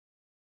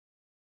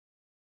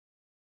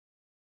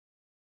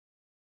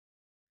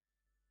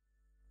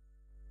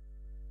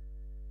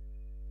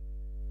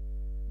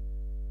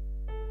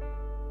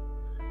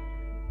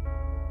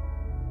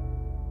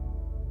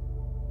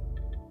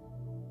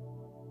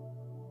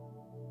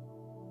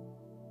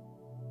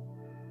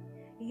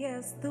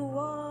Yes, the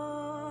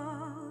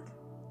world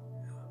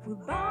will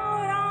bow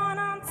down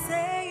and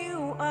say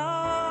you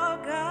are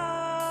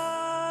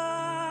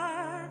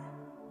God.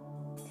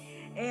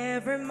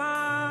 Every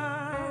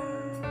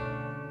man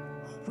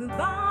will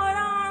bow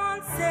down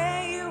and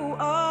say you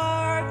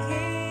are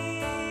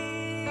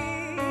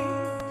King.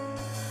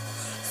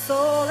 So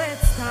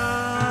let's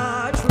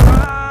start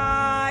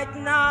right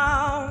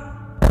now.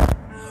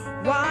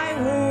 Why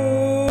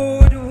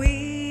would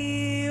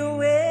we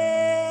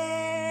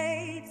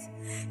wait?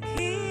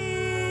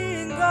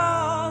 King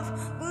of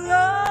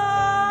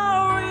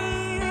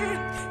glory,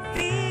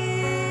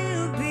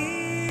 fill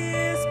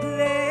this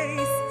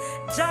place.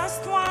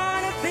 Just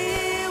wanna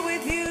be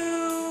with you.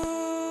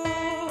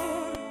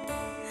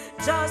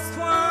 Just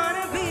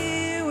wanna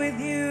be with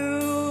you.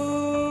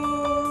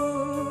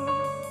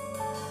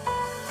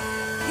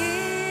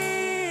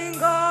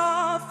 King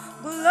of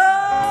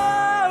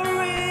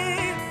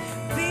glory,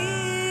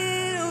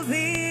 fill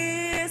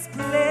this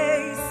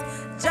place.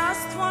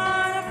 Just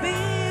wanna be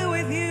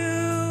with you.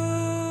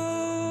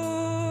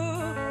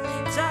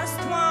 Just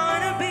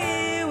wanna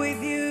be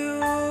with you.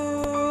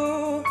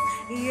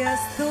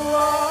 Yes, the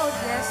world,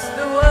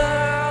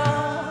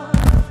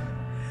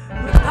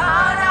 will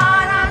bow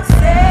down and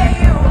say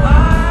you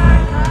are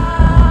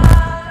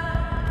God.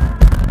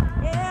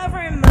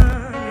 Every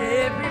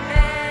man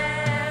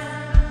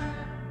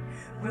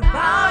will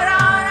bow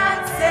down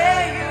and say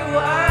you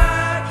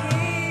are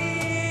King.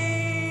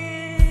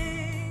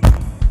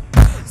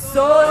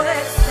 So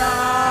let's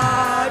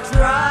start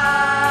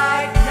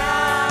right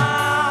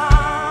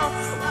now.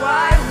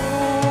 Why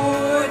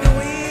would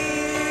we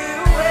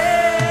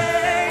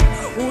wait?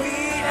 We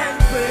can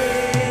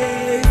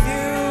praise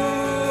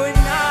you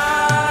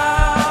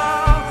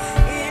now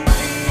in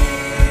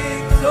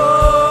victory.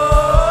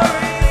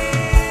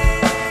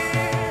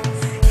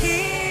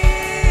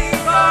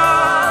 King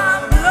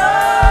of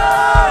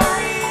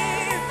glory,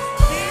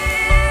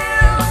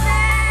 fill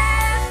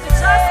this.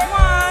 Just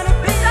wanna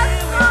be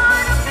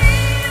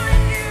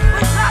with you.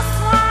 We just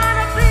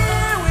wanna be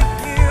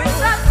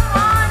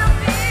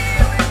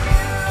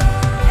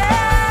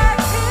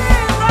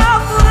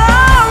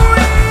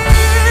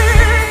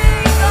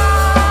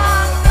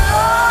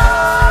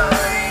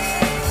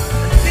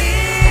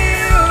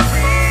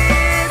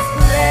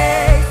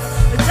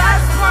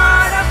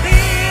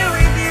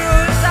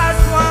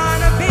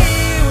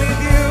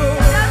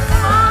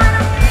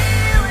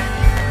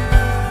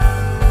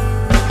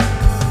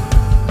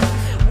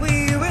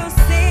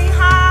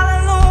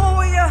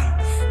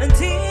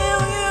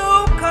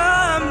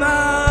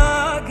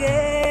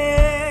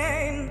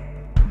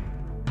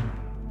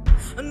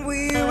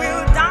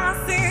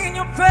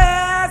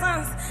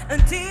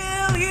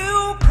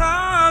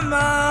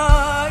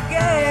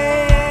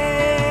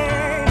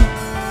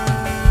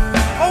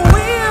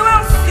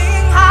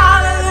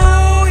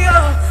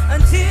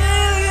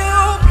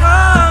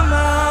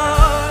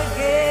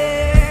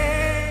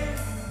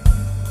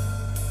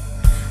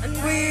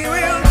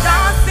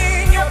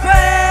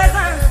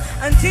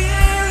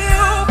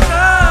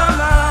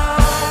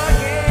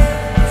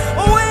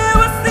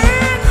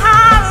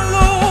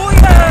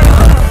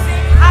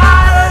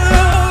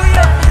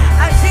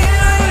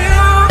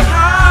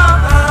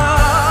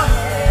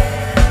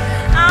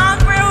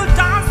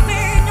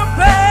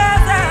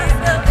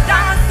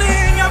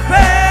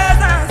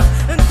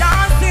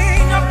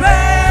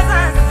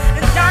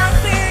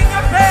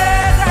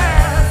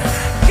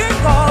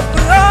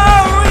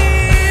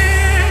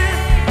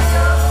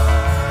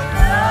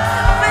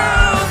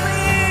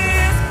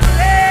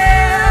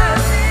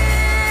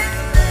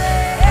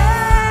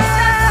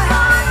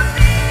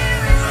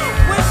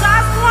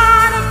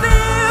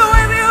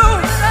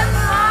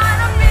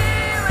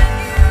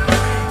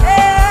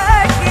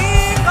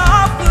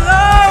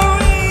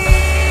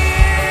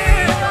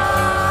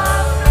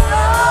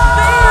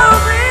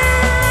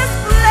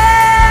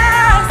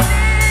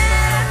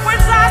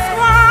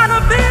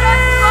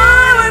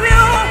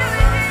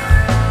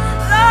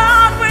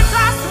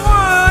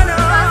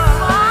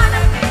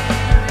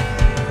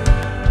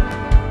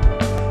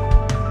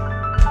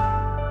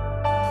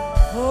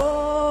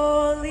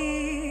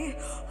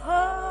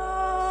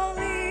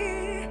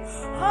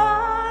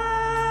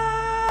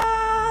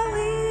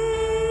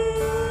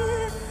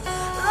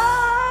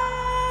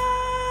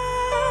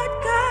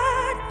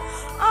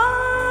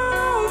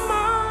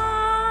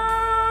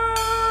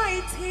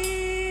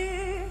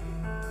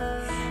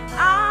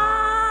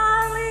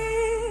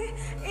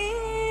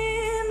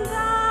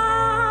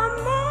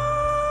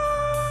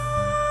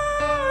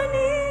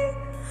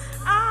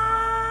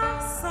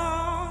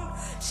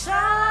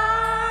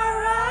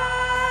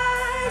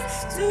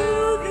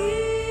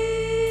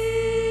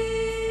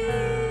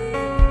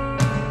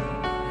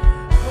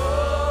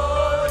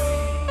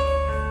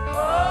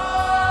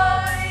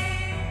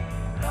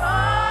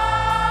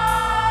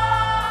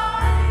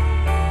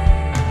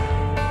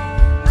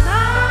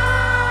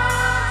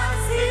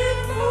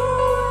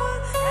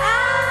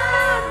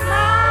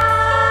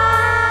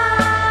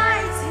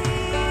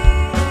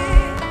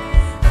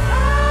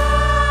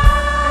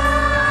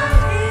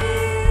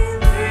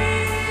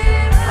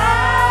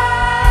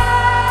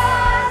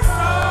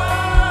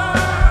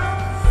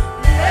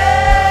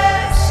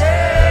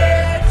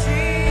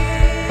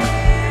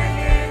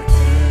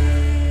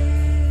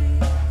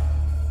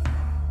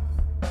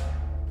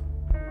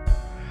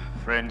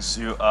Friends,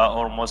 you are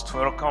almost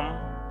welcome.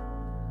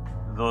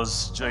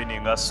 Those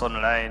joining us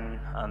online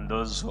and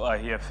those who are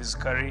here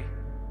physically,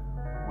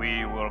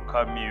 we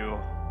welcome you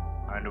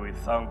and we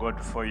thank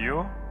God for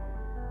you,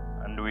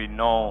 and we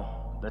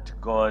know that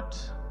God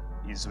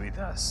is with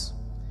us.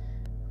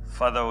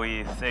 Father,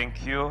 we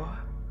thank you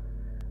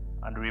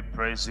and we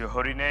praise your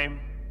holy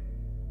name.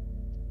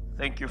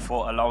 Thank you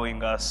for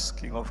allowing us,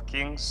 King of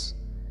Kings,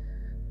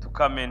 to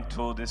come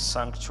into this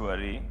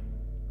sanctuary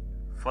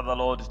for the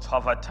Lord to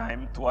have a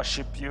time to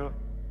worship you,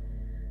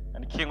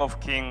 and King of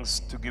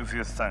Kings, to give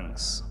you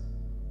thanks.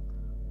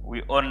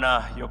 We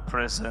honor your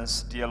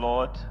presence, dear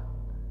Lord.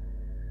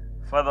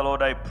 Father,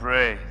 Lord, I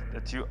pray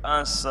that you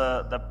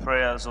answer the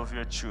prayers of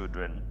your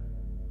children.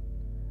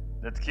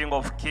 That King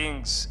of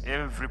Kings,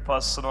 every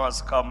person who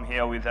has come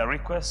here with a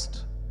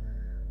request,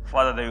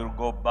 Father, they will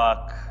go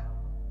back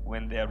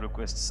when their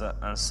requests are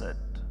answered.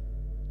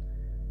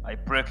 I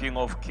pray, King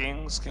of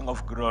Kings, King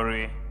of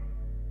Glory,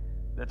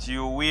 that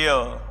you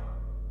will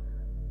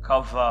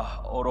cover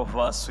all of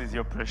us with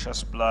your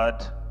precious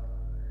blood.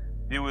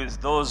 Be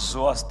with those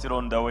who are still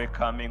on the way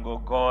coming, O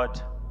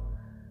God.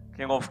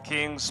 King of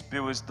Kings, be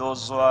with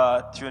those who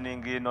are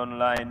tuning in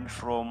online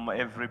from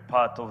every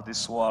part of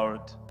this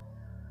world.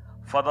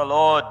 Father,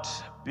 Lord,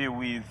 be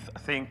with.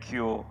 Thank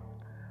you.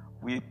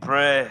 We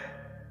pray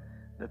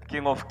that,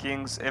 King of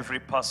Kings, every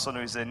person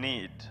who is in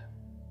need,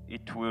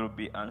 it will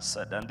be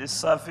answered. And this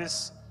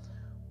service,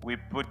 we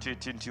put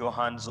it into your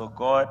hands, O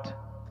God.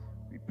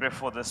 We pray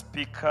for the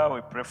speaker,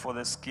 we pray for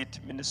the skit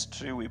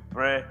ministry, we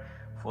pray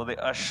for the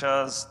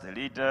ushers, the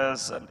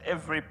leaders, and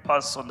every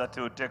person that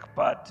will take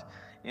part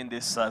in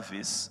this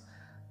service,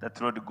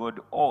 that, Lord God,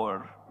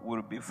 all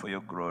will be for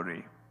your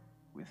glory.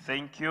 We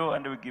thank you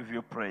and we give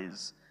you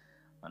praise.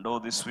 And all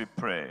this we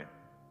pray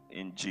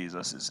in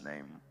Jesus'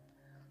 name.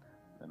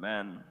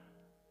 Amen.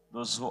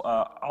 Those who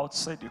are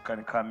outside, you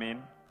can come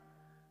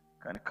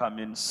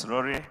in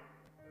slowly.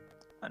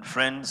 And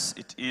friends,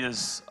 it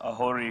is a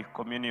Holy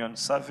Communion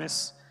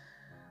service.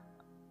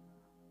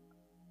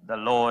 The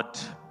Lord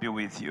be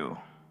with you.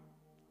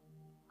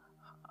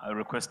 I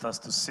request us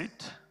to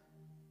sit.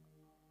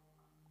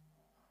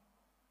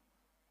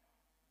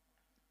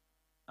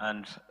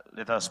 And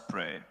let us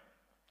pray.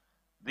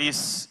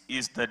 This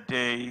is the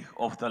day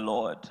of the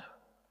Lord.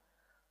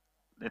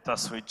 Let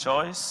us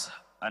rejoice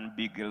and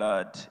be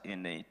glad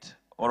in it.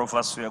 All of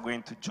us, we are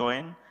going to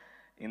join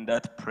in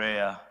that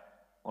prayer.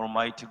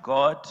 Almighty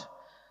God,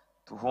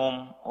 to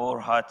whom all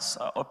hearts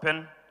are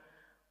open,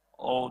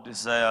 all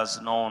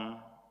desires known,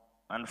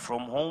 and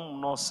from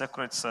whom no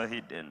secrets are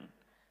hidden,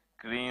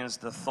 cleanse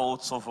the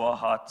thoughts of our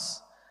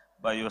hearts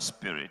by your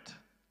Spirit,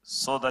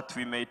 so that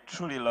we may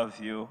truly love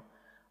you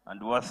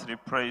and worthily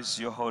praise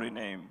your holy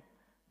name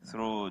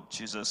through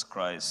Jesus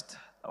Christ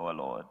our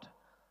Lord.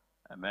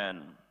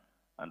 Amen.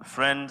 And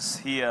friends,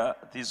 hear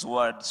these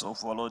words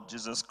of our Lord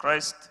Jesus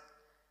Christ.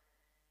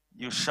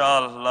 You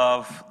shall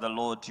love the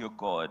Lord your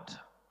God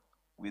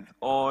with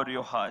all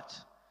your heart,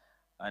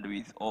 and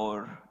with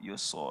all your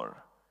soul,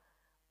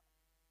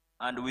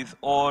 and with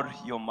all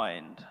your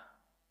mind,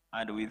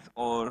 and with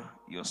all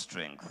your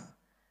strength.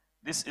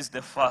 This is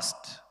the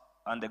first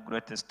and the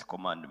greatest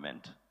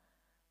commandment.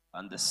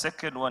 And the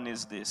second one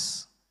is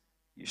this: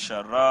 you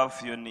shall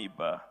love your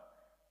neighbor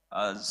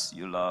as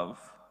you love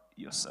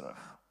yourself.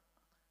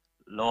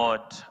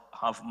 Lord,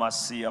 have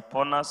mercy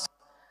upon us.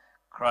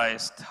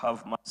 Christ,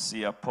 have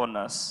mercy upon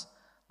us.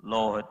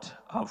 Lord,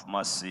 have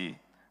mercy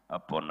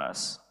upon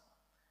us.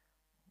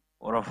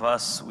 All of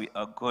us, we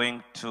are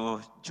going to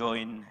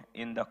join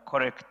in the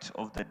collect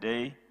of the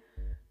day.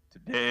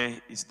 Today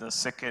is the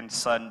second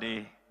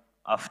Sunday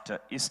after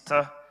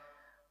Easter,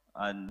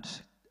 and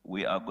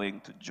we are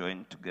going to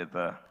join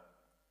together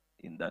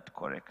in that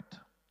collect.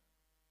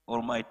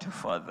 Almighty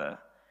Father,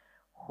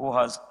 who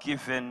has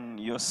given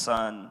your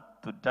Son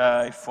to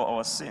die for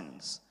our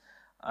sins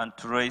and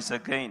to rise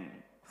again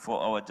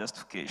for our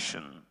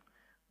justification,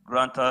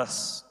 grant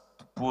us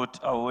to put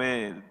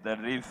away the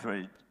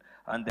revenge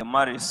and the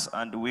malice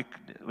and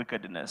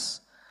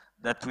wickedness,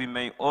 that we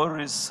may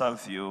always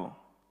serve you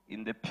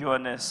in the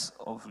pureness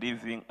of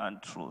living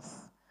and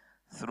truth,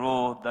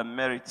 through the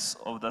merits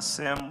of the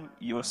same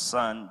your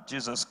Son,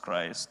 Jesus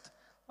Christ,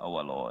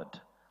 our Lord.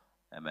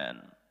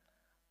 Amen.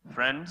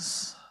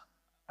 Friends,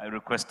 I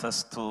request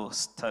us to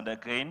stand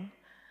again,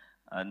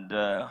 and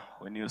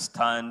when you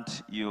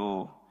stand,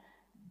 you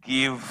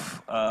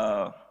give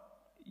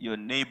your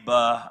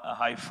neighbor a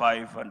high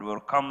five and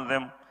welcome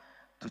them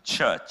to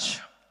church.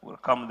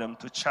 Welcome them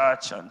to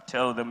church and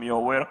tell them you're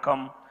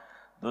welcome.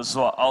 Those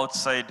who are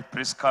outside,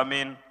 please come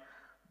in.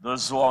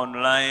 Those who are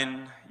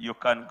online, you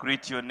can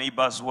greet your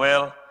neighbors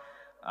well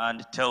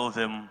and tell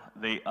them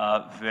they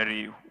are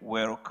very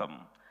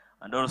welcome.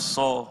 And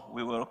also,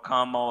 we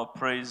welcome our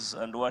praise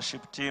and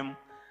worship team.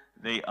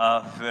 They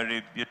are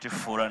very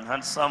beautiful and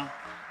handsome.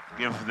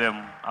 Give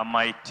them a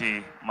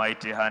mighty,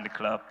 mighty hand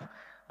clap.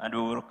 And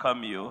we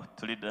welcome you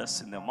to lead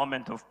us in the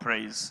moment of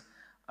praise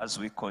as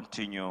we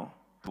continue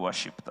to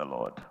worship the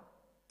Lord.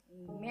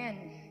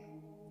 Amen.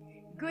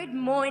 Good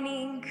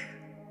morning.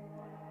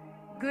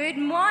 Good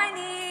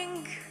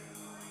morning.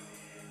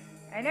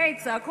 I know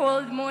it's a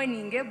cold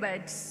morning,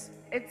 but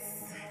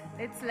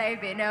let's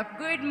liven up.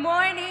 Good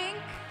morning.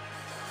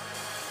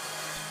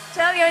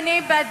 Tell your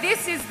neighbor,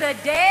 this is the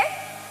day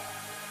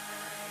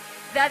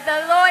that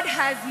the Lord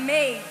has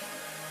made.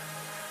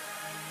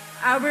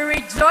 I will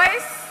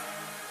rejoice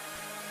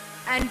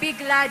and be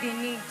glad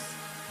in it.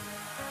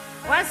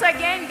 Once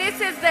again, this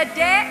is the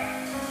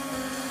day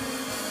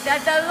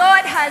that the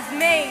Lord has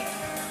made.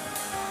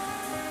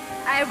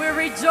 I will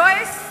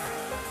rejoice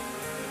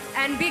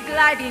and be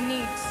glad in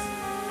it.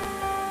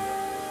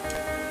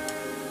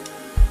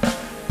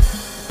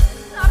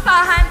 Clap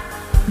our hands.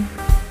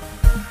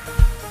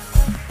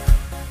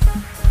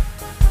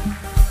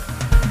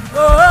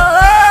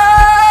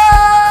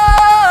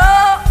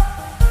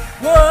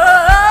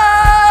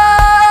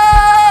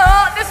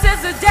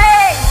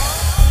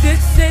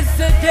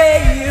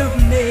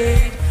 You've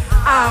made.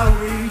 I'll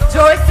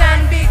rejoice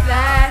and be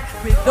glad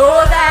with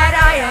all that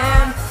I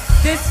am.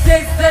 This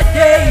is the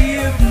day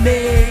you've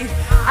made.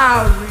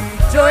 I'll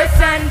rejoice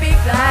and be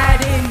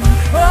glad in you.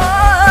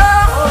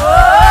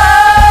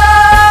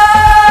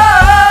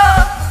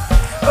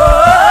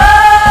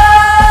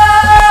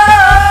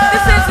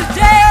 This is the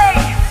day.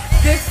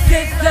 This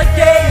is the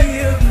day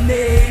you've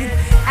made.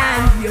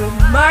 And your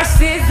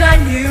mercies are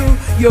new.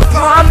 Your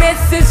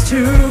promise is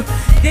true.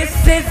 This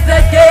is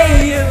the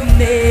day you've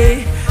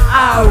made.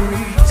 I'll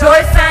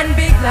rejoice and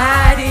be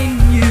glad in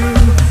you.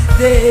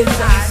 There's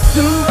a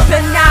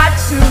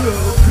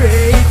supernatural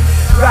praise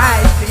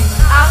rising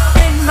up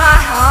in my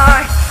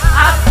heart,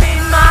 a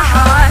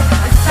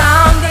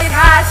sound that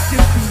has to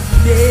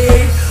be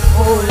made.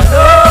 Oh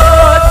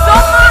Lord,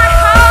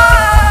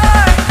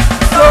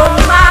 so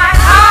my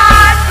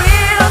heart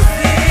will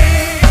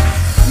sing.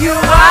 You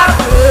are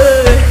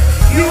good,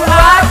 you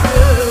are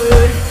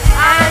good,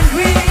 and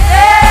with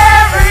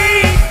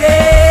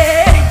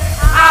everything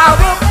I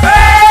will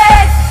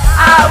praise,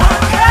 I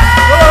will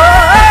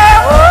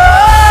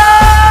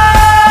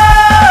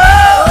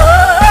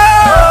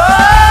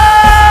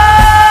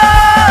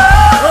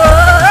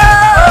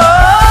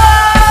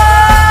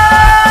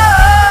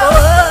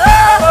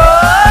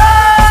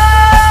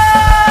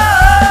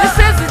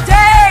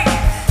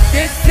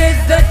This is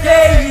the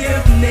day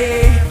you've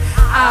made.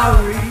 I'll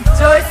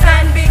rejoice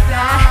and be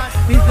glad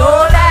with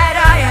all that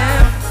I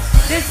am.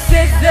 This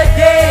is the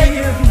day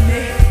you've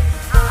made.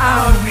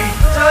 I'll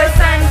rejoice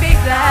and be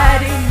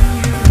glad in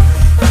you.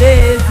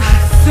 There's a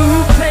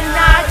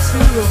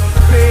supernatural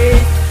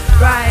praise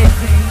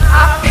rising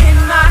up in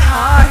my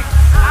heart,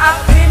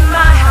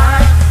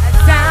 a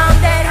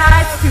sound that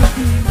has to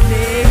be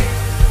made.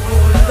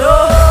 Oh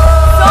Lord,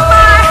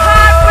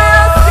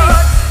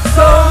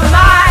 so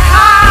my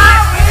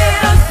heart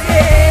will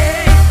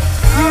sing,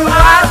 You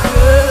are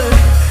good,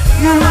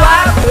 you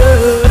are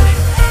good,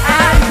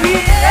 and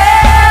with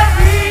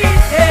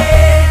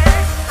everything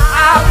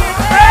I will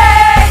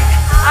praise,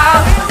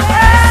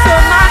 so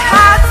my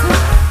heart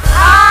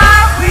I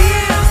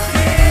will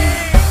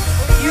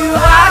sing. You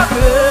are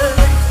good,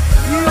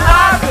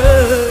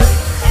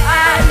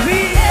 and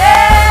with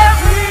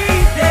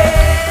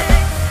everything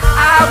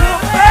I will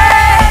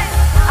praise,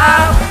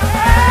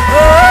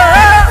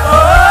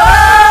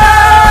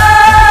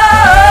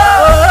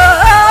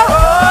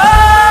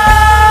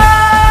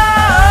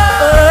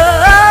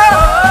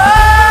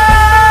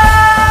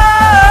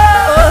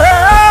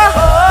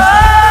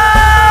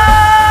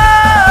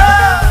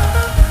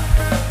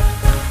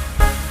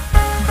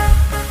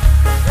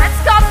 Let's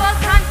clap our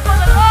hands for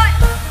the Lord.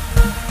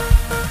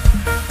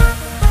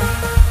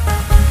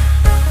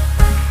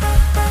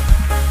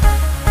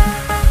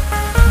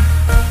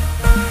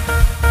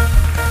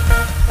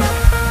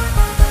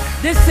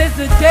 This is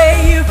the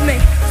day you've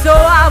made, so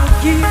I will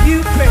give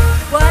you praise.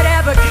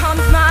 Whatever comes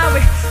my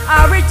way,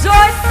 I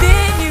rejoice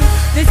in you.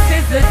 This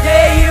is the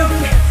day you've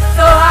made,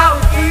 so I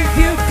will give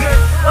you praise.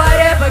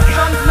 Whatever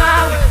comes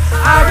my way,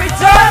 I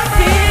rejoice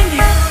in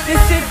you.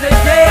 This is the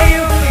day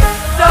you've made,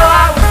 so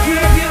I will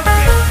give you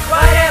praise.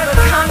 Whatever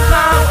comes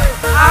my way,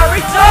 I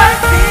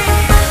rejoice in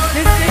you.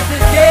 This is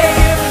the day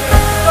you've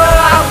made, so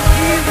I will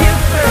give you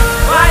praise.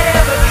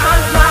 Whatever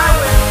comes my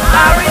way,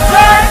 I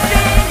rejoice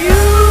in you.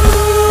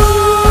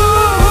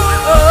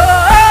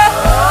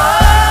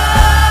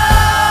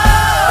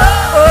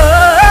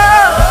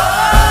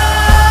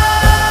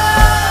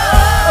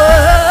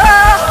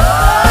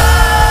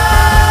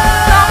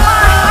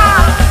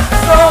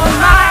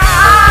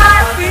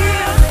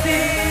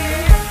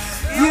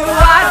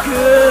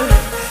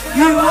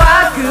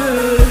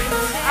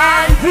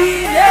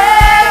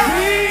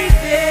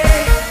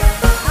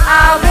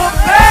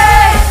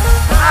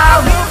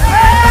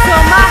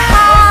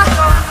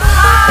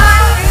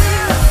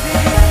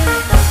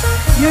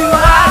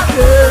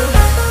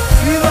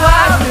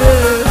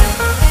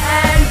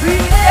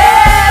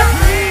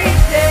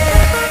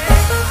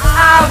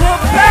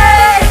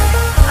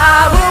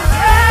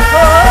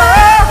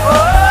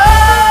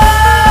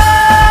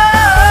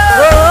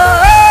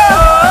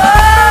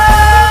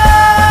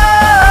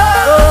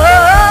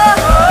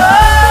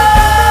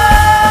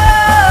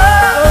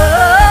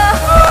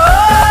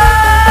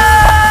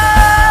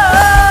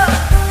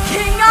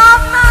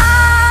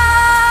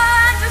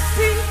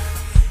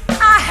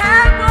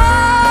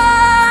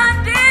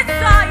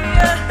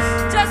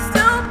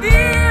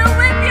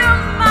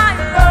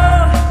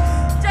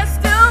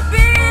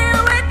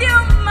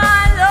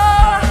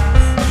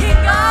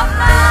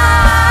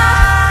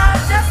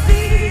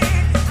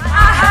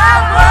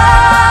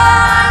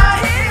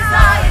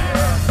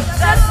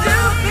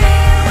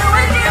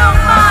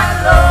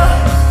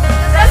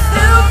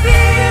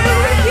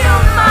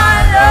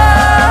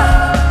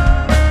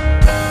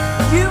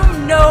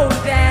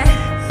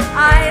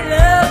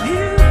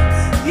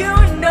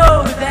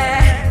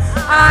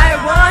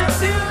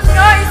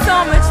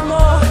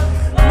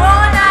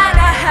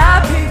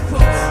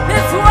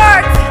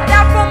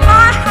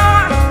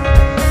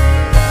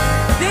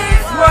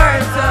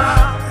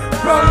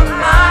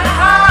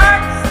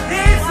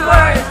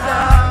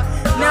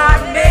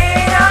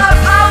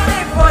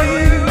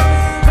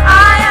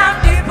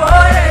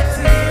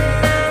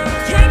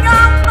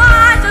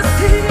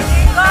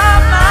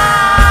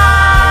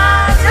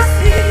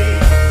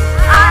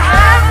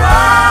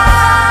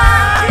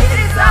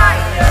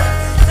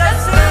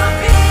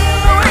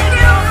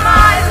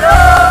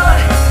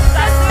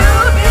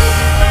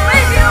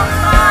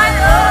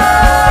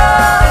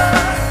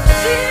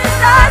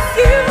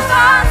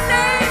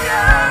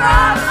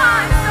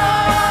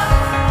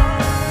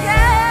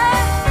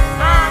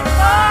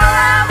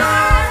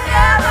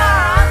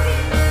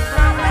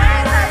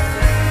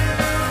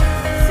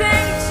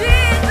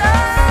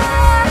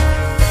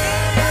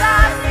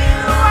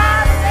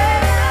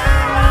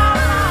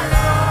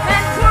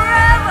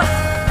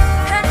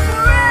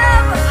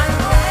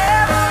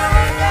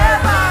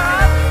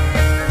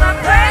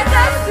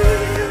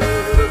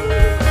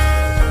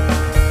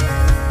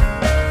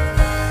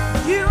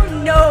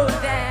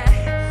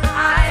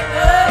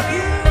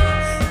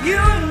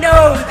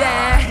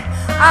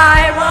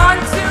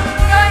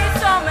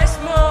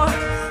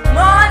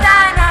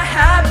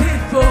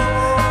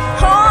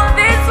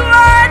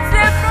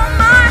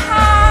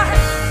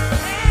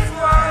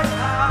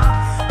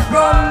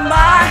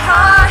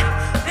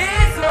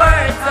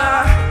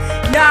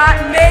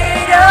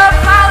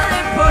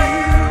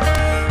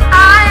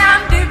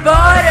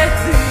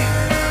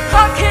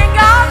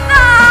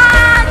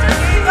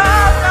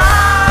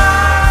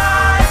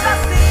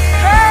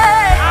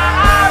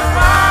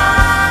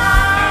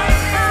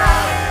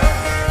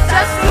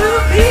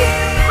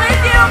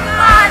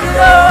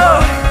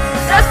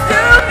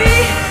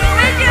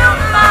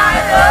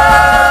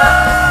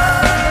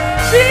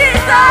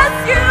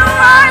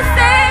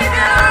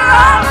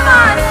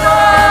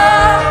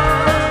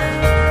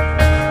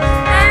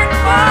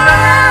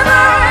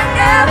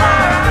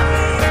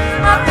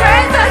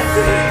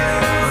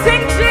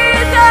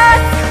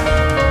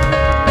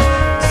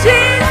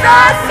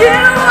 you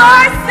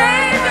are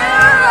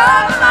Savior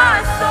of my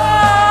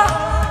soul.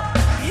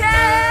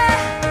 Yeah,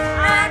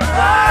 and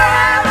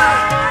forever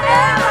and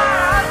ever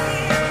I'll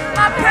give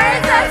my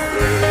praises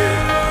to you,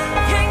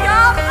 King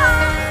of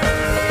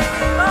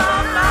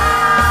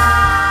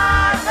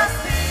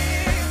majesty.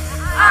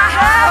 I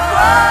have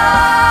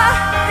one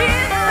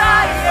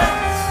desire,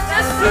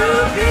 just to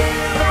be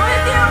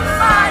with you,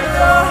 my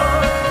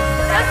Lord,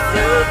 just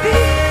to be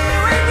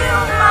with you,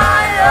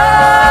 my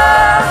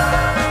Lord.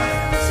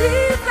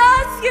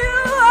 Jesus, you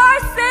are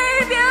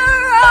Savior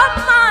of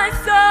my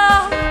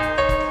soul,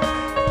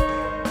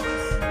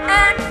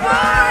 and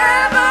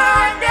forever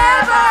and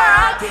ever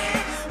I'll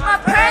give my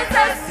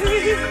praises to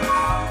you.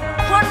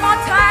 One more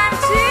time,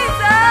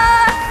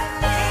 Jesus,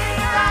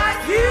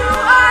 you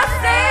are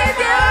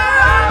Savior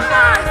of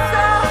my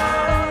soul.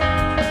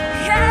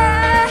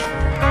 Yeah,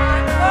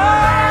 and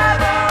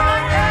forever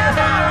and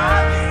ever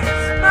I'll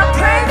give my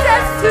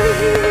praises to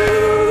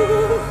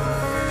you.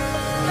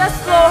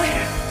 Yes,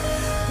 Lord.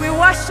 We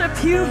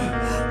worship you.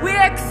 We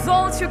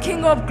exalt you,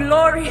 King of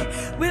glory.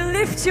 We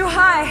lift you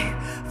high.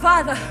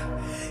 Father,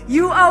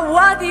 you are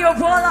worthy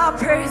of all our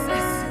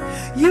praises.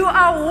 You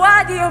are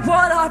worthy of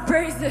all our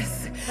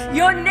praises.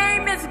 Your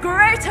name is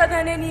greater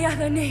than any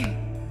other name.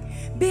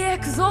 Be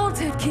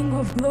exalted, King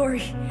of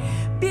glory.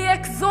 Be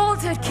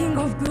exalted, King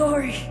of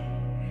glory.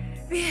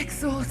 Be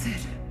exalted.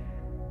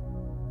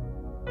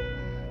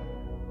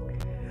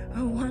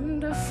 A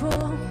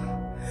wonderful,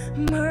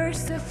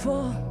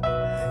 merciful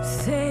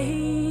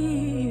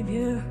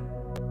Savior,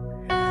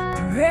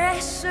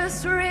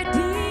 precious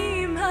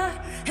Redeemer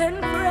and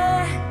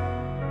friend.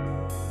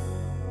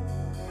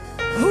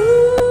 Who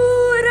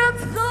would have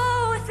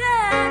thought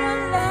that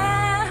a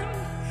lamb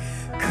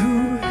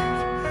could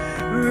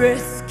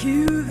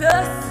rescue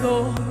the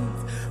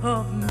souls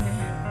of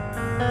men?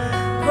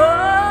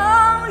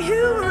 Oh,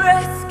 you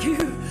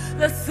rescue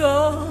the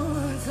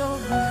souls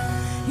of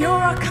men.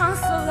 You're a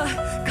counselor,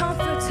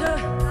 comforter.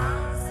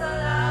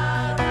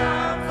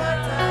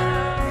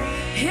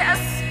 Yes,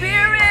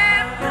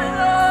 Spirit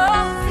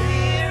belongs to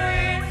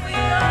embrace.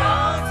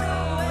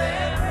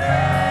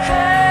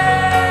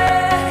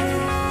 Hey,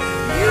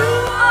 you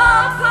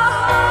offer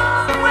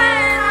hope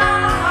when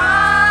our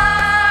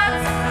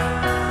hearts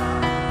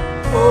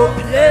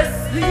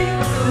hopelessly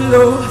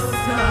lost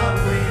our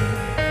way.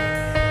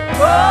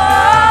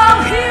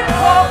 Oh, he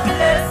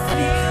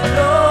hopelessly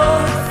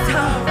lost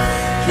our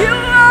way. You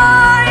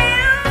are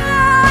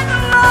the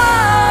one.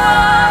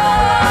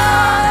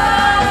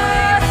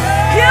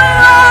 You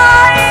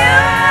are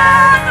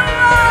the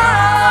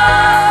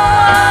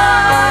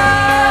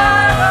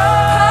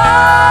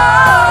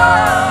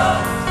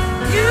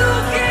one. You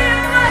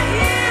give the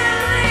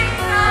healing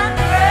and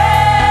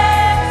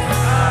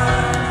grace.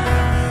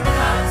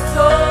 That's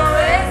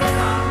always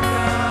come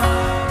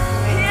down.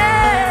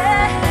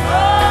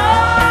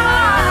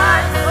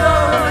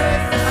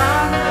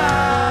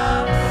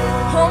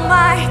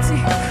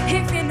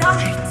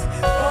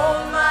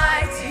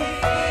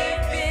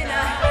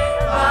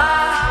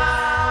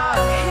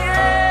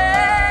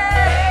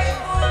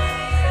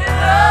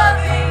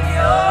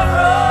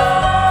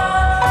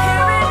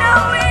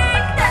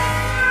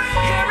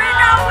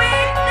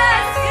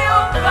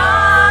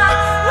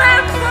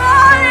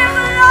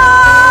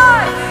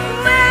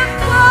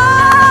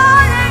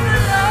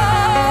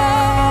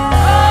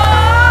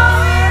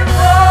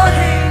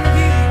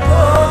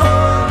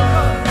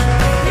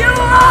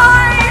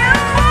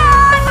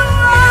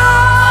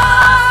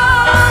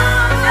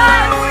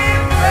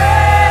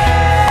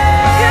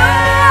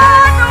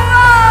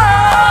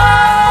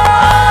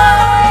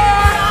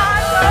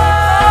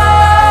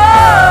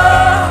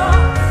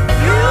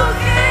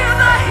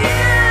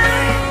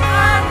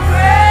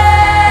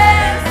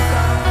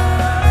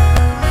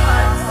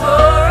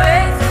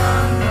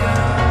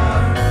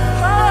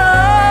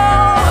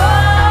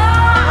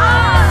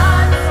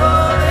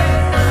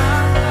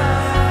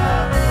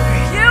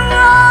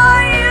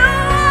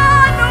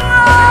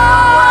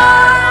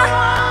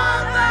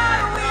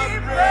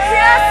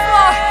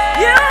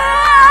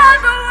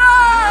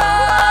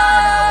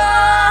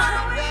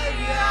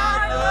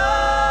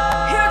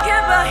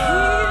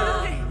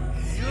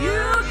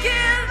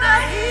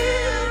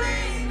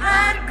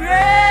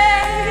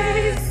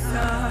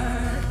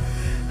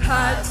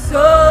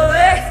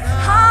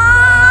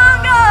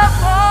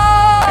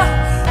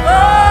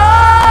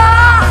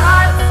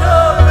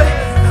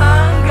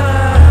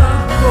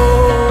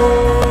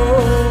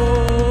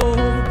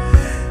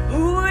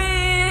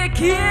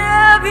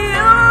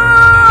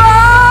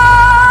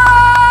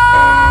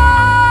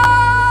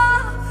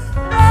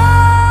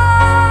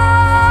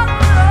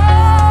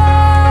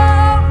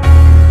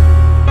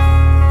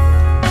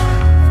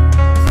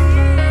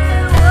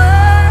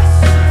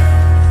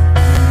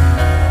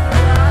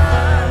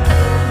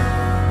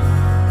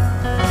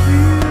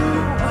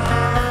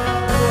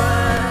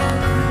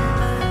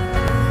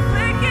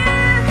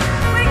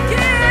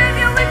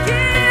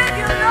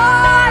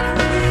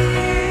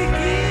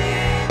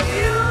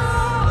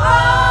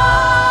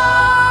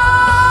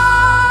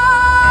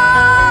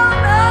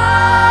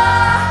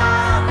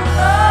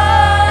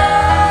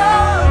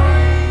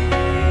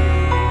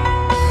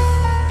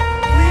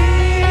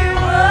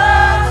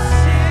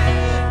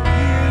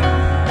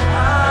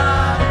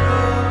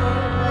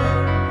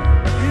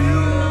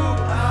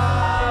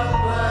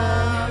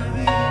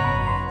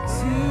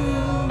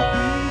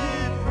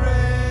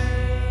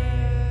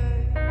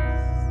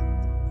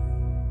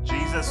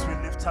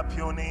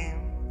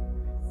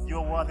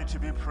 worthy to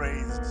be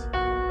praised.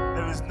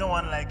 There is no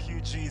one like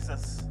you,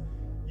 Jesus.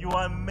 You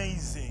are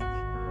amazing.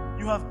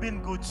 You have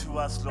been good to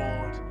us,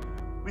 Lord.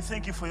 We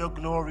thank you for your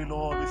glory,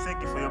 Lord. We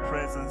thank you for your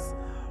presence.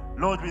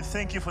 Lord, we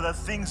thank you for the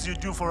things you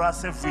do for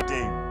us every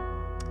day.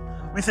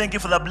 We thank you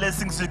for the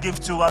blessings you give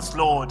to us,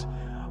 Lord.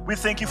 We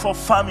thank you for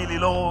family,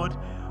 Lord.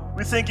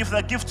 We thank you for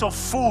the gift of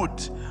food.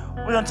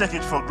 We don't take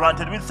it for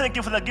granted. We thank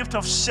you for the gift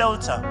of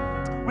shelter.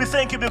 We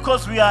thank you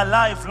because we are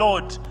alive,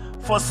 Lord,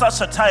 for such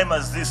a time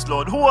as this,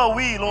 Lord. Who are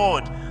we,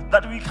 Lord,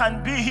 that we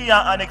can be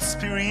here and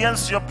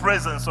experience your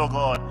presence, oh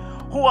God?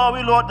 Who are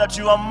we, Lord, that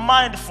you are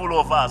mindful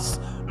of us?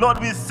 Lord,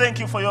 we thank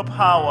you for your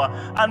power,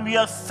 and we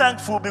are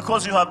thankful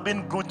because you have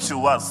been good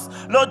to us.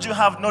 Lord, you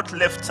have not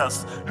left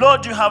us.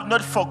 Lord, you have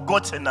not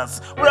forgotten us.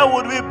 Where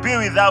would we be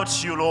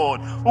without you,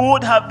 Lord? We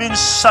would have been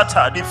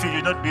shattered if you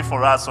did not be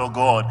for us, oh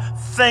God.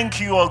 Thank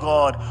you, oh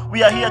God.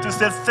 We are here to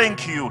say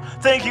thank you.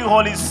 Thank you,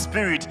 Holy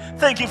Spirit.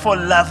 Thank you for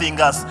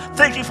loving us.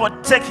 Thank you for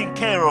taking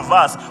care of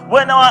us.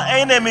 When our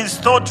enemies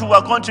thought we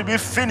were going to be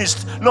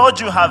finished, Lord,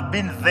 you have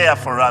been there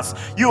for us.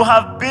 You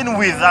have been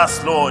with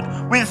us, Lord.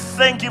 We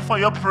thank you for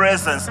your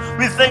presence.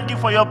 We thank you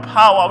for your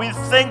power. We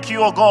thank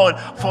you, oh God,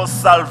 for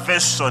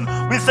salvation.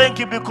 We thank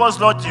you because,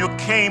 Lord, you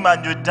came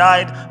and you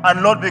died,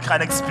 and Lord, we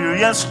can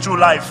experience true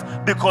life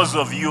because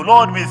of you.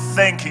 Lord, we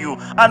thank you,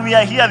 and we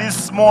are here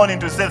this morning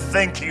to say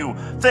thank you.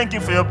 Thank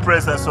you for your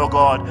presence, oh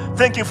God.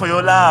 Thank you for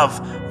your love.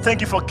 Thank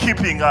you for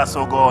keeping us,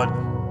 oh God.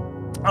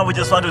 And we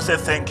just want to say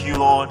thank you,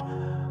 Lord.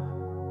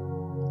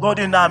 Lord,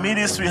 in our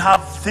midst, we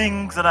have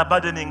things that are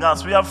burdening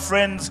us. We have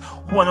friends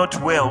who are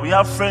not well. We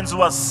have friends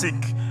who are sick.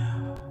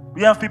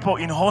 We have people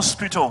in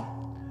hospital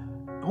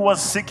who are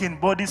sick in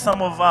body.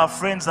 Some of our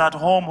friends at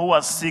home who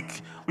are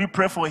sick. We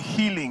pray for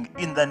healing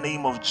in the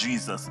name of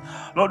Jesus.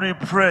 Lord, we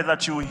pray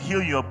that you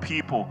heal your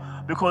people,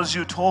 because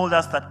you told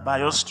us that by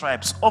your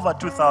stripes over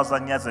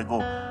 2,000 years ago,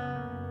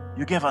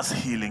 you gave us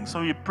healing.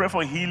 So we pray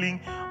for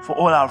healing for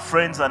all our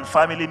friends and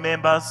family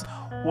members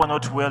who are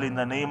not well in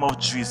the name of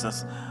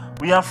Jesus.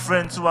 We have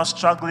friends who are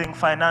struggling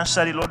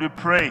financially. Lord, we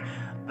pray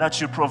that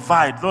you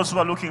provide. Those who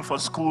are looking for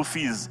school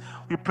fees,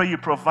 we pray you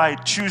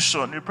provide.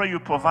 Tuition, we pray you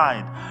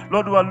provide.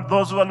 Lord,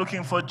 those who are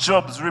looking for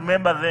jobs,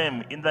 remember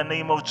them in the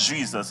name of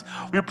Jesus.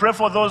 We pray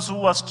for those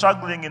who are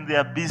struggling in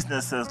their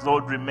businesses.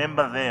 Lord,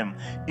 remember them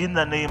in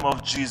the name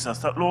of Jesus.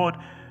 That, Lord,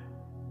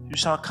 you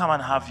shall come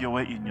and have your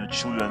way in your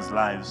children's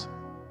lives.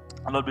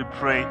 And Lord, we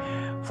pray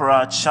for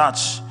our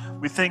church.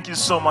 We thank you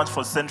so much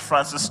for St.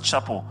 Francis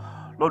Chapel.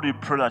 Lord, we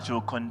pray that you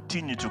will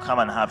continue to come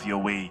and have your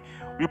way.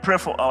 We pray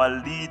for our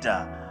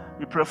leader.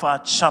 We pray for our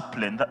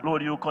chaplain, that,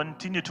 Lord, you will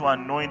continue to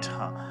anoint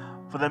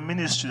her for the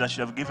ministry that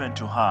you have given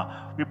to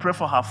her. We pray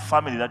for her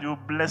family, that you will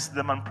bless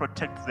them and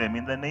protect them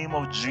in the name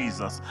of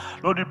Jesus.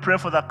 Lord, we pray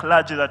for the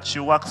clergy that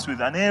she works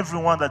with and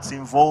everyone that's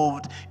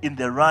involved in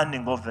the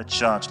running of the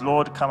church.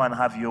 Lord, come and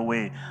have your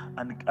way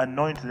and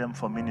anoint them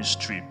for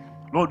ministry.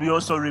 Lord, we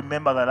also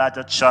remember the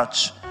larger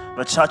church,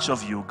 the Church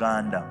of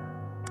Uganda.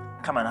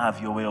 Come and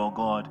have your way, oh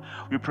God.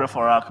 We pray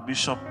for our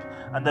Archbishop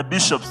and the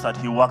bishops that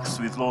he works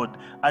with, Lord.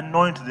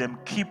 Anoint them,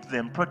 keep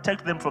them,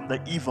 protect them from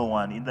the evil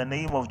one in the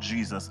name of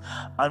Jesus.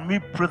 And we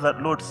pray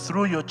that, Lord,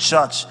 through your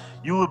church,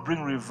 you will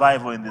bring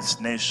revival in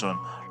this nation.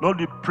 Lord,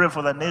 we pray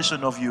for the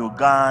nation of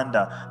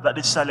Uganda, that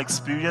it shall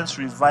experience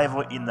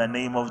revival in the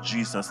name of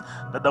Jesus.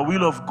 That the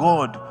will of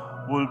God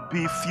will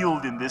be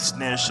filled in this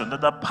nation,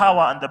 that the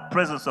power and the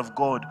presence of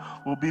God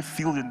will be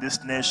filled in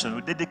this nation.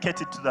 We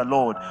dedicate it to the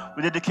Lord.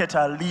 We dedicate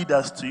our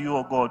leaders to you,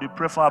 O God. We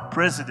pray for our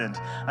president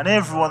and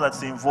everyone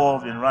that's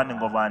involved in running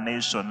of our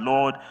nation.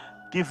 Lord,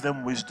 give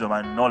them wisdom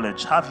and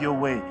knowledge. Have your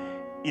way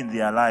in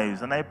their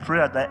lives. And I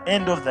pray at the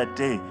end of the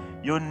day,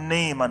 your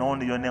name and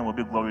only your name will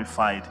be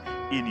glorified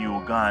in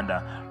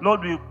Uganda.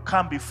 Lord, we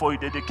come before you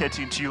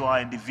dedicating to you our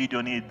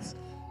individual needs.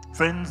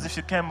 Friends, if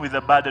you came with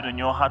a burden in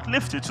your heart,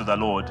 lift it to the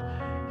Lord.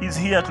 He's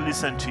here to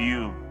listen to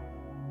you.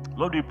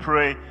 Lord, we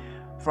pray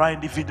for our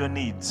individual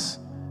needs.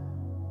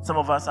 Some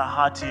of us are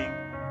hurting.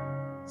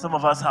 Some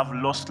of us have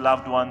lost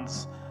loved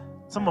ones.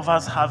 Some of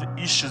us have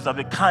issues that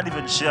we can't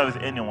even share with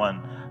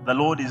anyone. The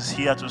Lord is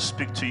here to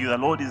speak to you. The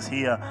Lord is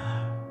here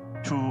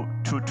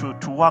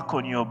to work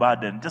on your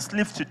burden. Just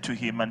lift it to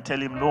him and tell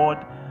him, Lord,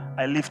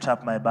 I lift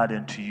up my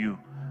burden to you.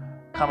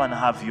 Come and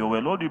have your way.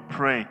 Lord, we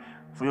pray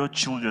for your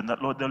children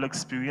that, Lord, they'll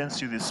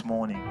experience you this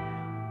morning.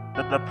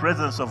 That the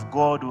presence of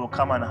God will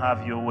come and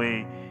have your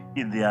way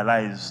in their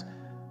lives.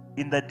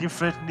 In the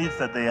different needs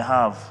that they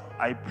have,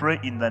 I pray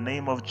in the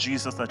name of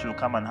Jesus that you'll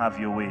come and have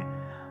your way.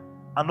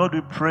 And Lord,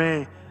 we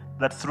pray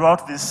that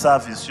throughout this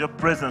service, your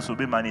presence will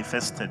be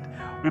manifested.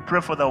 We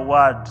pray for the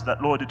word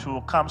that, Lord, it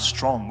will come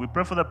strong. We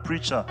pray for the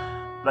preacher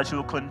that you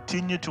will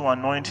continue to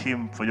anoint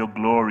him for your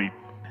glory.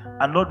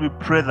 And Lord, we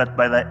pray that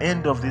by the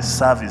end of this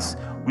service,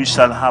 we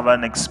shall have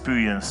an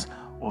experience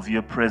of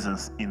your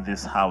presence in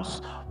this house.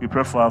 We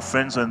pray for our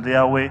friends on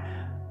their way,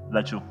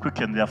 that you'll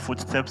quicken their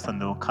footsteps and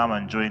they'll come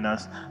and join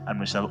us, and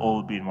we shall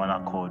all be in one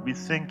accord. We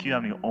thank you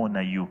and we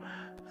honor you.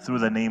 Through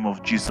the name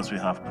of Jesus we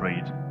have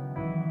prayed.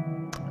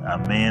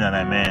 Amen and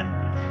amen.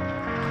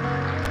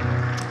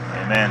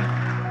 Amen.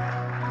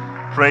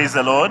 Praise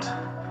the Lord.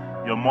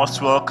 You're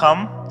most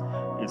welcome.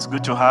 It's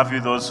good to have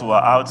you. Those who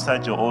are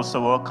outside, you're also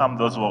welcome.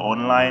 Those who are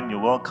online, you're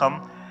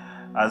welcome.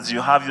 As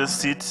you have your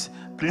seat,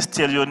 please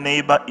tell your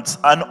neighbor it's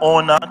an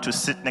honor to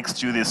sit next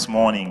to you this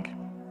morning.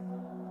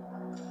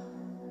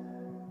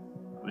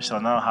 We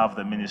shall now have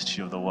the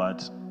ministry of the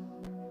word.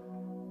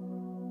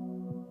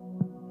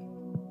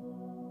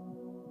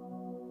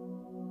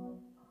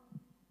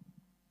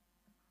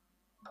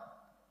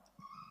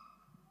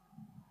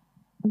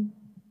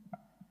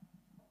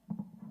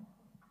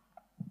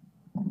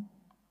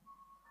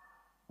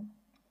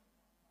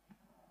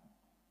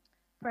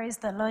 Praise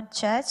the Lord,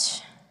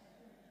 church,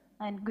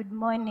 and good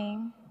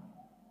morning.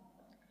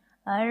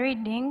 Our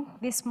reading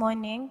this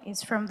morning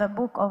is from the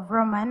book of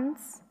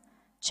Romans,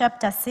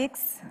 chapter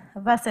 6,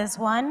 verses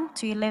 1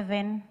 to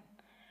 11.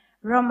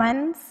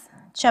 Romans,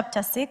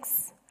 chapter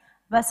 6,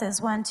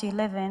 verses 1 to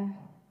 11.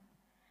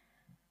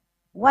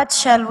 What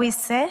shall we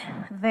say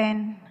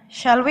then?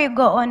 Shall we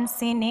go on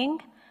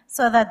sinning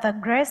so that the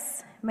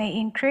grace may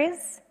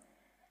increase?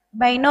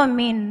 By no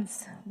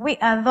means. We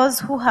are those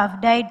who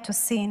have died to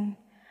sin.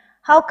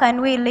 How can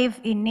we live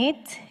in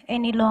it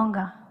any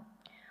longer?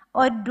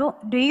 Or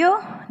do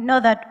you know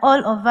that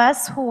all of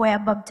us who were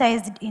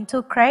baptized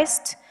into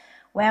Christ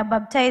were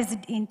baptized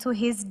into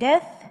his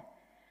death?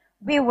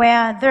 We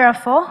were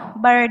therefore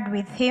buried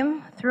with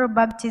him through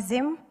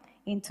baptism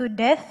into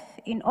death,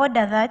 in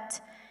order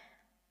that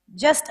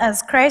just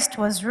as Christ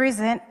raised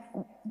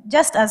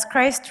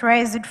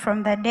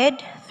from the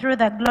dead through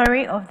the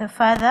glory of the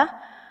Father,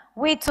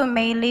 we too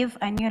may live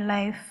a new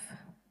life.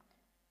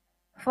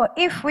 For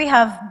if we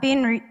have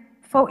been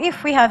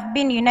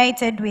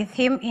united with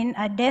him in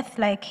a death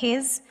like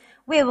his,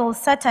 we will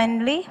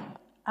certainly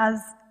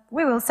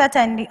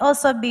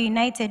also be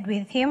united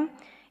with him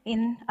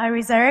in a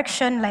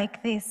resurrection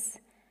like this.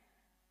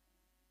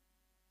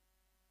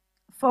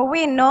 For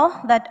we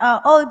know that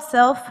our old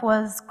self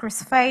was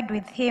crucified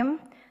with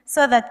him,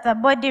 so that the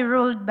body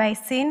ruled by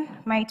sin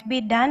might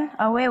be done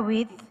away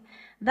with,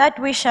 that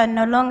we shall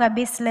no longer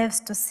be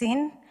slaves to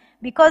sin,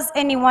 because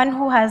anyone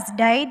who has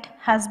died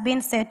has been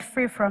set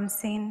free from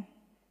sin.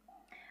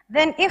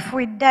 Then if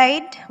we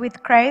died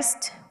with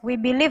Christ, we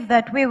believe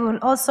that we will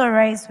also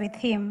rise with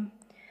him.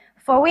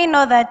 For we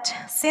know that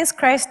since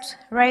Christ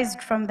rose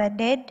from the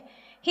dead,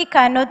 he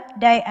cannot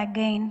die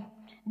again.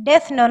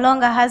 Death no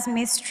longer has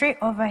mystery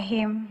over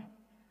him.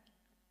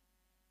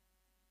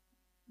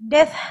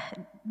 The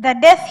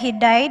death he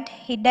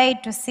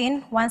died to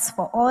sin once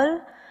for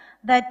all,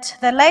 that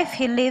the life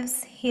he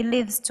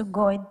lives to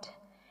God.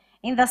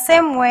 In the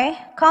same way,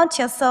 count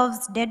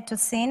yourselves dead to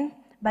sin,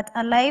 but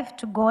alive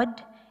to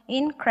God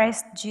in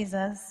Christ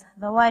Jesus.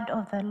 The word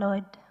of the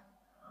Lord.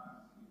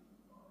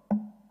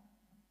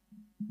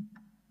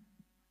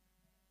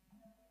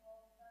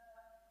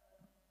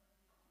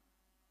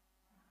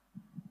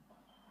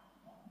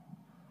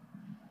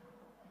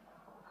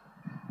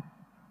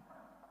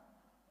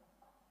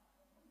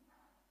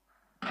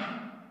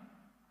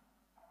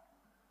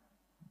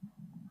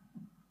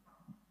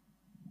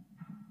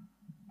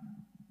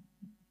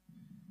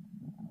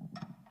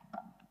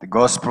 The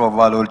Gospel of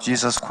our Lord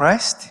Jesus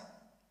Christ,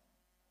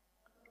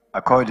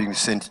 according to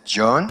St.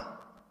 John,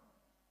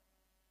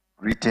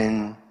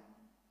 written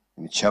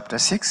in chapter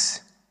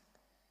 6,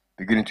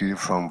 beginning to read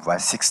from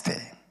verse 60.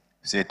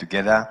 Say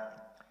together,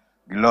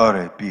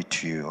 "Glory be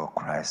to you, O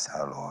Christ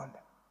our Lord."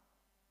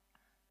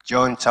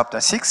 John chapter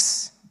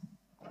 6,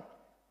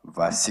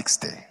 verse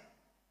 60.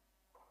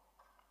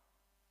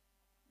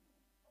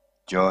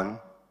 John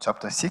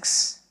chapter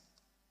 6,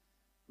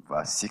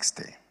 verse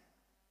 60.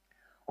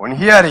 On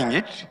hearing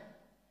it,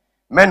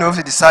 many of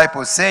the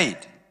disciples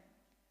said,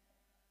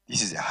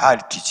 "This is a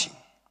hard teaching.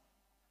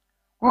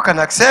 Who can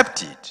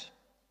accept it?"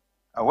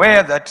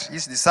 Aware that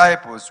his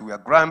disciples were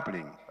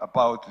grumbling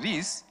about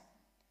this,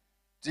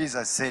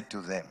 Jesus said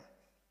to them,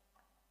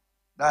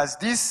 "Does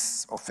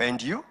this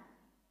offend you?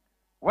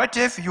 What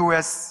if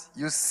you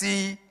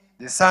see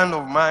the Son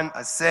of Man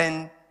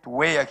ascend to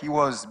where he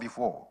was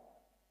before?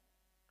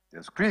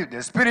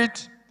 The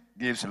Spirit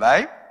gives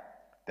life,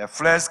 the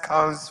flesh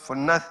counts for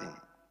nothing.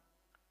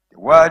 The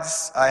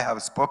words I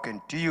have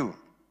spoken to you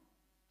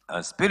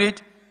are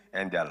spirit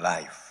and they are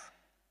life.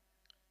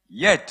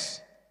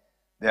 Yet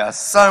there are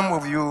some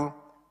of you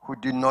who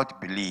did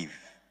not believe."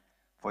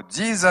 For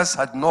Jesus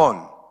had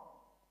known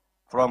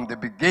from the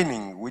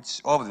beginning which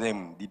of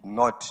them did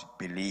not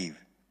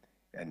believe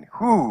and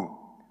who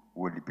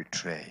would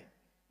betray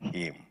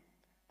him.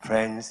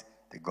 Friends,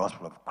 the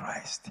gospel of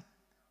Christ.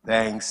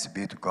 Thanks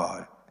be to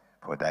God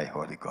for thy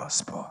holy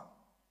gospel.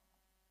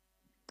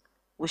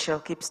 We shall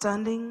keep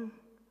standing,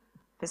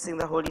 facing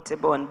the holy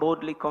table, and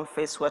boldly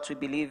confess what we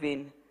believe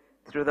in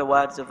through the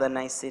words of the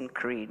Nicene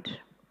Creed.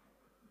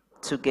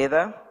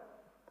 Together,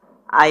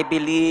 I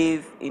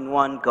believe in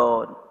one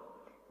God,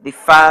 the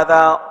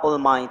Father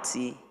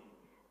Almighty,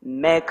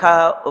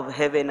 maker of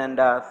heaven and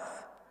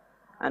earth,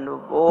 and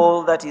of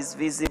all that is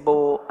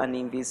visible and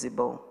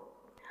invisible.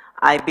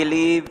 I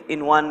believe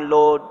in one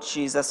Lord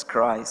Jesus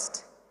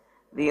Christ,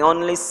 the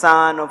only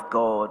Son of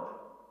God,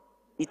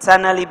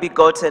 eternally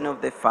begotten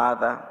of the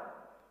Father,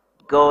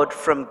 God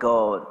from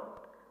God,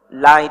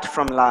 light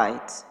from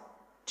light,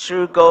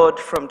 true God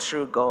from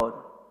true God,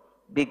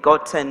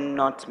 begotten,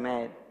 not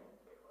made,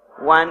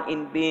 one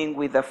in being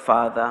with the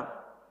Father.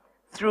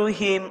 Through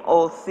him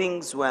all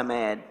things were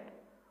made,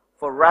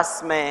 for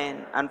us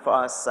men and for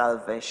our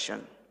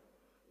salvation.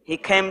 He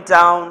came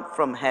down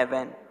from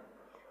heaven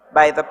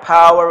by the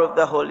power of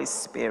the Holy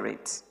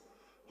Spirit.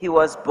 He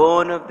was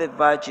born of the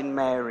Virgin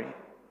Mary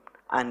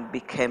and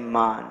became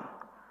man.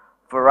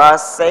 For our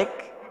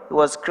sake, he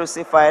was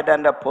crucified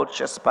under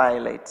Pontius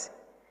Pilate.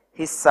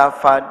 He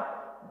suffered,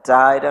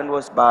 died, and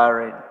was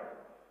buried.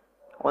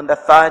 On the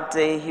third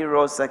day, he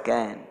rose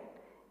again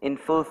in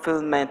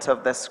fulfillment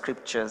of the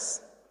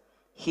scriptures.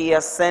 He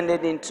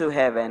ascended into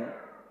heaven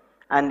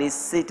and is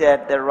seated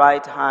at the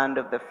right hand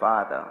of the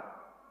Father.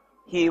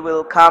 He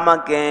will come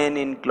again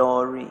in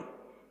glory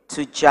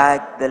to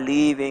judge the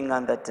living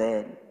and the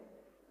dead,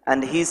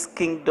 and his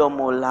kingdom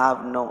will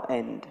have no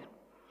end.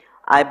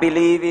 I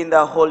believe in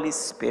the Holy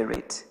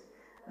Spirit,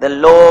 the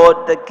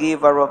Lord, the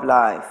giver of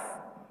life,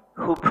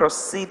 who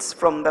proceeds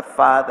from the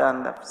Father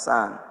and the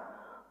Son,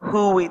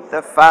 who with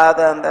the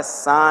Father and the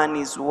Son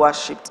is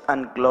worshipped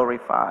and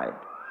glorified,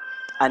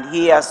 and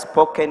he has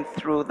spoken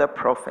through the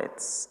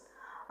prophets.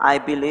 I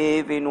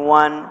believe in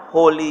one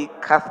holy,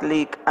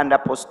 Catholic, and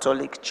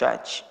apostolic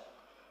church.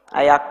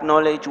 I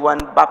acknowledge one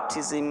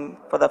baptism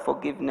for the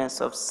forgiveness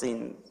of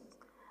sins.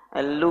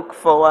 I look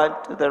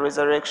forward to the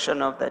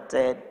resurrection of the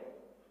dead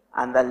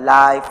and the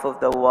life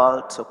of the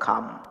world to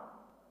come.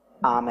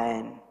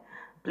 Amen.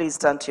 Please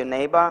turn to your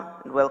neighbor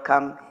and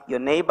welcome your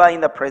neighbor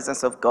in the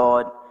presence of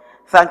God.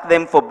 Thank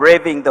them for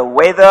braving the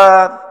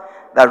weather,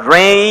 the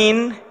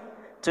rain.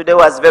 Today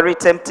was very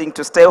tempting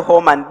to stay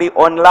home and be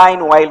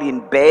online while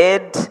in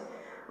bed,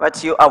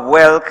 but you are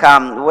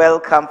welcome.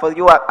 Welcome. For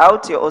you are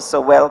out, you're also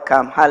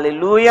welcome.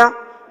 Hallelujah.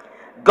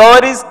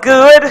 God is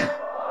good,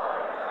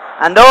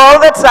 and all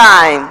the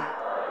time.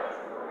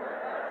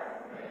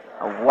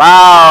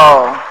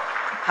 Wow.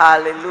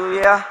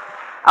 Hallelujah.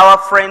 Our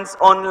friends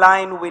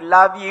online, we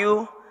love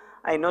you.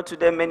 I know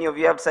today many of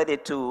you have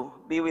decided to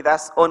be with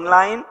us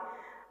online,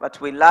 but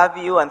we love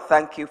you and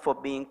thank you for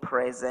being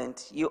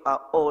present. You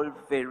are all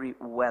very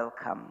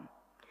welcome.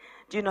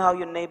 Do you know how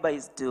your neighbor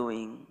is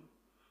doing?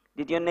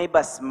 Did your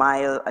neighbor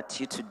smile at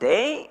you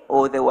today,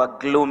 or they were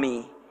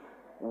gloomy?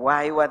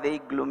 Why were they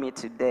gloomy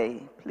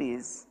today?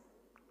 Please.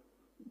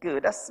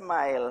 Good, a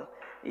smile.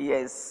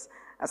 Yes,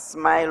 a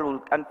smile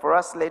will, and for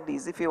us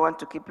ladies, if you want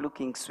to keep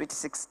looking sweet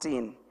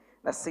 16,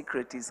 the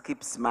secret is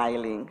keep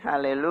smiling.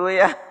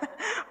 Hallelujah.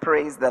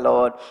 Praise the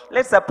Lord.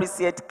 Let's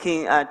appreciate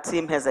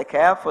Team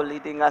Hezekiah for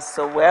leading us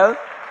so well.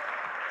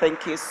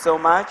 Thank you so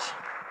much.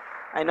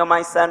 I know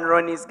my son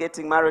Ronnie is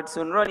getting married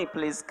soon. Ronnie,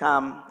 please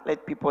come.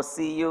 Let people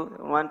see you.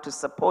 We want to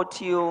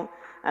support you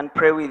and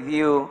pray with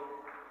you.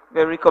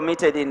 Very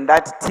committed in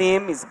that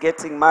team. Is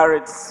getting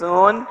married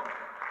soon.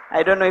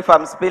 I don't know if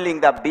I'm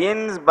spilling the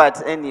beans,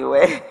 but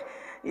anyway.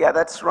 Yeah,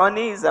 that's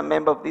Ronnie. He's a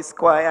member of this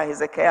choir.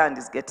 He's a care and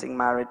is getting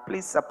married.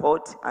 Please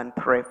support and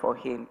pray for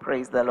him.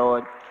 Praise the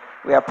Lord.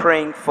 We are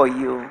praying for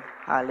you.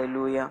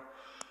 Hallelujah.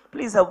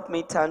 Please help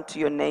me turn to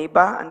your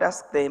neighbor and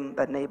ask them,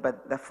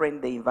 the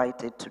friend they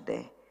invited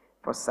today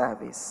for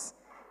service.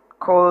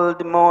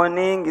 Cold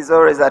morning is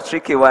always a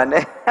tricky one.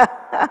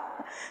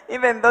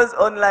 Even those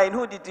online,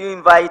 who did you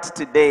invite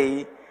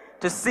today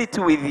to sit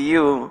with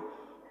you?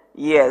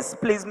 Yes,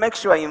 please make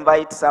sure you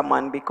invite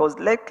someone, because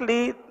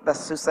lately the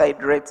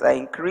suicide rates are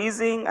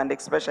increasing, and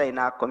especially in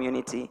our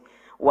community.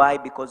 Why?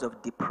 Because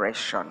of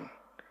depression.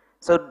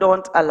 So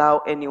don't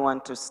allow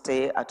anyone to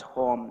stay at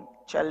home.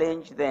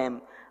 Challenge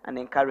them and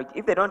encourage.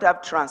 If they don't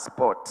have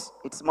transport,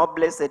 it's more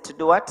blessed to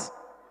do what?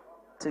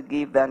 To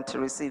give than to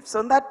receive. So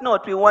on that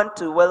note, we want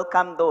to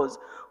welcome those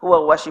who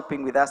are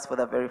worshiping with us for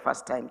the very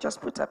first time. Just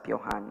put up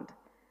your hand.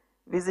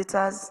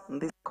 Visitors, on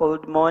this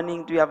cold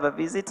morning, do you have a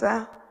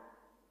visitor?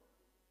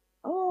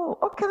 Oh,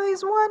 okay, there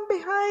is one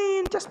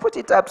behind. Just put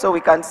it up so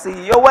we can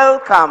see. You're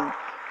welcome.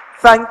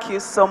 Thank you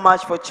so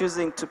much for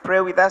choosing to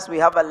pray with us. We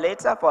have a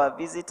letter for our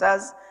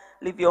visitors.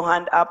 Leave your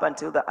hand up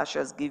until the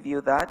ushers give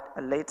you that,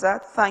 a letter.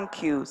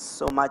 Thank you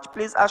so much.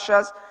 Please,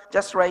 ushers,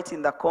 just right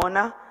in the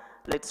corner.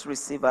 Let's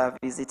receive our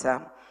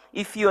visitor.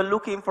 If you're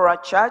looking for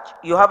a church,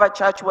 you have a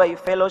church where you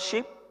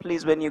fellowship,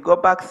 please, when you go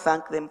back,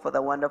 thank them for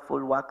the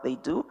wonderful work they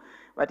do.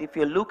 But if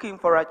you're looking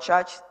for a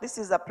church, this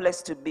is a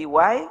place to be.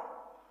 Why?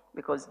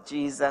 Because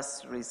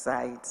Jesus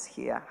resides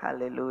here.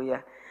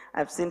 Hallelujah.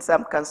 I've seen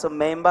some council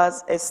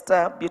members.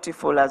 Esther,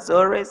 beautiful as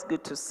always.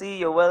 Good to see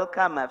you.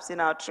 Welcome. I've seen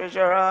our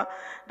treasurer,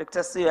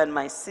 Dr. Sue, and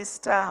my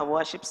sister, our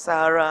worship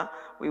Sarah.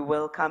 We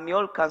welcome you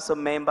all, council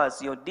members.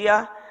 You're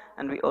dear,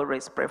 and we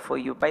always pray for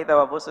you. By the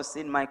way, I've also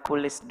seen my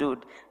coolest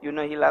dude. You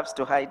know he loves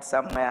to hide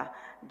somewhere.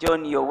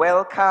 John, you're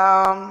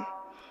welcome.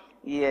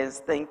 Yes,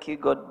 thank you.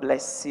 God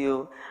bless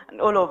you.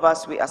 And all of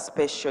us, we are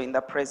special in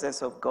the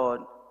presence of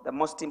God. The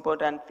most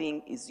important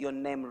thing is your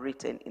name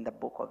written in the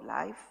book of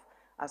life.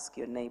 Ask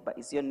your neighbor,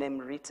 is your name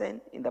written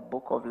in the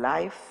book of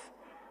life?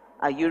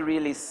 Are you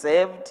really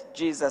saved?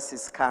 Jesus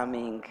is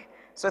coming.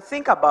 So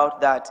think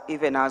about that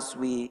even as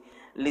we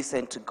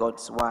listen to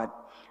God's word.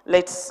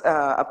 Let's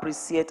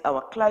appreciate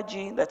our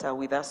clergy that are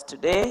with us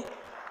today.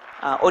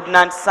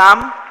 Ordinance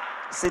Sam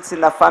sits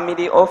in the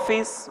family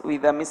office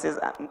with Mrs.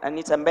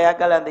 Anita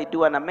Mbeyagal, and they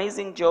do an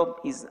amazing job.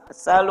 He's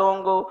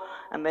Salongo,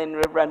 and then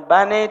Reverend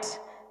Barnett.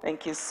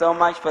 Thank you so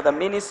much for the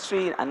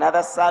ministry. Another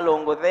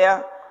Salongo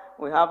there.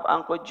 We have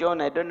Uncle John.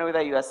 I don't know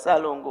whether you are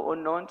Salongo or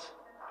not.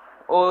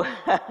 Oh,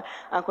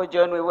 Uncle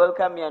John, we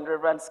welcome you, and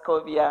Reverend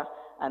Scovia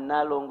and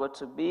Nalongo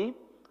to be.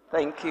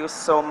 Thank you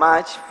so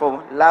much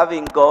for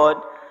loving God,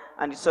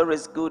 and it's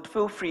always good.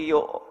 Feel free.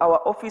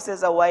 Our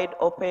offices are wide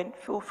open.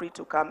 Feel free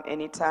to come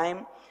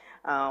anytime.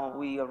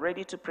 We are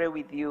ready to pray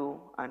with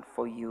you and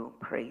for you.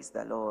 Praise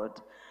the Lord.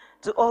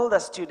 To all the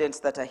students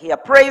that are here,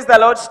 praise the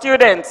Lord,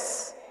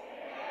 students.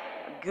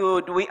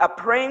 Good. We are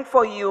praying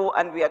for you,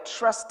 and we are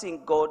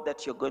trusting God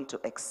that you're going to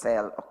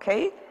excel,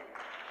 okay?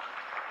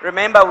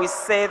 Remember, we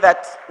say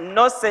that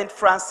no St.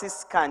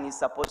 Franciscan is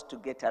supposed to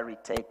get a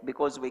retake,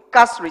 because we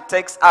cast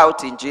retakes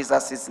out in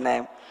Jesus'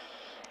 name.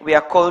 We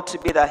are called to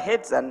be the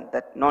heads and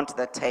not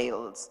the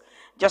tails.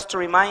 Just to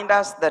remind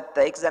us that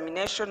the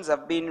examinations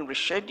have been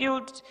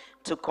rescheduled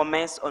to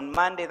commence on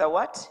Monday, the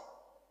what?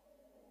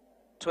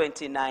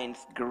 29th.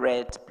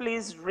 Great.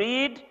 Please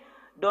read.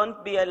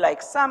 Don't be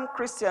like some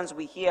Christians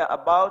we hear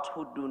about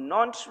who do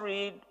not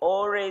read,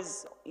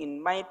 always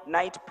in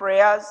night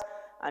prayers,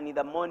 and in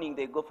the morning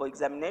they go for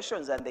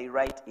examinations and they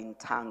write in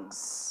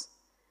tongues.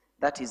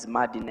 That is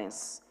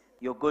madness.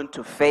 You're going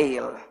to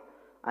fail,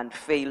 and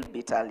fail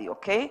bitterly,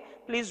 okay?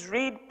 Please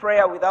read.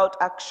 Prayer without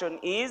action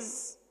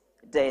is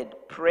dead.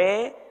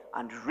 Pray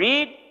and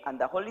read, and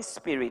the Holy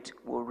Spirit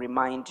will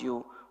remind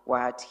you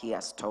what He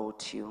has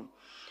taught you.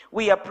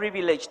 We are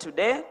privileged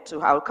today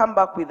I'll come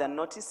back with the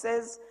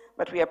notices,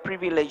 but we are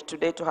privileged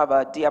today to have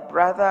a dear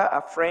brother,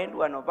 a friend,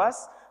 one of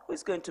us, who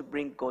is going to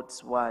bring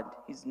God's word.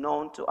 He's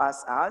known to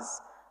us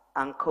as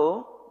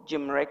Uncle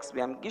Jimrex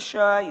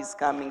Byamugisha. He's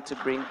coming to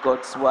bring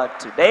God's word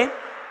today.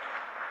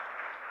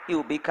 He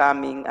will be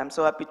coming. I'm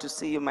so happy to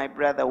see you, my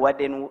brother,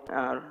 Warden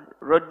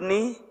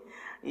Rodney.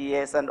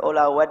 Yes, and all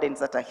our wardens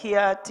that are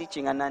here,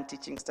 teaching and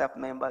non-teaching staff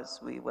members,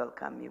 we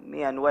welcome you.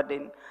 Me and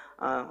Warden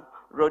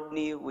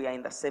Rodney, we are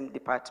in the same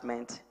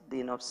department,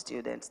 Dean of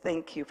Students.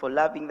 Thank you for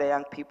loving the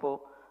young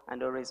people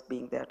and always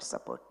being there to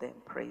support them.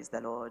 Praise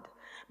the Lord.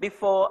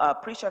 Before our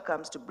preacher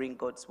comes to bring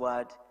God's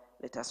word,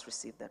 let us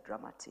receive the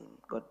drama team.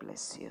 God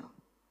bless you.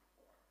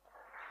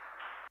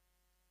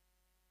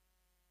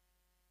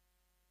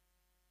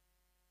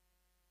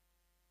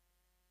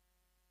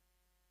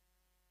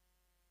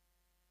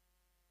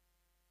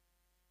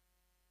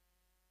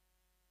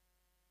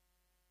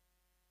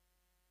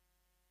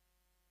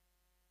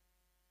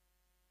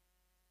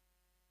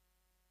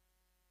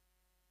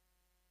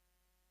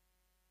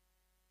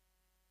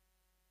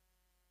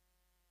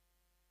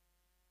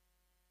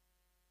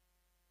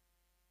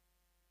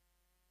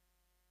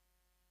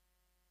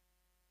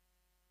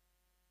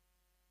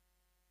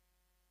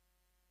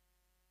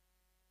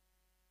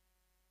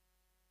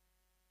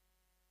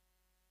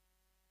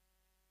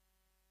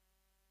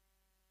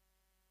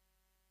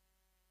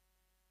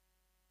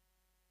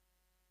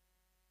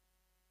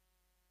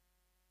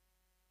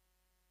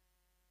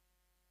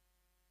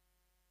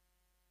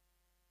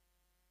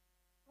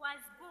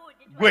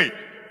 Wait,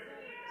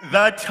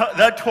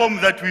 that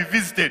home that we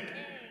visited,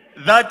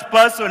 that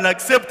person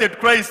accepted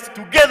Christ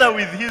together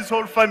with his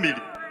whole family.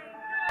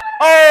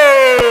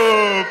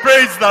 Oh,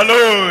 praise the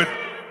Lord.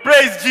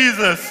 Praise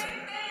Jesus.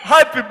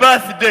 Happy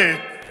birthday.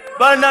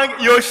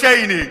 Banang, you're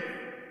shining.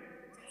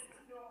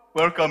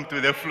 Welcome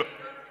to the floor.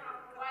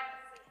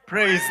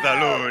 Praise the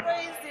Lord.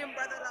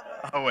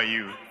 How are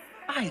you?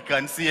 I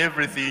can see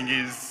everything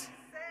is...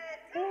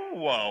 Oh,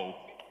 wow.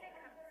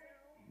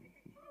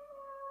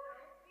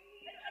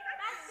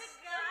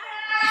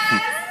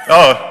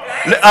 Oh,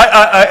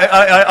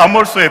 I'm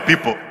also a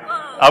people.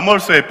 I'm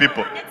also a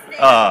people.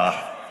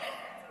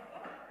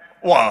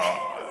 Wow.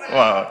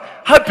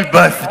 Happy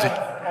birthday.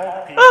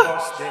 Happy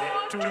birthday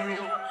to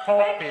you.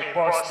 Happy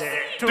birthday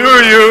to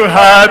you.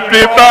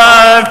 Happy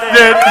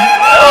birthday.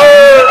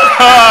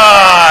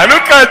 Oh,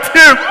 look at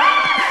him.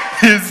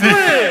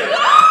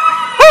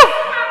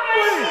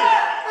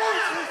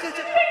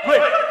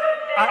 Wait.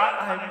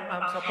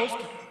 I'm supposed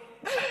to.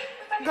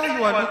 Now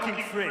you are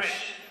looking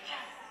fresh.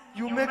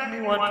 You make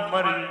me want to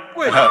marry you.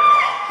 Wait,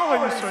 how are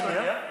you,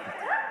 Sonia?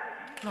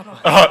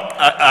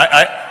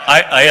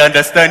 I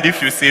understand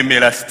if you see me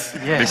last.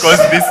 Yes. Because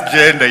this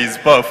gender is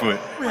powerful.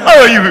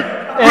 How are you?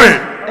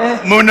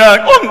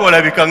 Muna,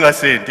 ongola bikanga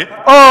sente.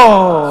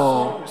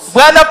 Oh,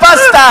 Bwana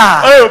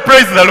Pastor. Oh,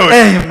 praise the Lord.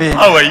 Amen.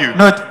 How are you?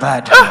 Not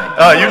bad.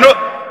 You know.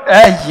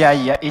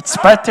 Yeah. It's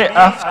party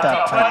after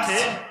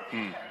party.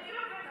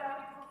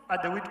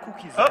 And the wheat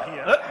cookies are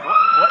here.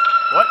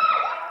 What?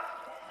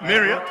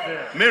 Miriam.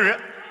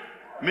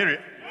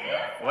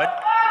 What?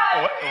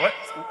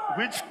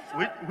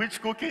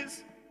 Which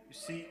cookies? You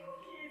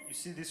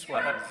see this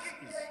one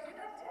is...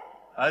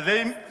 Are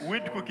they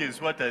wheat cookies?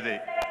 What are they?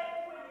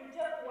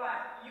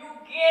 You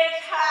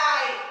get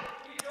high.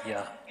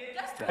 Yeah.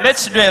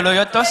 Let's do a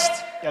loyal toast.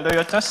 A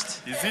loyal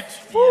toast. Is it?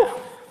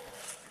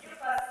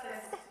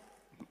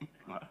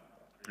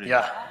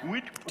 Yeah,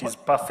 Which, it is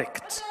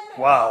perfect.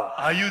 Wow.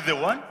 are you the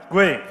one?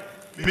 Great.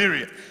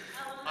 Miriam.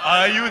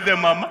 Are you the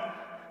mama?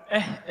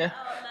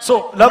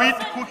 So, With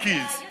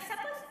cookies.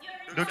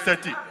 Dr.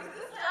 T.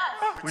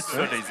 Which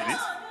soda is this?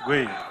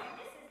 great.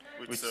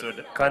 Which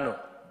soda? Kano.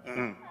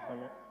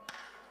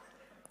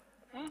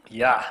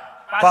 Yeah,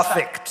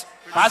 perfect.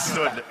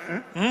 Soda.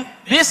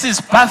 This is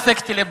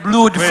perfectly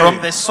brewed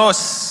from the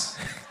sauce.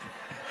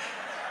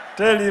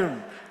 Tell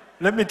him.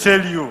 Let me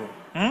tell you.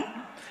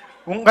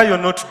 Unga, you're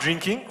not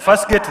drinking.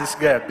 First, get this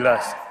guy a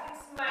glass.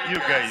 You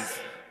guys.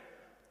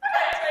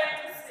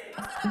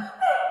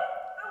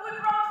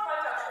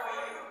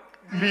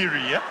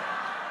 Miriam.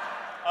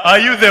 Are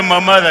you the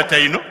mama that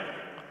I know?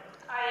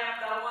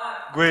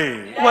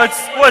 Great.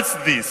 What's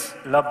this?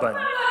 Laban.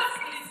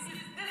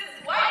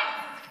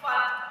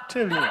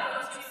 Tell him.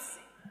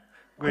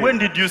 Great. When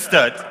did you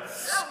start?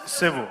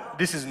 Sevo,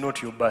 this is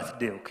not your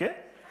birthday, okay?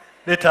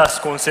 Let us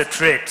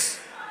concentrate.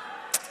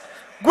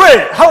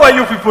 Great. How are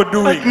you people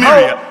doing?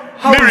 Miriam.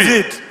 How is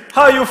Miriam. it?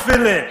 How are you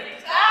feeling?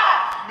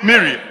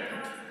 Miriam.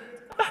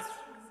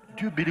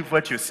 Do you believe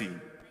what you're seeing?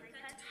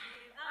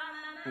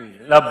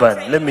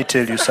 Laban, let me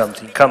tell you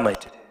something. Come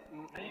at it.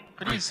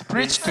 Please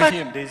preach to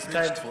him. There is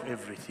time for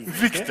everything.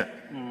 Victor.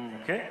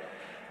 Okay?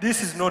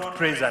 This is not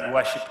praise and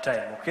worship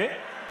time, okay?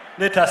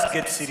 Let us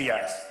get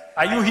serious.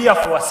 Are you here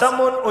for a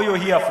sermon or you're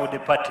here for the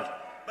party?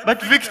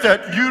 But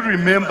Victor, you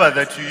remember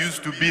that you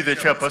used to be the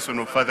chairperson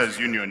of Fathers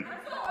Union.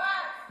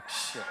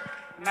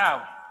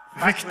 Now,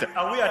 Victor.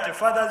 Are we at a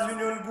Father's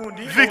Union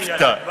Gundi? Victor. Or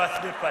we are at a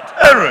birthday party?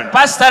 Aaron.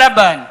 Pastor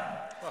Laban,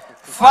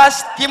 1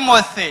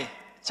 Timothy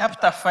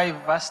chapter 5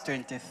 verse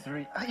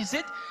 23. Is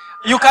it?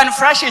 You can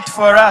flash it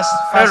for us,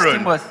 1 Aaron,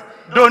 Timothy.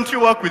 don't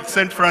you work with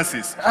St.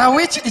 Francis?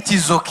 Which it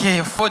is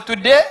okay. For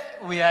today,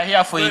 we are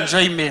here for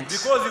enjoyment.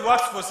 Because he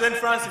works for St.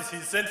 Francis,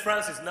 he's St.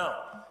 Francis now.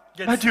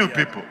 Get But you serious.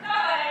 people.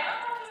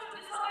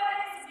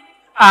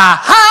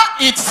 Aha,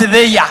 it's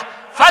there.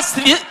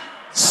 Firstly,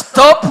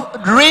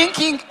 stop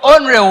drinking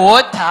only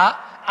water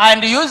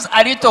and use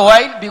a little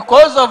wine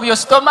because of your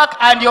stomach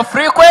and your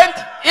frequent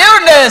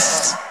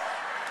illness.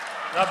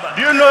 Laban,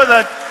 Do you know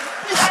that?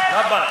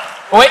 Laban,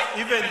 Wait,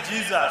 even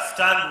Jesus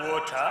turned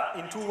water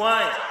into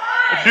wine.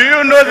 Do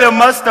you know the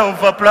master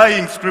of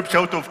applying scripture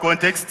out of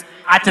context?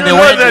 at Do the you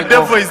know the wedding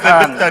devil of is the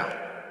best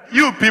at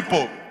you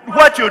people?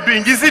 What you're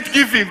doing, is it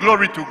giving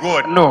glory to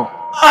God? No.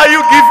 Are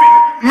you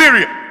giving,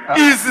 Miriam,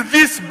 is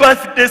this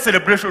birthday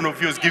celebration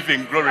of yours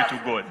giving glory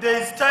to God?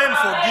 There is time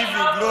for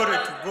giving glory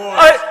to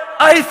God.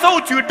 I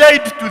thought you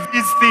died to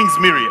these things,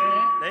 Miriam.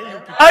 Then you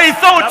people- I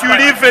thought you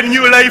Laban, live a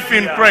new life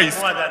in yeah, Christ.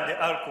 More than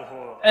the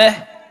alcohol.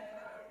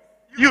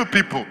 You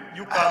people.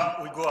 You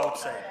come, we go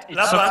outside. It's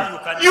Laban, okay. you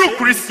can You stay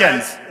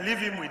Christians. inside, leave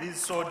him with his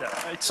soda.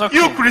 It's okay.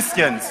 You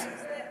Christians.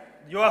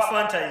 Your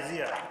Fanta is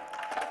here.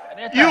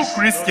 You Don't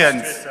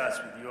Christians. stress us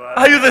with your...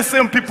 Are you the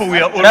same people we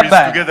are always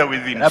Laban, together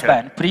with in church?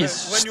 Laban,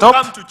 please When you stop.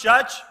 come to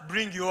church,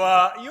 bring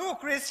your... You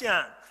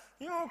Christian.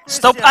 You Christian.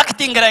 Stop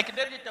acting like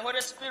there is the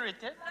Holy Spirit.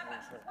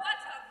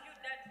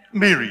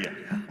 Miriam.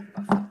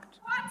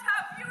 What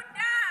have you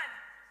done?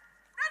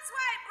 That's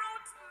why I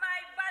brought my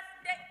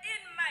birthday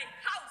in my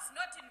house,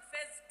 not in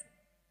phase 2.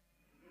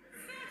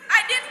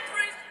 I didn't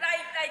preach,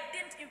 I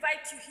didn't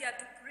invite you here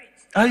to preach.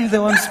 Are you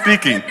the one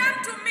speaking? What have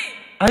you done to me?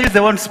 Are you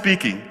the one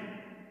speaking?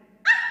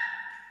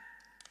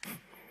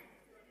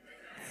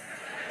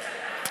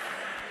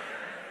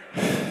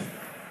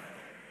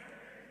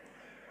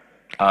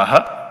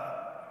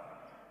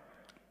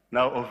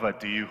 Now over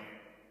to you.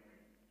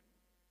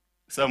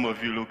 Some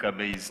of you look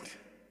amazed.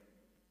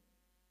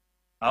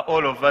 Are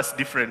all of us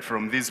different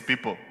from these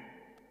people?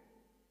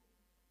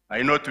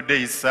 I know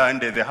today is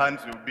Sunday, the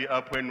hands will be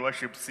up when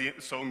worship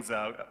songs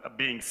are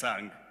being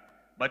sung.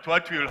 But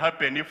what will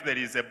happen if there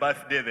is a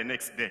birthday the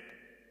next day?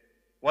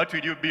 What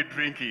will you be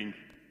drinking?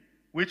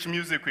 Which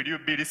music will you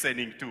be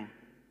listening to?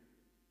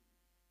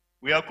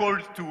 We are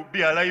called to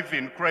be alive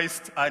in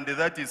Christ, and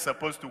that is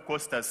supposed to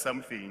cost us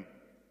something.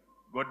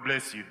 God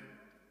bless you.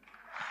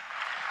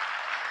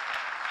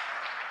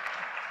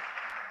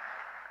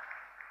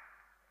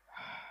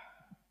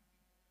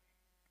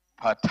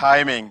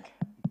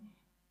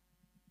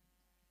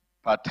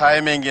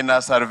 Part-timing in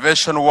a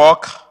salvation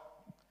walk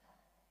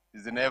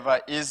is never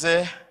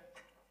easy.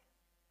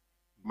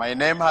 My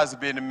name has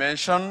been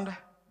mentioned.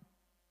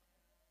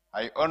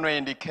 I only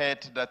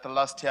indicate that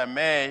last year,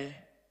 May,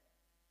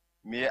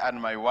 me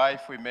and my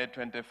wife, we made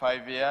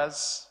 25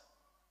 years.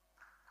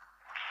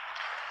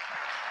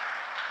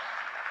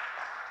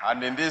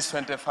 And in these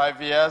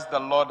 25 years, the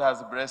Lord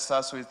has blessed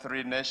us with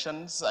 3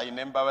 nations. I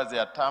remember was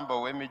a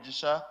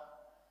Byamugisha,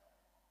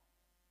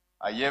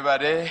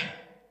 ayebare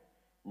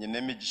nyine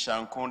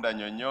emigisha nkunda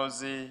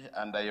nyonyozi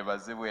and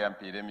ayebazibwe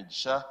yampire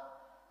emigisha.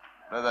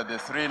 Those are the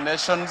 3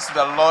 nations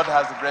the Lord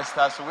has blessed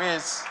us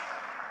with.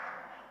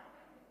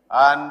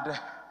 And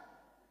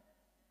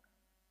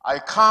I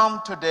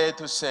come today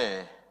to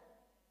say,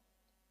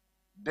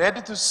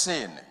 dead to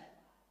sin,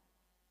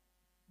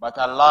 but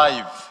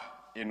alive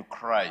in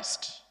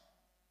Christ.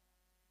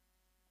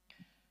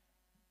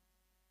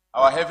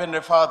 Our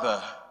Heavenly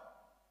Father,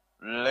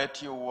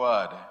 let your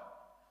word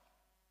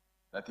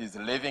that is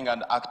living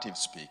and active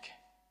speak.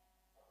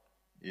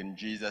 In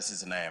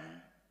Jesus' name,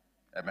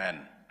 amen.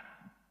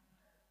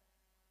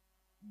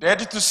 Dead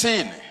to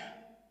sin.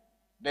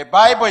 The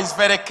Bible is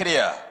very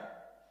clear.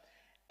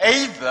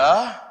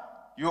 Either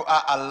you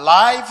are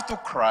alive to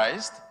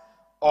Christ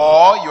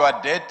or you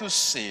are dead to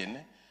sin.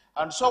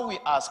 And so we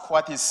ask,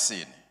 what is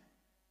sin?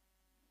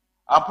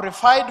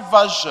 Amplified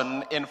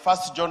version in 1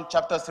 John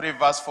chapter 3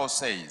 verse 4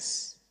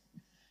 says,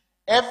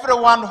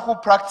 everyone who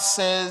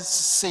practices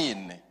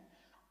sin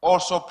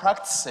also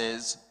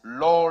practices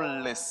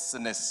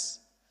lawlessness.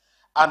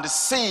 And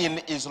sin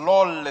is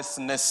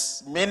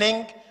lawlessness,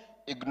 meaning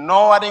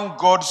ignoring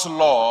God's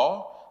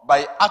law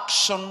by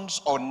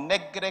actions or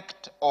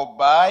neglect or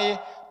by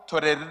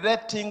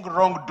tolerating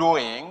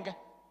wrongdoing,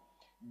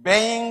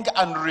 being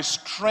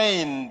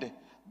unrestrained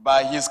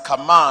by his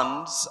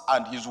commands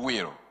and his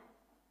will.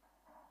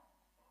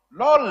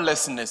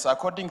 Lawlessness,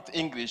 according to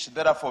English,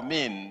 therefore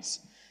means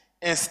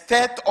a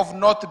state of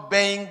not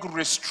being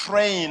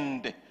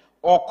restrained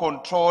or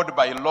controlled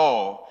by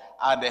law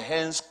and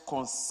hence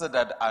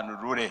considered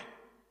unruly.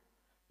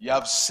 You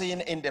have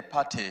seen in the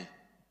party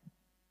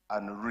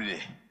unruly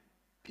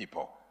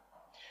people.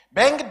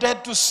 Being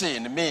dead to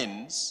sin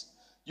means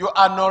you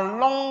are no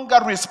longer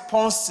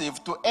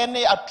responsive to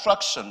any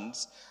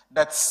attractions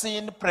that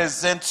sin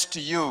presents to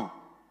you.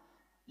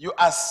 You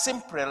are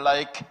simply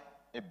like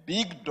a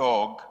big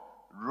dog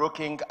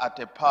looking at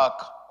a pack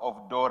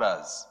of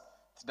dollars.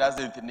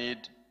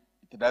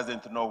 It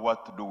doesn't know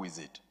what to do with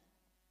it.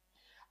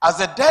 As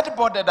a dead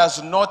body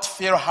does not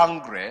feel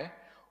hungry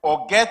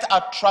or get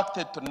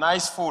attracted to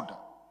nice food,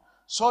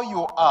 so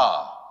you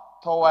are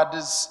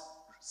towards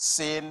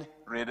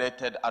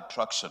sin-related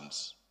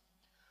attractions.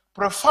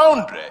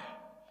 Profoundly,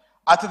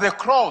 at the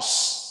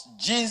cross,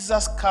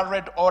 Jesus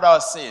carried all our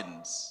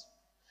sins,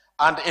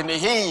 and in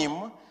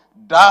him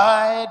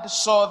died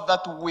so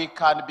that we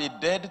can be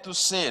dead to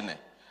sin,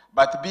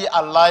 but be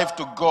alive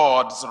to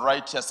God's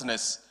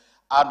righteousness.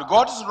 And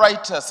God's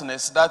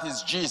righteousness, that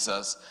is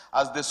Jesus,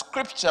 as the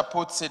scripture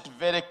puts it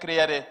very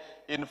clearly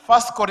in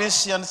 1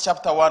 Corinthians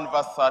chapter 1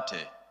 verse 30,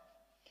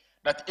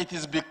 that it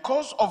is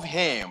because of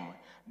him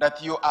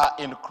that you are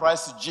in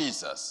Christ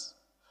Jesus,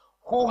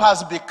 who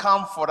has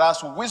become for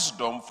us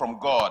wisdom from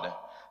God,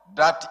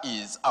 that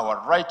is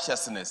our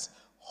righteousness,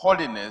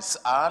 holiness,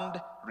 and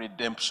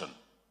redemption.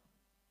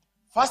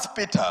 1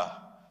 Peter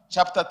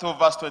chapter 2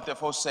 verse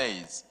 24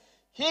 says,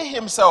 he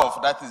himself,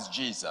 that is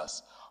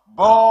Jesus,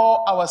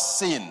 bore our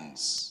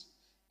sins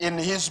in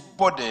his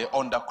body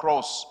on the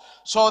cross,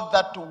 so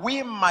that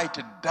we might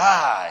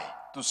die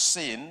to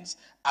sins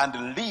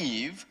and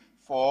live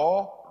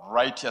for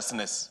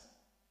righteousness.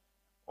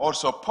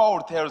 Also,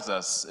 Paul tells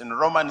us in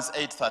Romans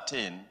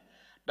 8:13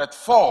 that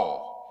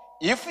for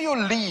if you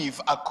live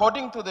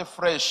according to the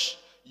flesh,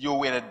 you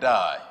will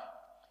die.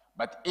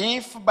 But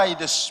if by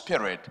the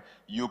Spirit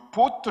you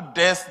put to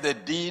death the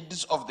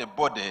deeds of the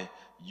body,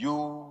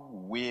 you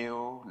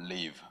will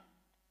live.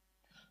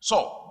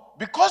 So,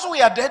 because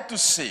we are dead to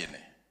sin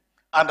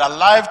and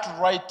alive to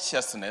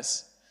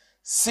righteousness,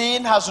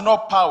 sin has no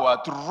power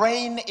to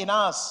reign in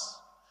us.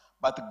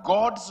 But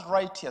God's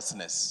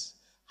righteousness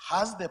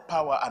has the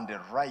power and the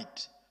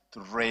right to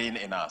reign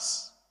in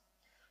us.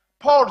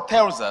 Paul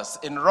tells us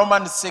in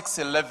Romans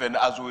 6:11,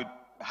 as we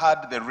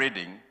had the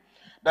reading,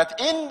 that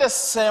in the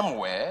same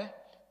way,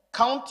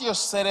 count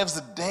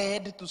yourselves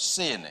dead to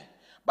sin,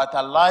 but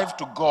alive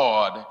to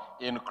God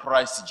in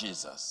Christ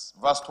Jesus.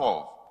 Verse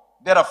 12,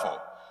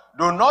 therefore,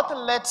 do not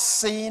let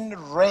sin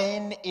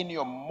reign in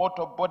your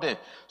mortal body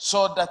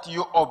so that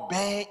you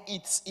obey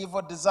its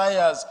evil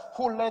desires.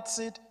 Who lets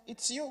it?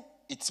 It's you.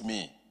 It's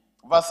me.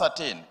 Verse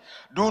 13,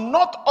 do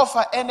not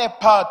offer any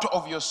part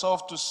of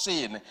yourself to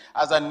sin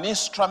as an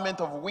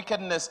instrument of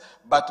wickedness,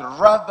 but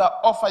rather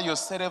offer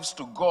yourselves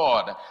to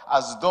God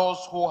as those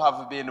who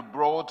have been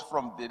brought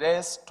from the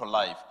dead to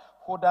life.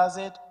 Who does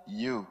it?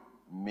 You,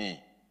 me.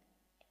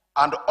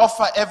 And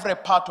offer every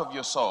part of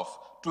yourself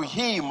to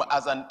him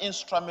as an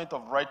instrument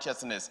of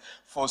righteousness,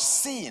 for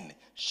sin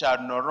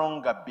shall no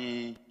longer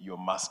be your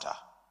master.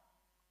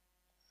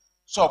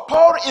 So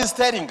Paul is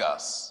telling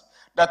us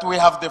that we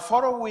have the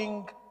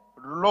following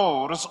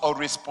roles or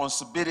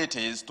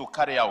responsibilities to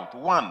carry out.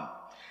 1,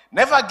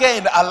 never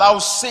again allow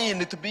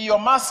sin to be your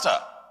master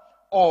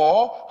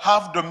or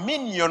have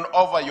dominion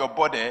over your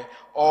body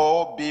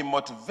or be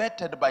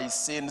motivated by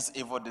sin's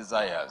evil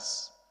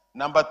desires.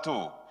 Number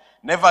 2,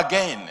 never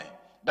again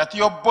that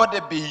your body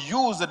be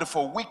used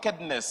for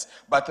wickedness,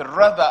 but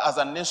rather as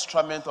an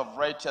instrument of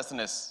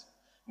righteousness.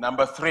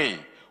 Number 3,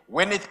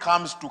 when it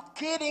comes to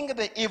killing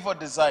the evil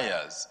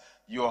desires,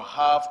 you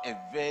have a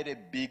very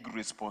big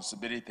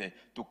responsibility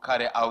to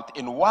carry out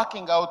in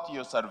working out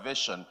your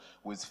salvation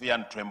with fear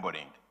and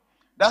trembling.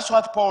 That's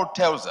what Paul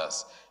tells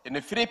us in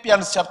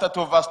Philippians chapter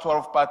 2 verse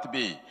 12 part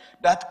B,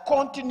 that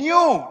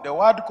continue, the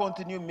word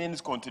continue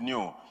means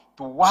continue,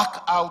 to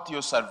work out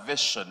your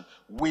salvation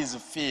with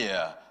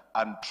fear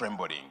and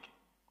trembling.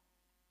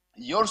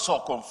 he also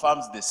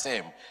confirms the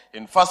same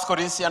in 1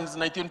 Corinthians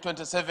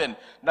 19:27,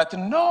 that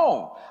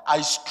no,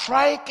 I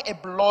strike a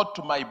blow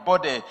to my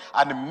body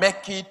and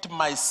make it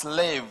my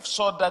slave,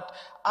 so that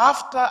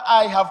after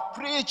I have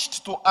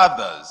preached to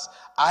others,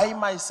 I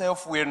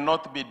myself will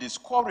not be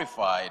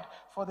disqualified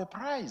for the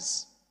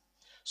prize.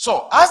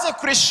 So as a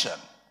Christian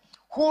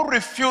who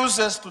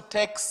refuses to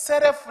take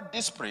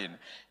self-discipline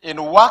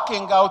in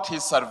working out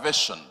his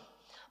salvation,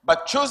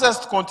 but chooses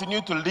to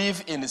continue to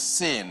live in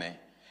sin,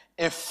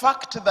 a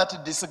fact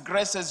that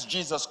disgraces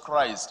Jesus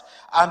Christ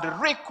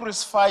and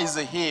re-crucifies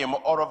him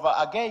all over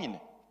again.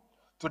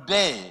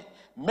 Today,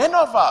 many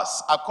of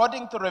us,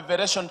 according to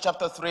Revelation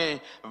chapter 3,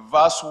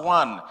 verse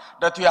 1,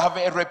 that you have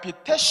a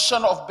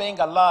reputation of being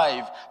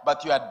alive,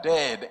 but you are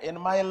dead. In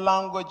my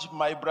language,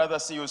 my brother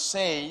you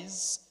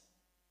says,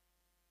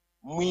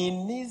 you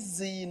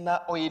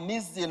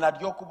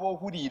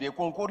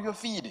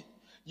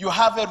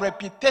have a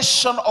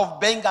reputation of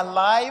being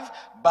alive,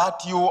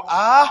 but you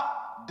are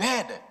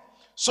dead.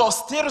 So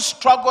still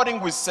struggling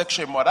with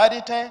sexual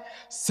immorality,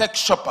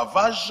 sexual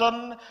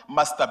perversion,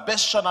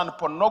 masturbation and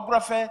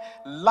pornography,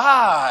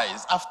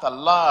 lies after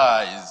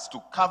lies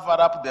to cover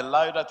up the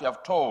lie that you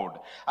have told,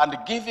 and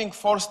giving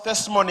false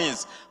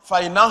testimonies,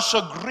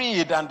 financial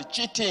greed and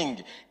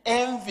cheating,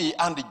 envy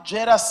and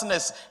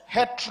jealousness,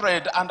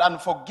 hatred and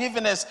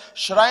unforgiveness,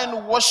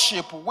 shrine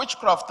worship,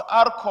 witchcraft,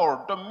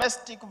 alcohol,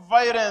 domestic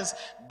violence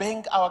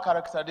being our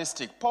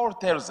characteristic. Paul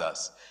tells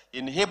us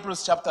in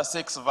Hebrews chapter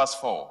 6 verse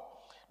 4,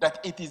 that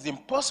it is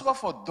impossible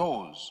for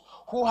those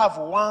who have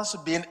once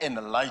been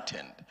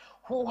enlightened,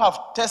 who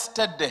have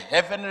tasted the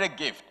heavenly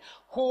gift,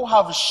 who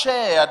have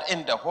shared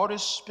in the Holy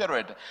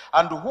Spirit,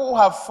 and who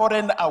have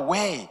fallen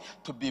away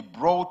to be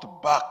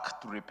brought back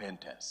to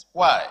repentance.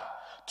 Why?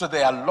 To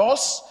their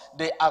loss,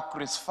 they are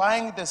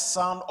crucifying the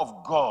Son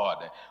of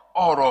God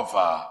all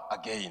over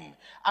again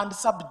and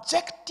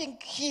subjecting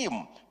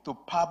him to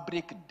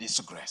public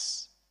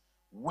disgrace.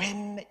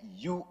 When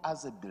you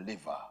as a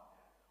believer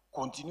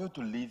continue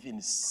to live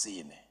in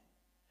sin,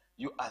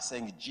 you are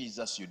saying,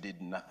 Jesus, you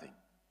did nothing.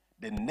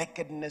 The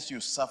nakedness you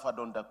suffered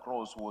on the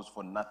cross was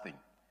for nothing,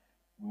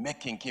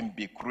 making him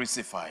be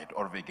crucified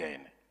all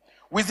again.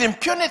 With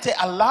impunity,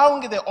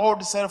 allowing the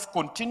old self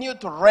continue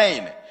to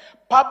reign,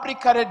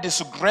 publicly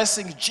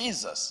disgracing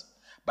Jesus,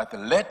 but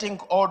letting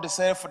old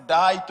self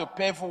die to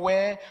pave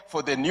way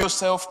for the new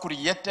self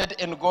created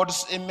in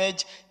God's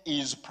image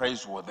is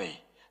praiseworthy.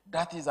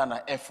 That is an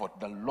effort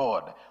the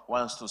Lord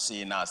wants to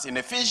see in us. In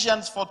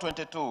Ephesians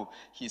 4:22,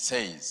 he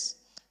says,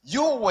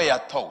 you were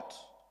taught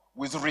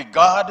with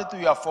regard to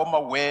your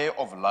former way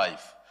of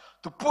life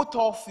to put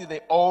off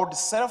the old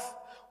self,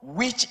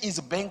 which is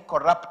being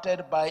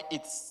corrupted by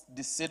its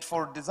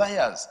deceitful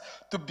desires,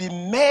 to be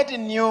made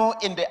new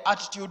in the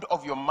attitude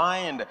of your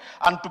mind,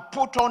 and to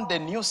put on the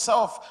new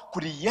self,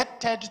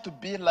 created to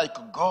be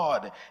like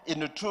God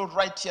in true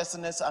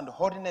righteousness and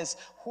holiness.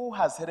 Who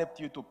has helped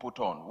you to put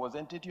on?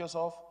 Wasn't it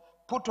yourself?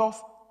 Put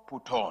off,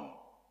 put on.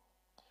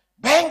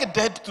 Being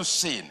dead to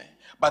sin,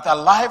 but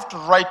alive to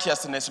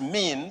righteousness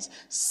means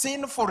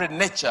sinful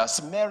nature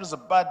smells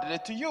badly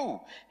to you.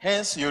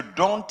 Hence, you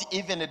don't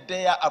even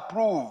dare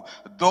approve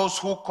those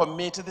who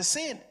commit the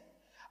sin.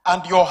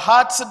 And your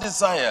heart's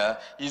desire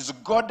is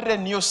godly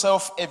new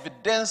self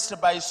evidenced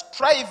by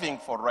striving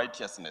for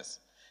righteousness.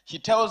 He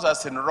tells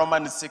us in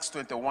Romans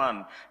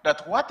 6:21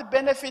 that what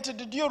benefit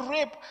did you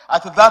reap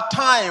at that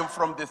time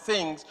from the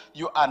things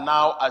you are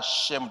now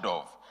ashamed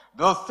of?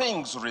 Those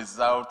things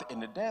result in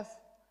death.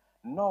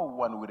 No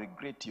one will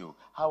regret you.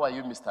 How are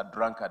you, Mr.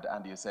 Drunkard?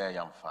 And you say,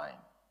 I am fine.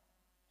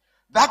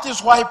 That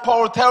is why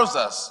Paul tells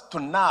us to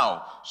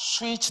now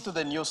switch to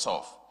the new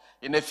self.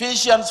 In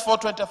Ephesians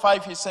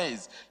 4:25, he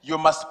says, you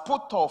must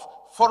put off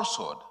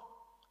falsehood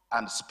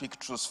and speak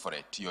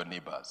truthfully to your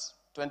neighbors.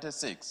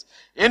 26,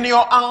 in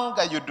your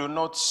anger you do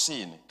not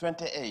sin.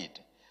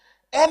 28,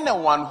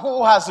 anyone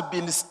who has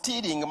been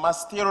stealing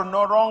must steal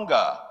no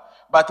longer,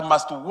 but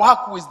must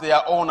work with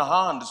their own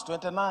hands.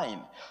 29.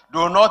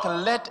 Do not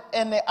let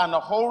any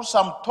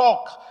unwholesome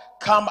talk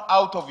come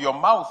out of your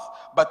mouth,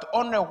 but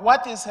only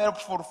what is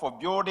helpful for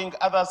building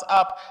others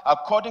up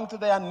according to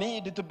their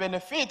need to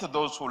benefit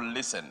those who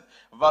listen.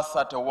 Verse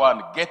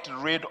 31, get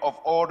rid of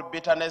all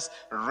bitterness,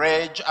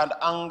 rage and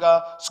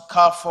anger,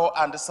 scandal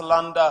and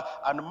slander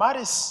and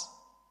malice.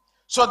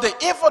 So the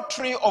evil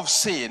tree of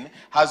sin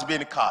has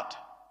been cut,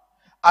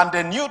 and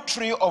the new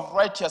tree of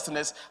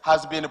righteousness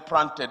has been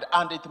planted,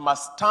 and it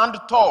must stand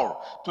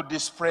tall to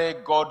display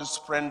God's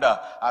splendor,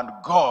 and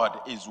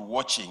God is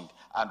watching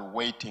and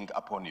waiting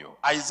upon you.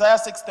 Isaiah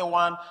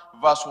 61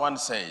 verse 1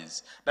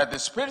 says that the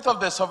Spirit of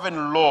the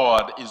Sovereign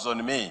Lord is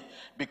on me,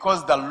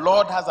 because the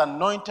Lord has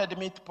anointed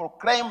me to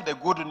proclaim the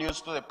good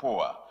news to the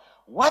poor.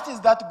 What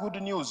is that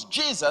good news?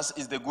 Jesus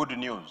is the good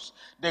news.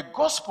 The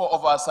gospel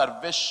of our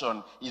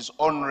salvation is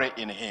only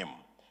in him.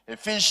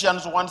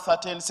 Ephesians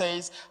 1:13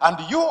 says, and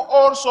you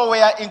also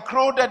were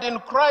included in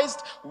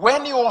Christ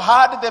when you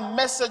heard the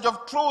message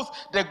of truth,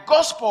 the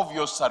gospel of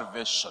your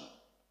salvation.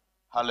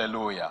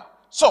 Hallelujah.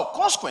 So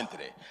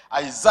consequently,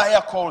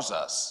 Isaiah calls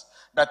us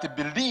that to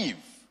believe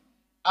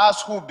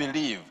Us who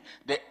believe,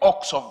 the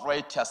oaks of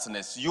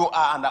righteousness. You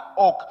are an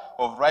oak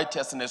of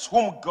righteousness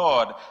whom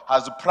God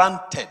has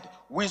planted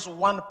with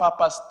one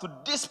purpose, to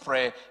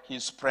display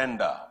his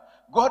splendor.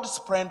 God's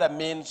splendor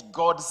means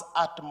God's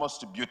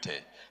utmost beauty.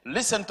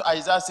 Listen to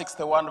Isaiah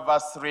 61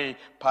 verse 3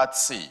 part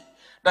C.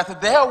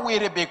 That there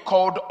will be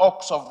called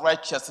oaks of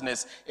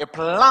righteousness, a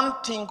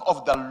planting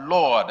of the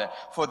Lord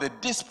for the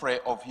display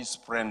of his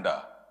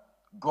splendor.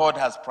 God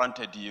has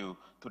planted you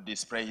to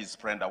display his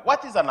splendor.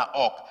 What is an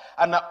oak?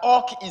 An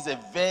oak is a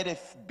very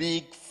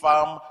big,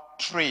 firm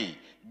tree,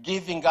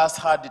 giving us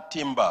hard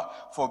timber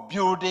for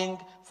building,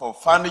 for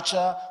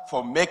furniture,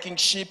 for making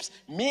ships,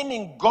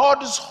 meaning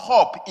God's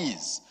hope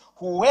is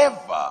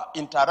whoever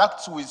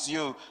interacts with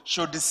you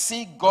should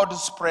see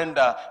God's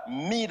splendor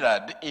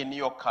mirrored in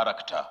your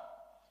character.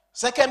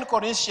 2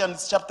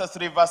 Corinthians chapter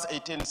 3 verse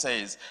 18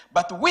 says,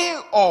 but we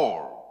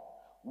all,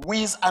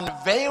 with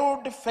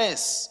unveiled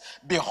face,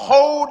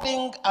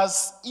 beholding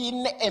as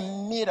in a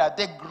mirror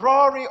the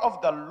glory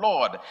of the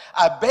Lord,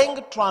 are being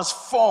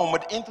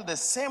transformed into the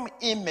same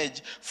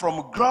image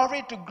from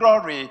glory to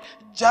glory,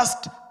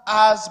 just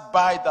as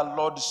by the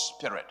Lord's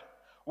Spirit.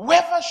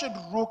 Whoever should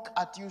look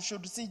at you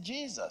should see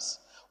Jesus.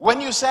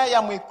 When you say I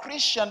am a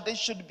Christian, they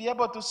should be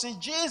able to see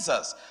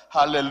Jesus.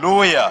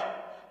 Hallelujah.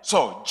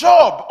 So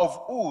Job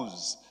of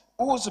Uz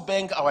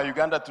being our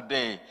Uganda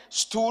today,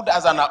 stood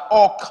as an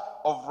oak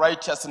of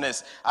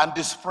righteousness and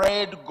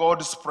displayed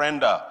God's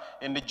splendor.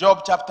 In the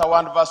Job chapter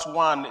 1 verse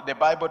 1, the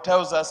Bible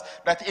tells us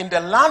that in the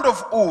land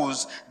of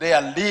Uz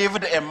there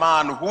lived a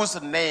man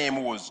whose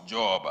name was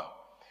Job.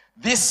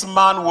 This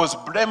man was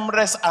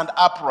blameless and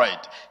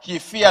upright. He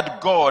feared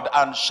God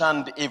and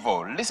shunned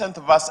evil. Listen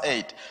to verse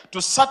 8.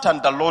 To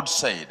Satan the Lord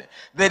said,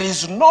 there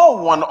is no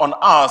one on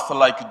earth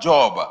like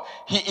Job.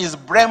 He is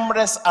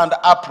blameless and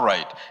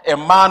upright, a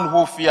man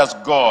who fears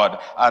God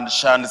and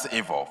shuns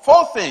evil.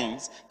 4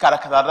 things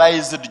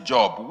characterized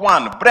Job.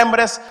 1,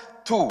 blameless.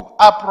 2,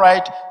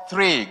 upright.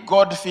 3,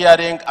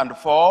 God-fearing. And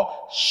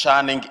 4,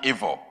 shunning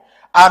evil.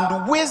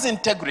 And with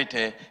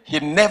integrity,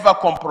 he never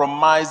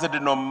compromised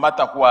no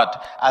matter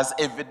what, as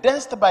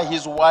evidenced by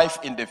his wife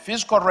in the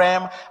physical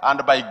realm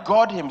and by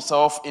God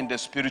himself in the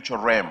spiritual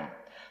realm.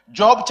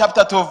 Job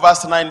chapter 2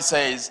 verse 9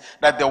 says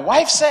that the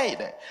wife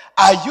said,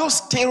 are you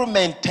still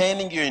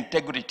maintaining your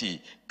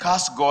integrity?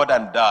 Curse God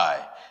and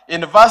die.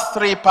 In verse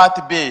 3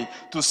 part B,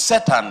 to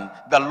Satan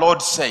the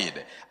Lord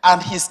said,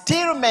 and he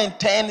still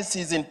maintains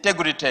his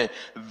integrity,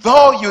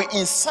 though you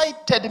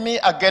incited me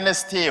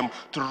against him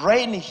to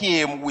reign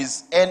him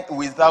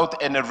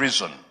without any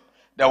reason.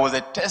 There was a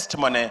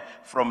testimony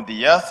from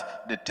the earth,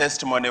 the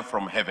testimony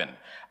from heaven.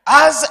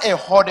 As a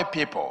holy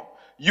people,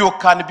 you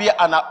can be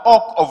an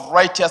oak of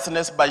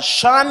righteousness by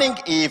shunning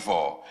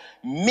evil,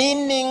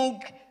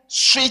 meaning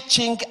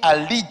switching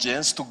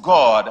allegiance to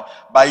God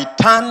by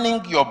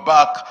turning your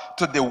back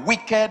to the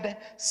wicked,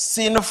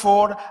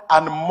 sinful,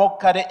 and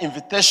mockery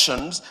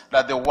invitations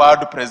that the world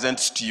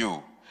presents to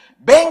you.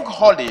 Being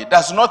holy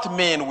does not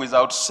mean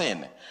without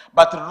sin,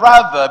 but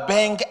rather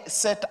being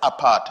set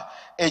apart,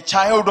 a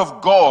child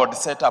of God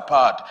set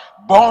apart,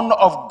 born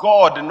of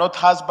God, not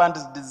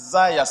husband's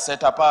desire,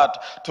 set apart,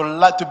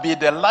 to be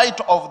the light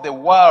of the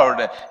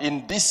world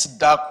in this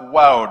dark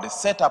world,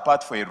 set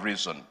apart for a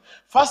reason.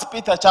 1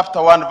 Peter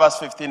chapter 1 verse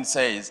 15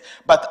 says,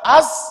 but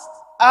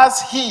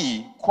as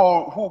he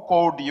who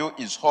called you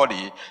is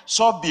holy,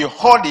 so be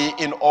holy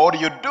in all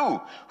you do.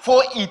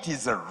 For it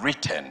is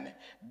written,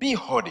 be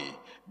holy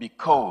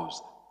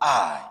because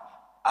I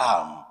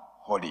am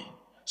holy.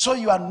 So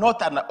you are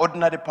not an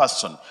ordinary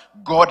person.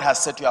 God has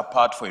set you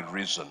apart for a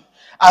reason.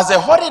 As a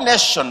holy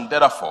nation,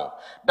 therefore,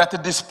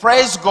 that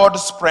displays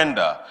God's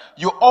splendor,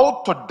 you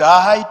ought to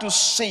die to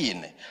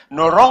sin,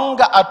 no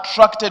longer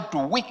attracted to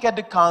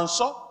wicked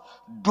counsel,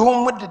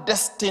 doomed,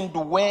 destined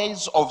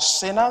ways of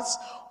sinners,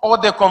 or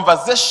the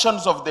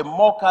conversations of the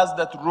mockers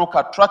that look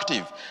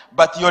attractive,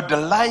 but your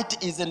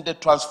delight is in the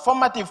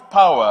transformative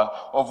power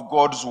of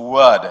God's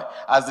word.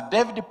 As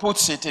David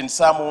puts it in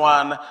Psalm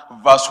 1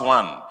 verse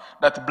 1,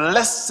 that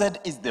blessed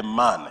is the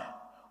man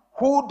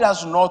who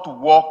does not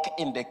walk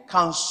in the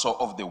counsel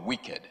of the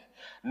wicked,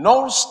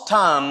 nor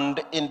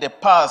stand in the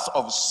path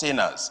of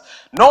sinners,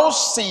 nor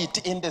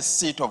sit in the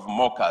seat of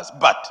mockers,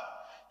 but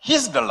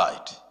his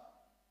delight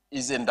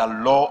is in the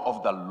law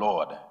of the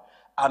Lord,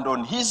 and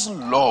on his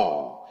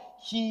law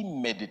he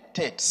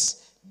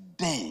meditates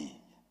day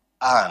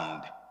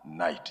and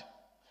night.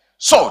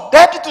 So,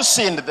 dead to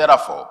sin,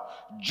 therefore,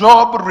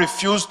 Job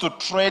refused to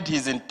trade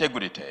his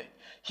integrity.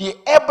 He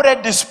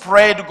ably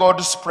displayed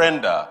God's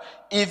splendor,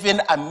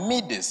 even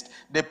amidst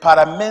the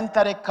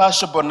parliamentary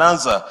cash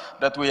bonanza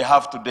that we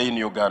have today in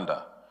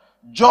Uganda.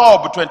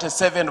 Job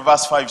 27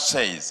 verse 5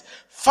 says,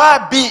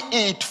 far be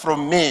it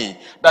from me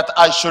that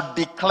I should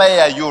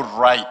declare you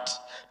right.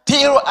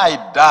 Till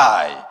I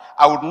die,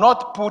 I would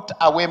not put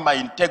away my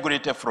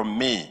integrity from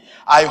me.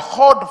 I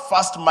hold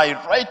fast my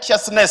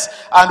righteousness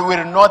and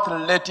will not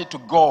let it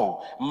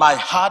go. My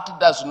heart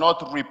does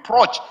not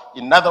reproach,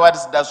 in other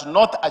words, does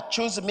not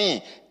accuse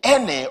me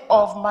any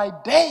of my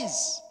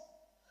days.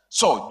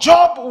 So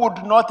Job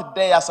would not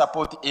dare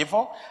support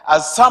evil,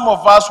 as some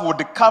of us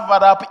would cover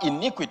up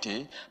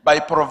iniquity by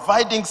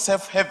providing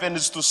safe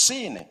havens to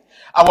sin.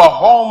 Our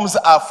homes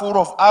are full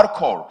of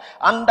alcohol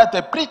under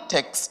the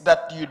pretext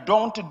that you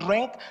don't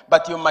drink,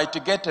 but you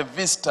might get a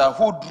visitor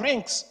who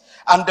drinks.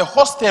 And the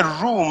hostel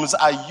rooms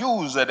are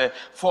used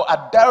for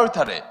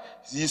adultery.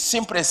 You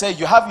simply say,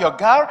 you have your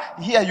girl,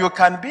 here you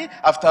can be.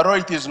 After all,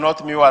 it is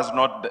not me who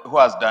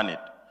has done it.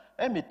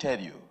 Let me tell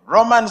you,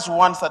 Romans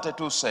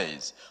 1:32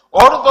 says,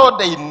 although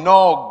they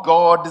know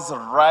God's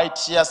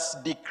righteous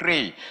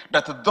decree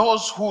that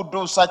those who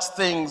do such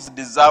things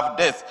deserve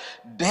death,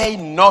 they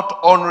not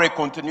only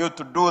continue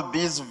to do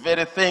these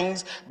very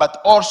things,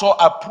 but also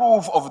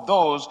approve of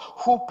those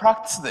who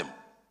practice them.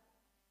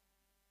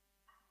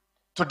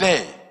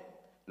 Today,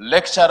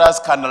 lecturers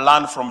can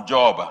learn from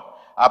Job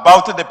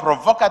about the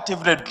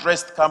provocatively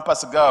dressed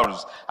campus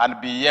girls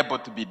and be able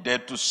to be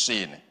dead to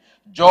sin.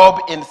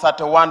 Job in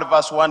 31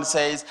 verse 1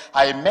 says,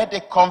 I made a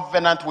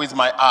covenant with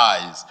my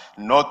eyes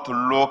not to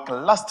look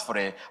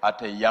lustfully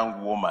at a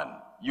young woman.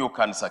 You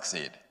can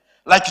succeed.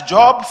 Like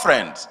Job,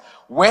 friends,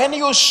 when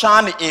you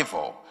shun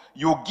evil,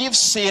 you give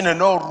sin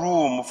no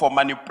room for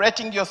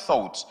manipulating your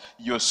thoughts,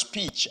 your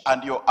speech,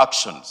 and your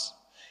actions.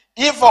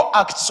 Evil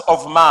acts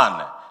of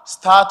man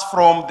start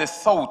from the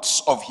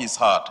thoughts of his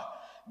heart.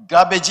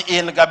 Garbage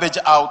in, garbage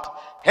out.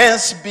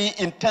 Hence, be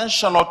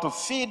intentional to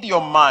feed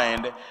your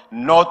mind,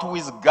 not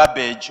with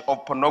garbage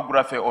of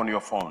pornography on your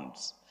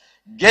phones.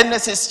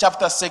 Genesis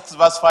chapter 6,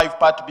 verse 5,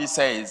 part B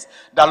says,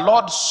 the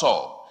Lord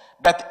saw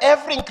that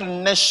every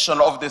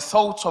inclination of the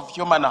thoughts of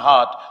human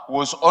heart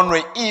was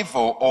only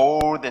evil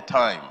all the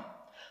time.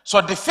 So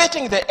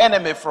defeating the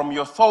enemy from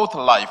your thought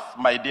life,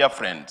 my dear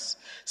friends,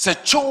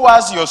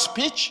 secures your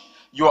speech,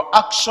 your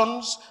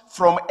actions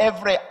from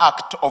every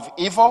act of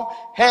evil.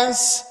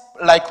 Hence,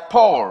 like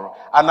Paul,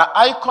 an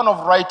icon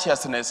of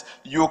righteousness,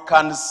 you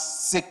can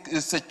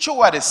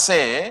securely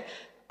say,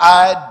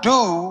 I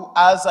do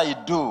as I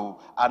do,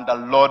 and the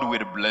Lord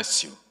will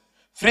bless you.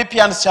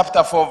 Philippians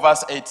chapter 4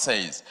 verse 8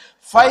 says,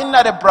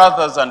 finally,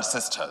 brothers and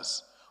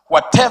sisters,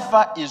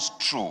 whatever is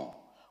true,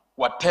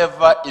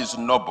 whatever is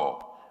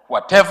noble,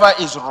 whatever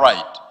is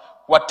right,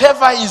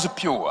 whatever is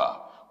pure,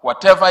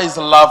 whatever is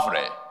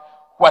lovely,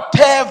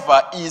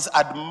 whatever is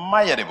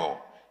admirable,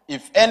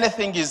 if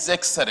anything is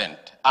excellent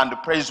and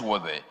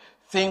praiseworthy,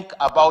 think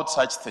about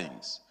such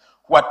things.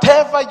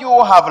 Whatever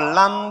you have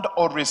learned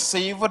or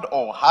received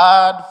or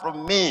heard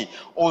from me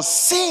or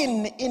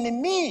seen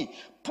in me,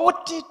 put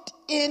it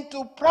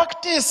into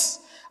practice,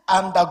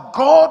 and the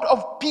God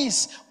of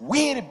peace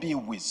will be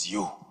with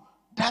you.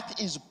 That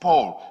is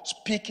Paul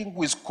speaking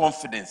with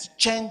confidence.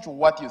 Change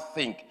what you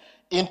think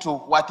into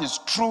what is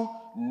true,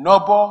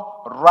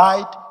 noble,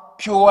 right,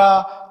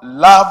 pure,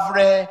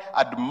 lovely,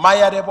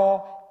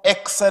 admirable,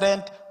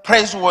 excellent,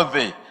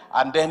 praiseworthy.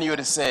 And then you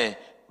will say,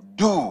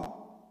 do,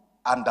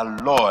 and the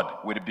Lord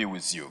will be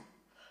with you.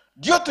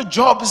 Due to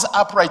Job's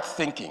upright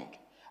thinking,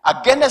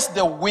 against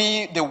the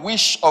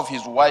wish of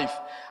his wife,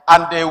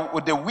 and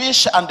the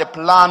wish and the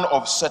plan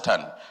of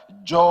Satan,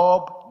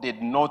 Job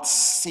did not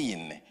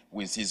sin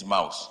with his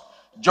mouth.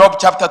 Job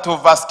chapter 2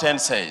 verse 10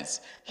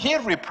 says, he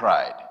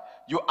replied,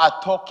 you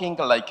are talking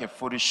like a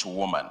foolish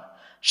woman.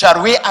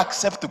 Shall we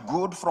accept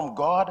good from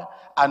God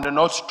and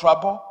not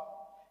trouble?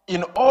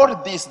 In all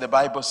this, the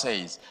Bible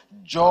says,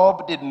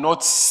 Job did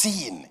not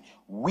sin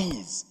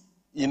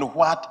in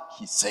what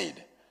he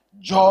said.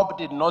 Job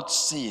did not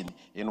sin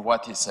in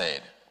what he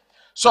said.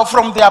 So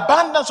from the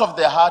abundance of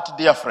the heart,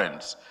 dear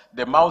friends,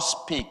 the mouth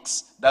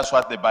speaks. That's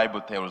what the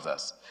Bible tells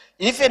us.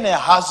 Even a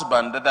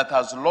husband that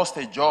has lost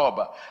a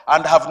job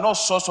and have no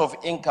source of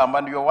income,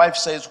 and your wife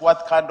says,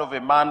 what kind of a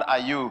man are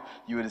you?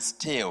 You will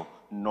still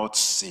not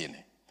sin.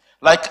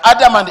 Like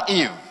Adam and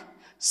Eve,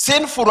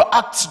 sinful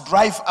acts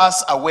drive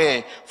us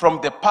away from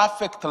the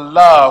perfect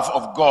love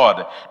of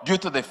God due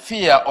to the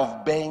fear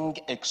of being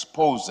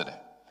exposed.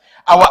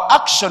 Our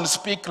actions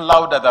speak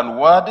louder than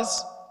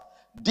words.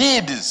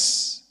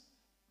 Deeds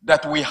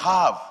that we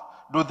have,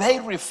 do they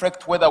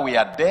reflect whether we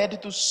are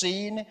dead to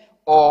sin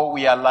or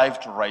we are alive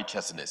to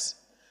righteousness?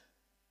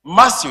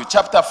 Matthew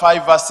chapter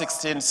 5 verse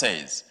 16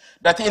 says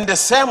that in the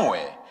same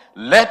way,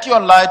 let your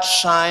light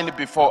shine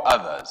before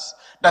others,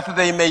 that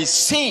they may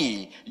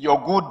see your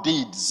good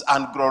deeds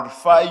and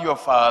glorify your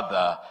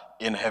Father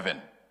in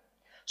heaven.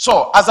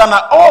 So, as an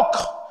oak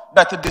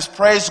that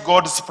displays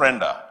God's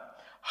splendor,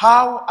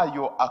 how are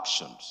your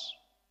actions?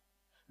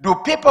 Do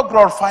people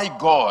glorify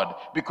God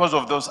because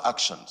of those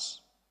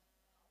actions?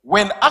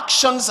 When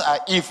actions are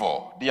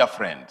evil, dear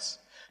friends,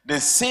 they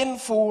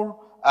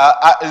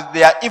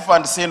are evil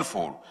and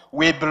sinful,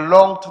 we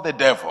belong to the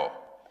devil.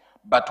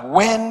 But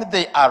when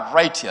they are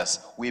righteous,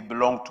 we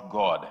belong to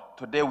God.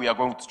 Today we are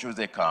going to choose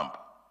a camp.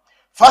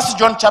 1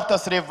 John chapter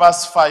 3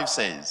 verse 5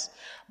 says,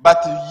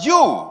 but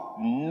you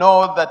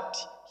know that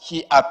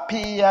he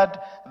appeared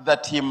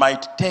that he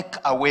might take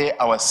away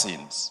our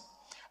sins.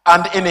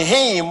 And in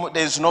him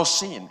there is no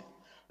sin.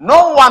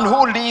 No one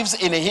who lives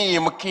in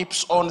him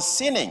keeps on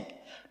sinning.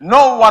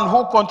 No one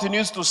who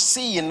continues to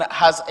sin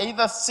has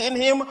either seen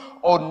him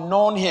or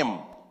known him.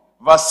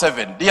 Verse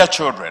 7, dear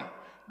children,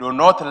 do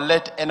not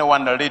let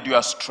anyone lead you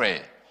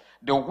astray.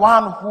 The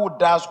one who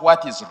does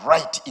what is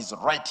right is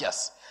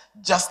righteous,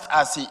 just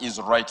as he is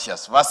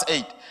righteous. Verse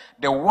 8,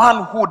 the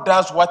one who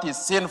does what is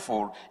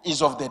sinful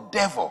is of the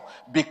devil,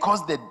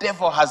 because the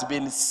devil has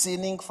been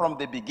sinning from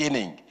the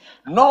beginning.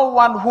 No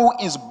one who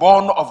is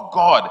born of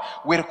God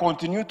will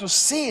continue to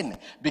sin,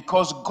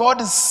 because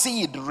God's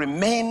seed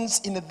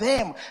remains in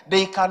them.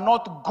 They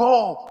cannot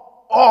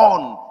go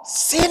on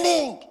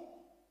sinning.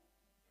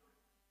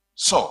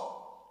 So,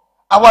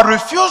 our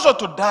refusal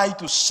to die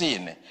to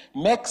sin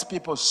makes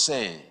people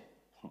say,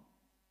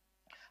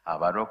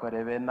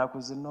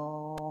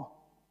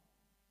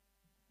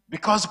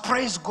 because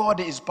praise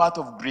God is part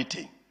of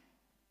greeting.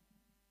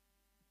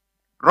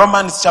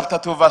 Romans chapter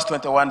 2 verse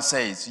 21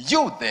 says,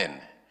 you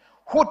then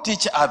who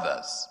teach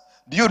others,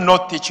 do you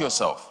not teach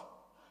yourself?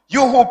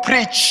 You who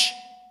preach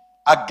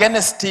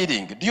against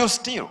stealing, do you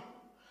steal?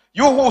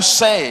 You who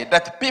say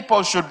that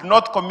people should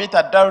not commit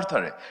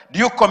adultery, do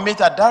you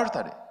commit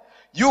adultery?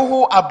 You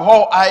who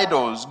abhor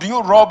idols, do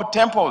you rob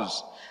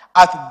temples?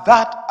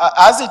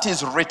 As it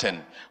is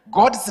written,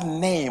 God's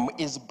name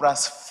is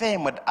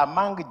blasphemed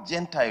among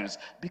Gentiles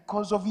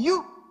because of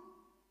you.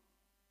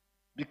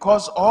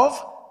 Because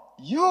of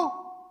you.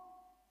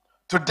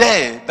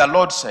 Today, the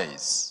Lord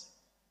says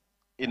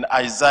in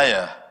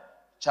Isaiah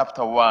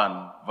chapter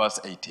 1, verse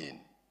 18,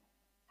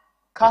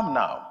 come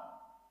now,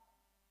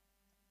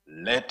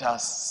 let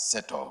us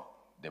settle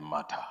the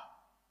matter,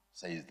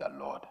 says the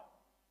Lord.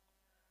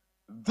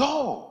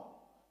 Though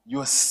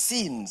your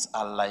sins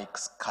are like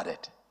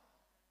scarlet,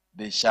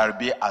 they shall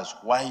be as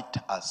white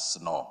as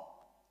snow.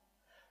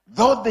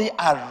 Though they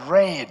are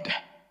red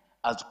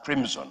as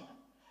crimson,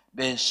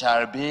 they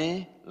shall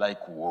be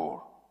like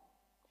wool.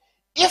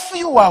 If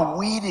you are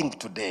willing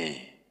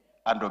today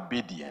and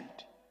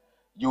obedient,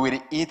 you will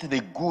eat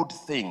the good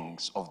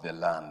things of the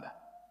land.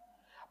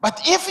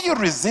 But if you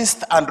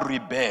resist and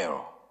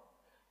rebel,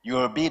 you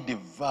will be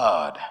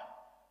devoured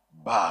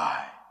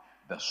by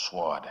the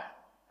sword.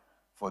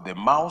 For the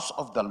mouth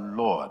of the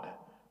Lord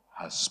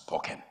has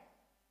spoken.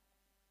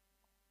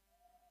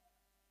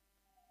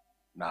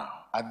 Now,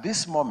 at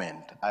this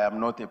moment, I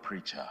am not a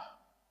preacher.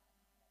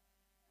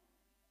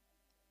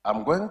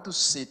 I'm going to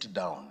sit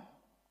down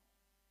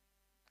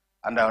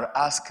and I'll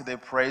ask the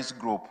praise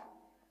group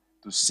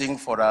to sing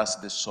for us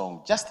the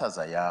song, just as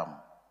I am.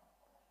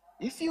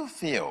 If you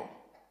feel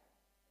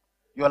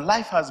your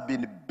life has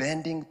been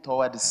bending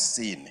towards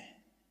sin,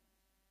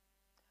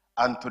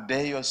 and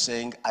today you're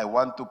saying, I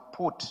want to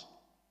put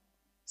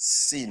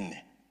sin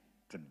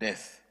to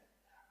death.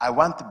 I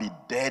want to be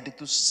dead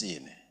to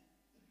sin.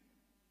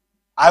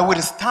 I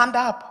will stand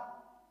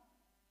up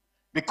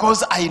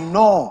because I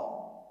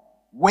know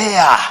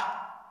where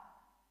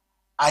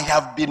I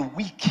have been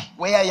weak,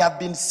 where I have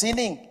been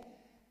sinning.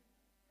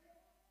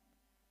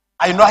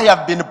 I know I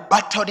have been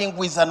battling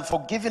with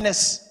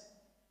unforgiveness.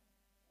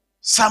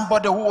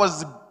 Somebody who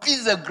was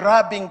busy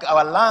grabbing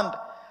our land,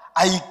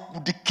 I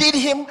would kill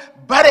him,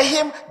 bury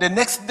him, the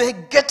next day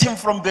get him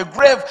from the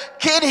grave,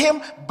 kill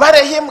him,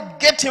 bury him,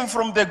 get him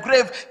from the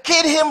grave,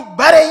 kill him,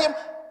 bury him,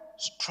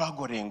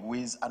 struggling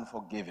with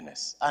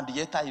unforgiveness. And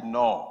yet I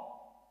know,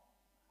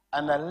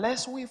 and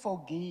unless we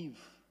forgive,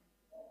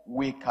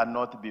 we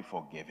cannot be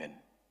forgiven.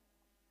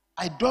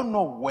 I don't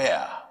know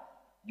where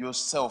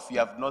yourself you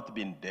have not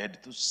been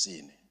dead to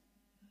sin,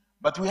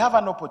 but we have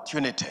an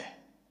opportunity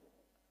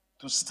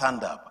to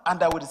stand up,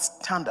 and I will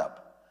stand up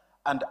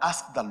and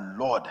ask the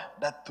Lord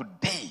that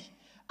today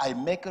I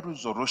make a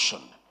resolution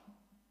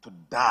to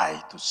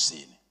die to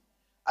sin.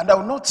 And I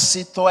will not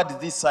sit toward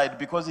this side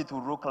because it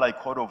will look like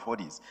Hall of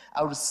Holies.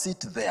 I will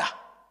sit there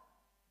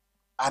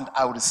and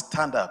I will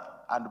stand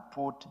up and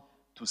put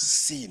to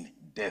sin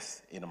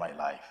death in my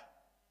life.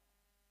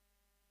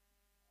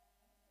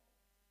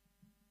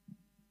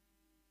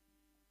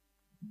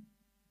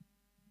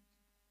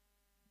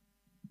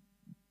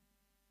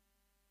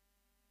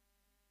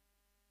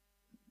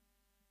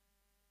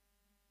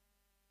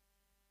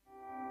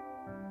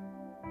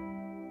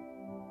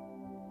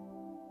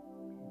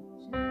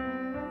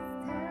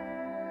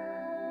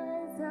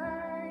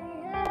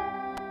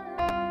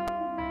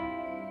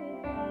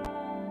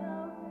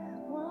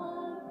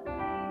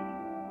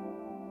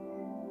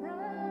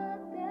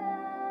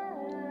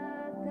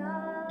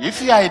 If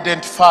you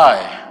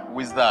identify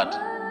with that,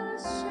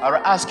 I'll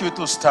ask you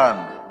to stand.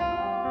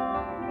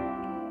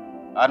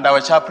 And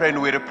our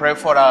chaplain will pray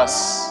for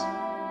us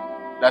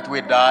that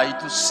we die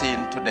to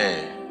sin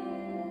today.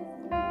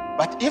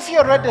 But if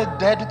you're already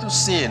dead to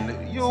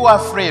sin, you are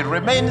free.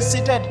 Remain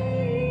seated.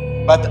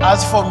 But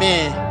as for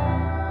me,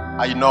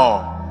 I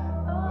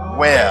know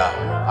where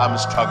I'm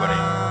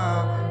struggling.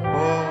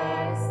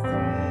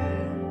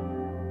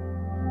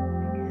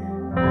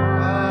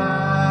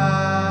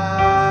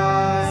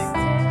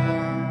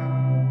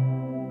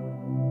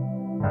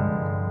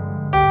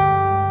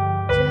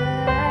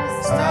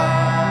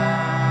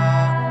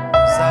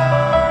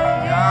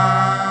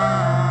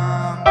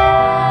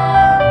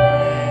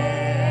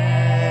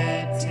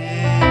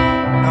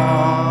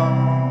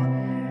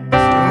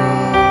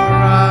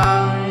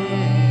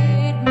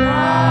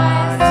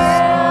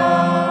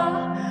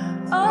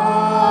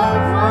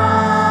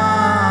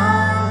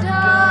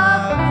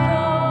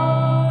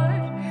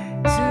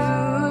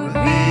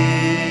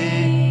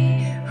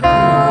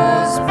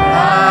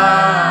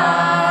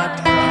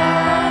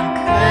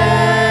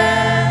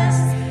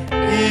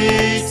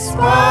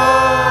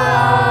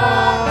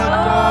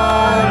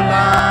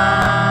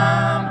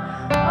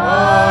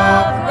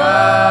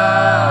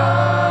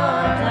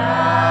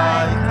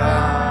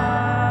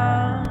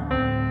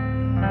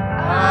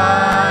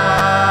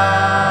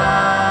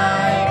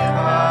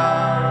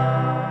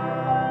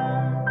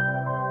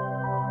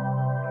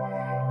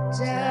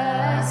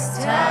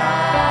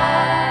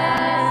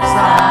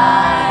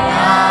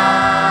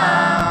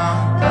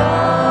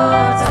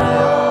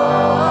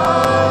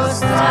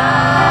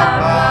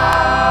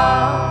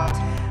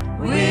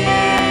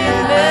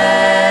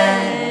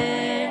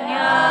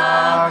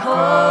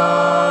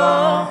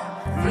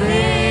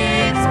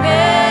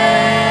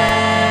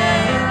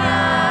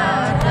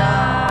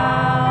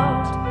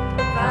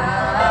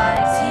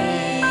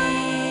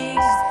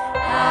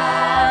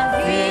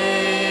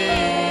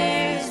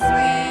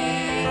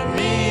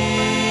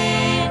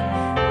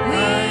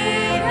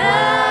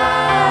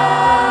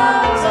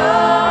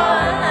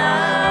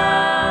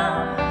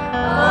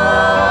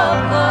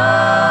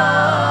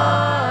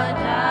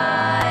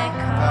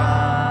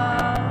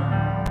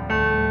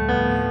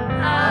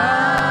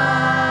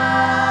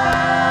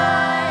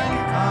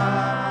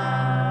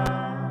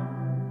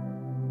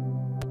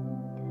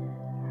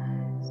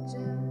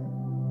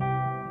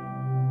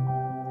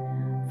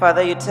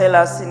 Father, you tell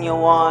us in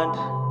your word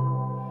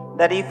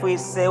that if we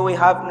say we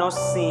have no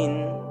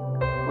sin,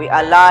 we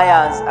are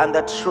liars and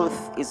the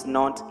truth is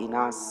not in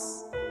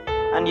us.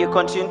 And you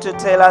continue to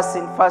tell us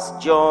in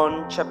 1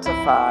 John chapter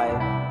 5,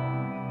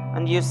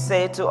 and you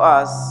say to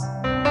us,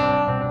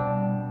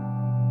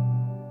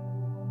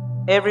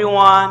 no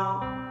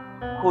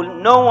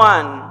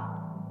one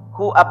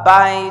who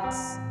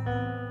abides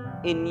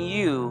in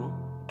you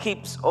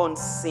keeps on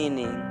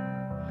sinning,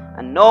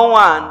 and no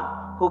one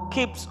who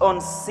keeps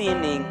on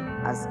sinning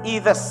has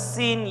either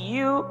seen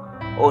you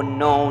or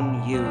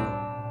known you.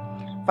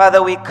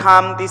 Father, we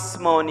come this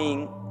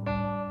morning.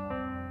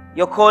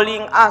 You're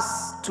calling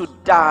us to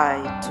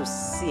die to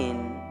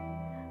sin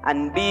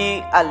and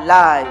be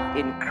alive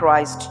in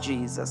Christ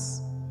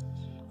Jesus.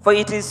 For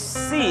it is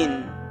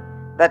sin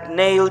that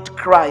nailed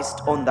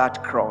Christ on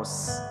that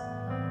cross.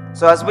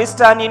 So as we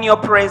stand in your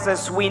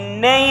presence, we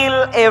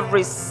nail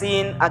every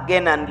sin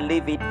again and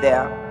leave it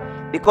there,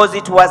 because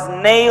it was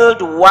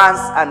nailed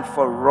once and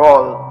for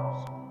all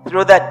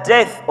through the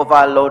death of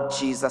our Lord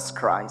Jesus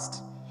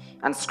Christ.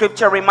 And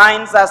scripture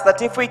reminds us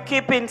that if we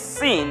keep in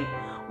sin,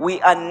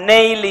 we are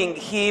nailing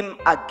him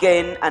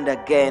again and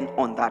again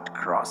on that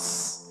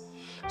cross.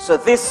 So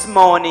this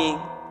morning,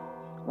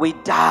 we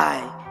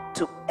die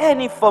to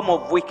any form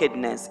of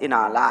wickedness in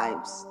our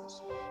lives.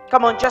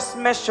 Come on, just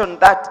mention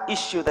that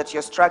issue that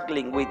you're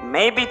struggling with.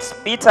 Maybe it's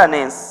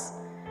bitterness.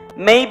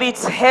 Maybe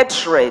it's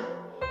hatred.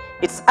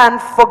 It's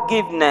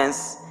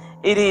unforgiveness.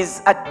 It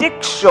is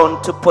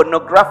addiction to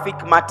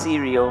pornographic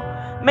material.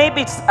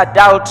 Maybe it's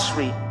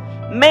adultery.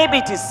 Maybe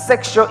it is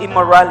sexual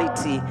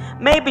immorality.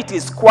 Maybe it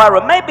is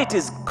quarrel. Maybe it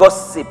is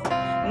gossip.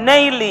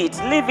 Nail it.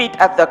 Leave it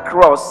at the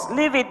cross.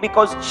 Leave it,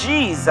 because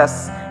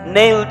Jesus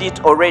nailed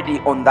it already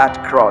on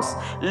that cross.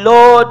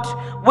 Lord,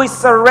 we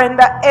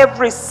surrender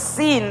every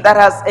sin that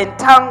has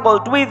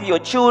entangled with your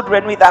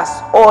children, with us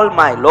all,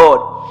 my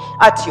Lord,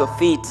 at your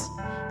feet,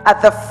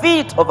 at the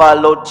feet of our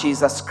Lord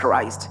Jesus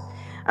Christ.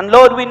 And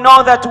Lord, we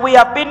know that we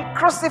have been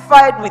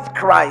crucified with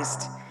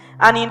Christ.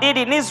 And indeed,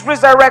 in his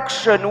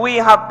resurrection, we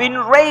have been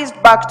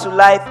raised back to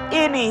life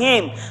in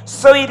him.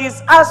 So it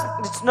is us,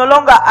 it's no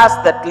longer us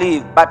that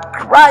live, but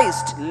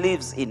Christ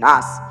lives in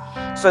us.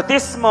 So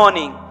this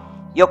morning,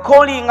 you're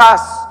calling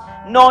us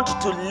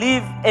not to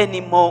live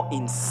anymore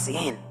in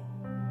sin.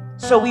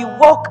 So we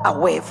walk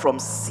away from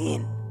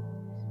sin.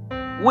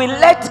 We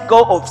let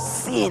go of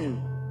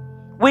sin.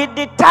 We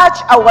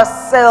detach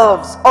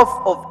ourselves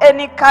off of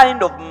any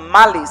kind of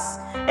malice,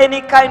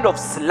 any kind of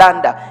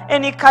slander,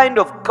 any kind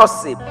of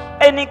gossip,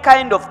 any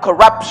kind of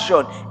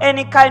corruption,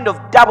 any kind of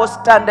double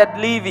standard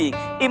living,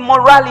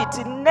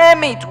 immorality,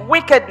 name it,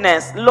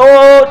 wickedness.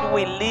 Lord,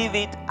 we leave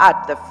it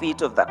at the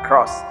feet of the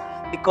cross,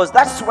 because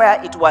that's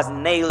where it was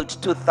nailed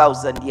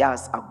 2,000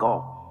 years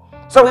ago.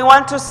 So we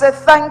want to say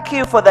thank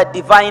you for the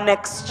divine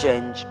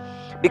exchange,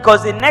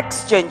 because in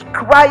exchange,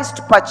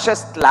 Christ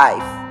purchased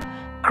life.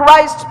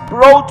 Christ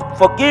brought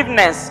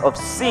forgiveness of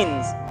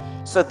sins.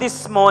 So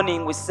this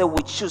morning we say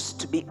we choose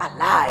to be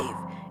alive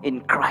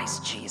in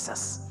Christ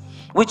Jesus.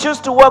 We choose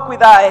to walk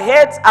with our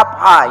heads up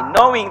high,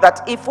 knowing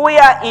that if we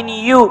are in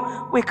you,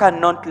 we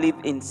cannot live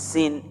in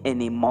sin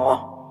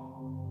anymore.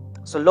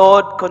 So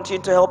Lord,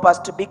 continue to help us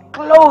to be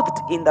clothed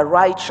in the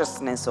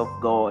righteousness of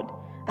God.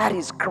 That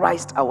is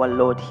Christ our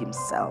Lord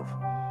himself.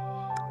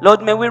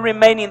 Lord, may we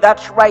remain in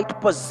that right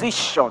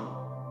position,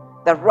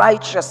 the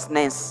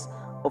righteousness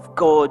of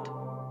God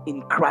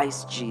in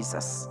Christ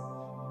Jesus.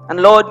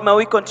 And Lord, may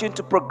we continue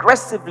to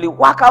progressively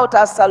work out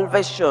our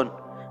salvation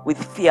with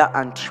fear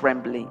and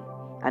trembling,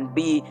 and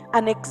be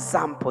an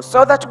example,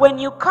 so that when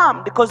you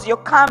come, because you're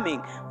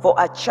coming for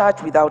a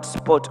church without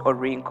spot or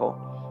wrinkle,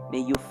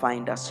 may you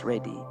find us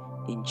ready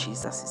in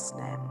Jesus'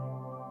 name.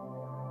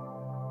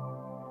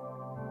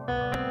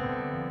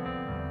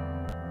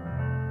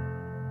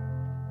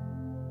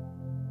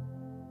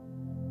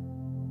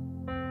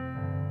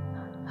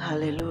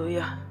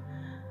 Hallelujah.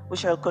 We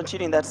shall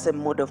continue in that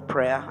same mode of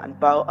prayer and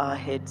bow our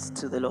heads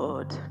to the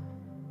Lord.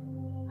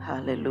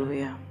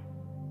 Hallelujah.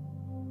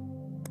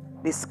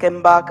 This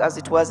came back as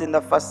it was in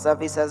the first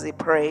service as he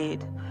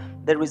prayed.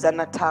 There is an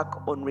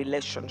attack on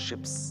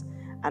relationships,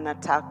 an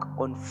attack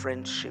on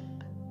friendship.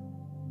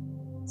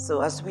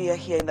 So as we are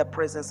here in the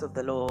presence of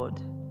the Lord,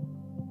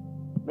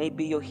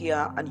 maybe you're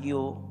here and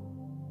you're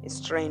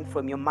estranged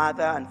from your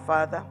mother and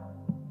father.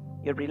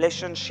 Your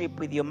relationship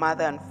with your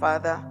mother and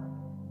father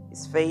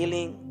is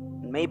failing.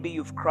 Maybe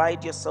you've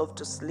cried yourself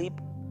to sleep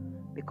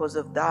because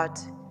of that.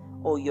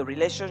 Or your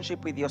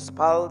relationship with your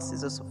spouse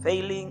is also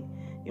failing.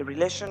 Your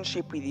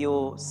relationship with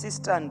your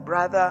sister and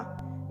brother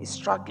is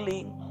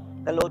struggling.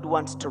 The Lord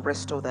wants to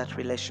restore that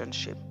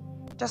relationship.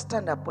 Just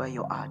stand up where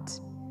you're at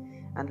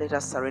and let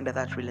us surrender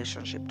that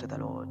relationship to the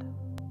Lord.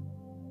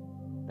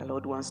 The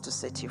Lord wants to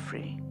set you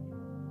free.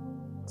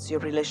 It's your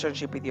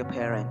relationship with your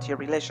parent, your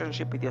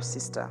relationship with your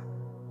sister.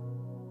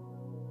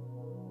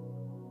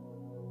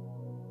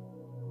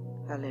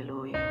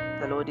 Hallelujah.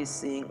 The Lord is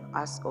seeing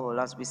us all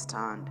as we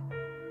stand.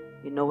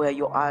 You know where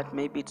you're at.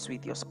 Maybe it's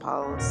with your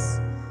spouse.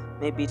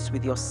 Maybe it's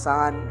with your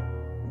son,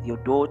 with your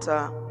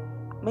daughter,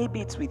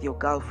 Maybe it's with your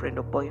girlfriend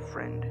or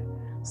boyfriend.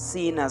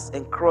 Sin has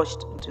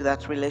encroached into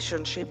that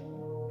relationship,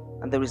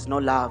 and there is no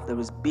love, there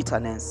is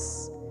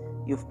bitterness.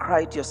 You've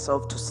cried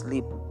yourself to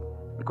sleep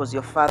because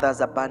your father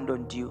has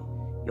abandoned you,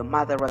 your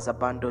mother has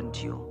abandoned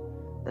you.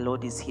 The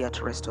Lord is here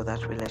to restore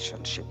that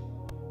relationship.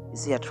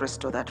 He's here to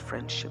restore that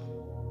friendship.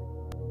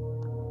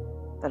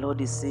 The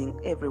Lord is seeing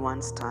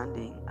everyone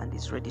standing and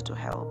is ready to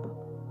help.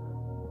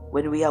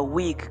 When we are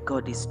weak,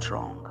 God is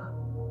strong.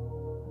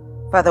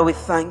 Father, we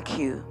thank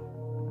you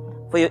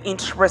for you're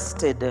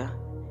interested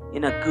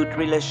in a good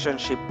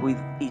relationship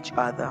with each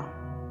other.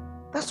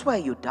 That's why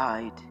you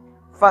died.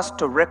 First,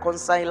 to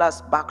reconcile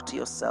us back to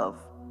yourself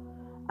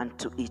and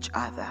to each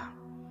other.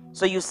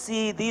 So you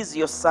see these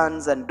your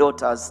sons and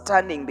daughters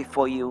standing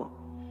before you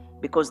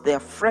because their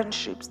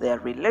friendships, their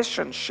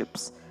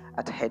relationships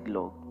at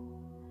headlock.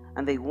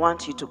 And they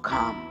want you to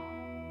come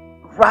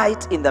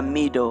right in the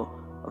middle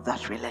of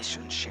that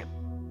relationship.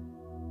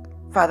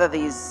 Father,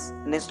 there is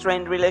an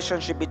strained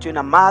relationship between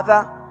a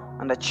mother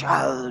and a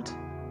child,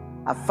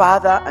 a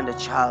father and a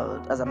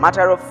child. As a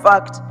matter of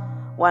fact,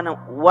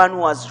 one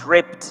was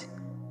raped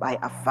by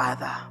a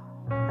father.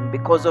 And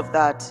because of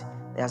that,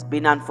 there has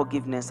been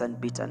unforgiveness and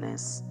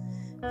bitterness.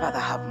 Father,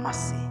 have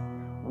mercy.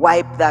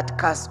 Wipe that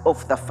curse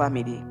off the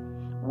family.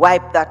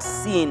 Wipe that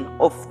sin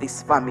off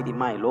this family,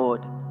 my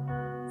Lord.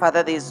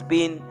 Father, there's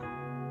been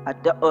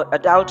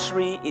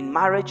adultery in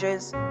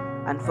marriages,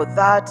 and for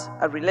that,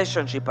 a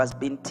relationship has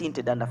been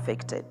tainted and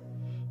affected.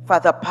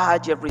 Father,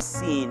 purge every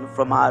sin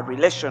from our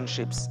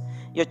relationships.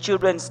 Your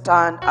children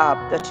stand up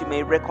that you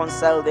may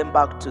reconcile them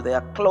back to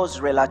their close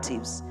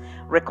relatives.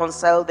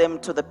 Reconcile them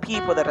to the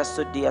people that are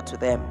so dear to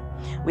them.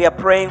 We are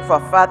praying for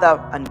a father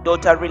and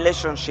daughter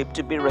relationship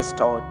to be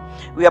restored.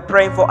 We are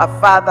praying for a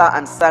father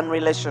and son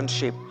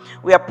relationship.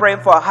 We are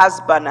praying for a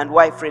husband and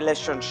wife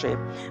relationship.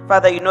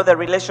 Father, you know the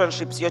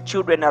relationships your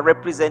children are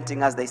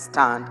representing as they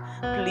stand.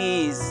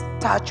 Please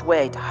touch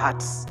where it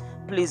hurts.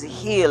 Please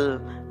heal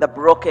the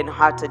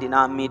brokenhearted in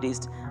our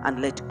midst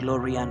and let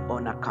glory and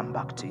honor come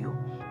back to you.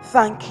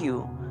 Thank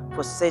you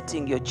for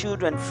setting your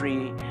children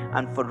free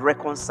and for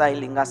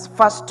reconciling us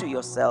first to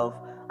yourself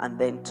and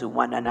then to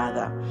one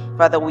another.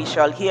 Father, we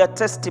shall hear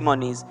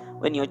testimonies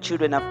when your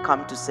children have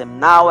come to say,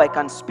 now I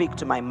can speak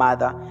to my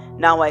mother.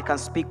 Now I can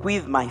speak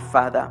with my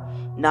father.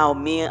 Now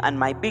me and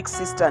my big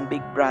sister and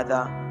big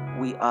brother,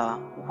 we are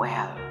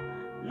well.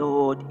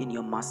 Lord, in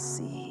your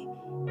mercy,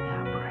 hear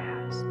our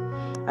prayers.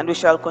 And we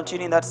shall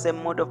continue in that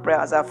same mode of prayer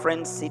as our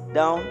friends sit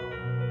down.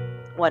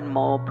 One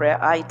more prayer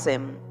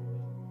item.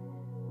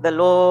 The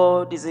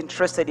Lord is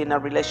interested in a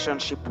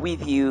relationship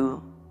with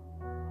you.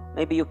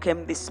 Maybe you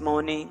came this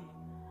morning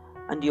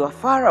and you are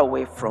far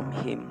away from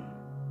Him.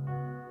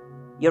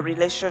 Your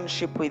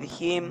relationship with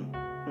Him,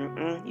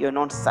 you're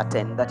not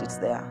certain that it's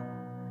there.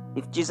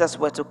 If Jesus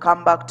were to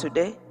come back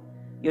today,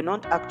 you're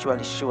not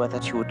actually sure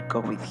that you would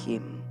go with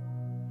Him.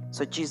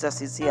 So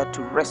Jesus is here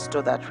to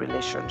restore that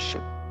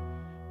relationship.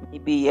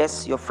 Maybe,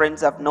 yes, your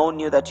friends have known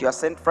you that you are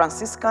St.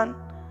 Franciscan,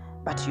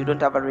 but you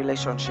don't have a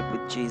relationship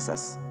with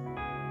Jesus.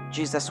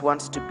 Jesus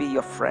wants to be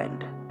your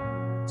friend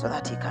so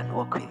that He can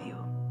walk with you.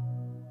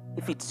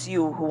 If it's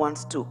you who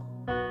wants to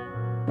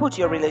put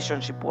your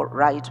relationship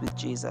right with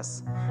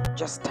Jesus,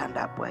 just stand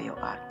up where you're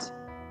at.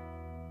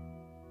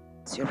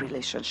 It's your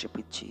relationship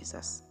with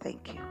Jesus.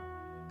 Thank you.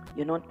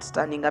 You're not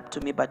standing up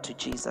to me, but to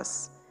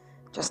Jesus.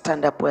 Just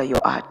stand up where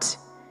you're at.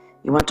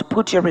 You want to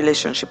put your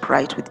relationship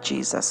right with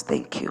Jesus.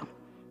 Thank you.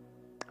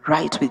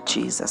 Right with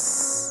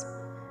Jesus.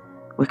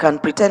 We can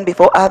pretend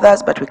before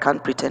others, but we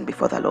can't pretend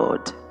before the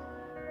Lord.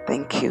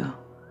 Thank you.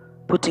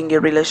 Putting your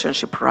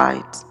relationship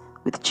right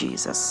with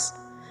Jesus,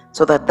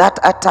 so that that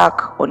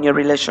attack on your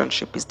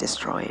relationship is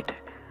destroyed.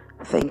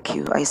 Thank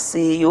you. I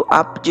see you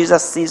up.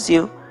 Jesus sees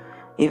you.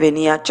 Even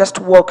here, just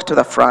walk to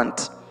the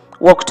front.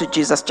 Walk to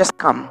Jesus. Just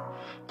come.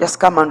 Just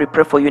come and we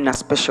pray for you in a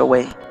special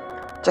way.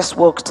 Just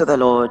walk to the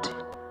Lord.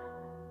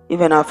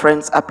 Even our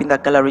friends up in the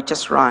gallery,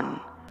 just run.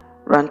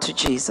 Run to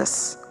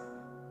Jesus.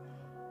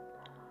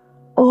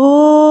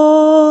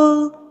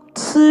 All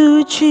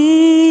to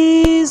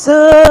Jesus.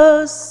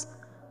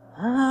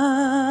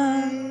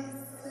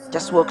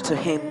 Just walk to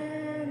Him.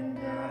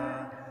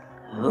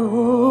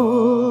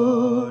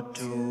 Oh,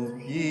 to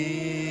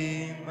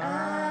Him.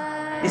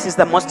 This is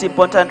the most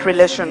important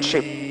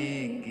relationship.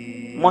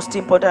 Most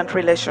important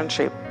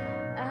relationship.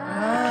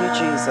 Thank you,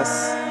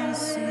 Jesus.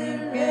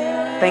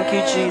 Thank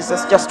you,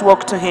 Jesus. Just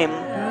walk to Him.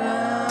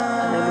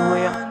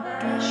 Hallelujah.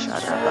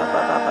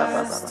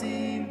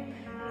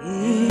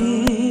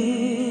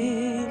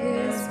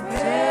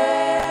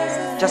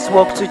 Just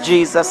walk to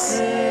Jesus.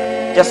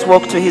 Just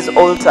walk to His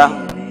altar.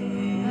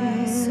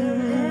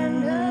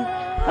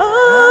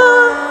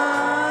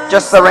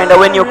 Just surrender.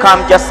 When you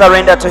come, just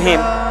surrender to Him.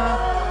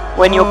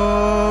 When you...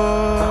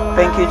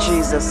 Thank you,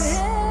 Jesus.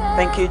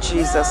 Thank you,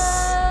 Jesus.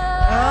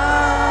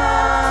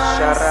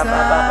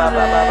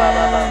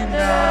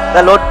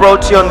 The Lord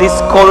brought you on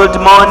this cold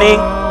morning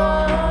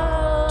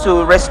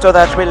to restore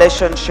that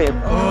relationship.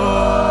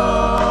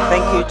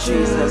 Thank you,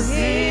 Jesus.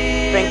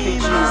 Thank you,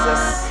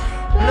 Jesus.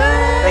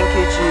 Thank you,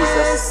 you,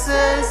 Jesus.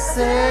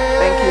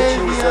 Thank you,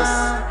 Jesus.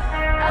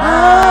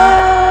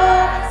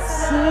 I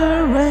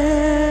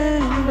surrender.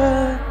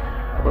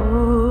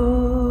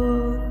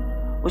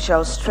 We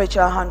shall stretch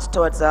our hands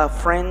towards our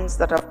friends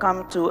that have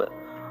come to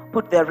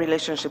put their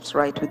relationships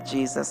right with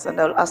Jesus. And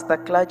I'll ask the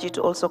clergy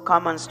to also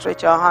come and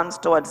stretch our hands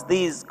towards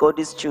these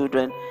God's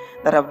children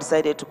that have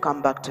decided to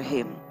come back to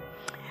Him.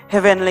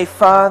 Heavenly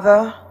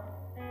Father,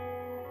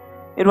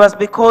 it was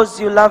because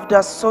you loved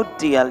us so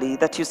dearly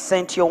that you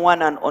sent your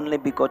one and only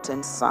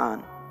begotten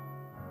Son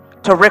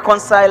to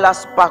reconcile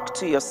us back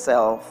to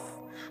yourself,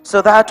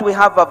 so that we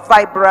have a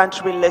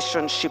vibrant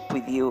relationship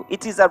with you.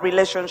 It is a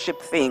relationship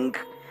thing.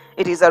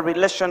 It is a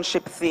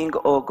relationship thing,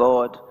 oh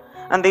God.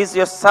 And these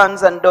your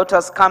sons and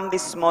daughters come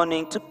this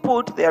morning to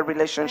put their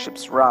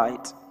relationships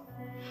right.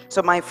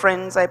 So my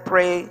friends, I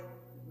pray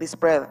this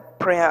prayer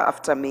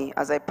after me.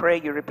 As I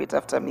pray, you repeat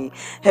after me.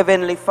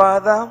 Heavenly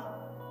Father,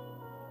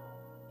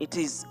 it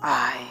is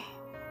I,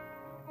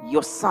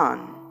 your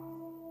son,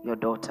 your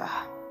daughter.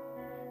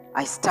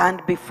 I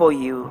stand before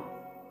you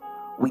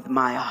with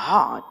my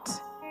heart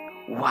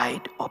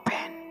wide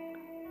open.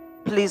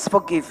 Please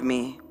forgive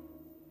me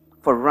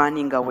for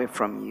running away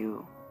from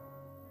you.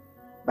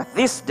 But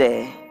this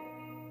day,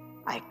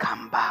 I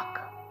come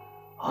back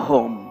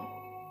home.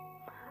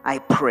 I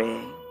pray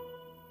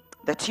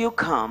that you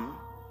come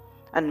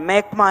and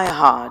make my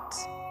heart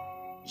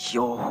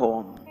your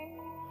home.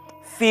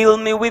 Fill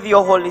me with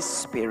your Holy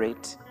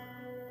Spirit,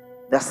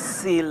 the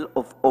seal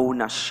of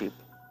ownership,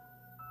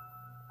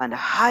 and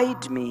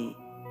hide me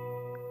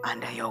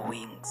under your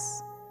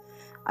wings.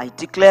 I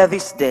declare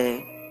this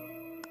day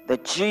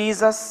that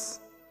Jesus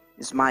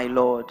is my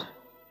Lord,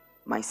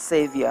 my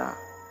Savior,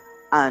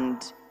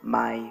 and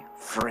my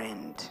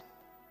friend.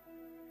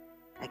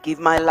 I give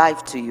my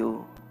life to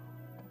you.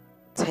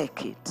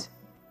 Take it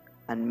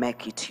and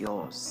make it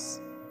yours.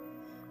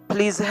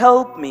 Please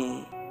help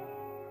me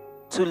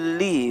to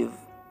live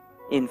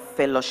in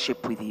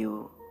fellowship with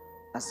you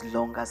as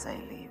long as I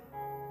live.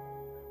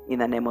 In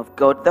the name of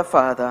God the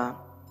Father,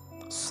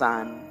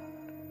 Son,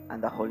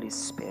 and the Holy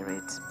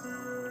Spirit.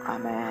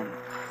 Amen.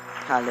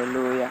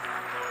 Hallelujah.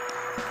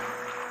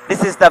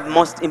 This is the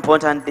most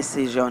important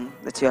decision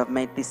that you have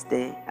made this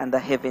day, and the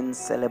heavens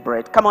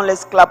celebrate. Come on,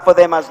 let's clap for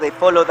them as they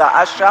follow the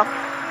usher.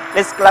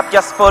 Let's clap,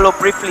 just follow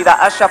briefly the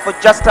usher for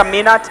just a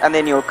minute, and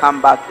then you'll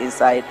come back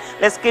inside.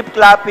 Let's keep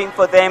clapping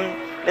for them.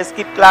 Let's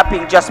keep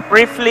clapping just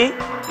briefly.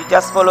 You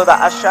just follow the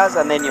ushers,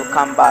 and then you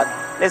come back.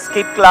 Let's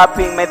keep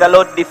clapping. May the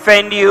Lord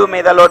defend you.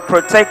 May the Lord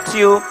protect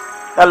you.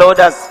 The Lord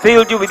has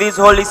filled you with His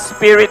Holy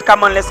Spirit.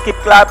 Come on, let's keep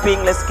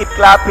clapping. Let's keep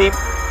clapping.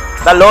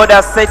 The Lord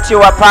has set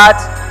you apart,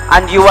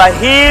 and you are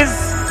His.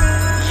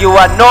 You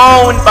are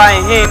known by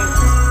Him,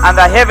 and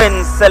the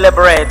heavens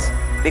celebrate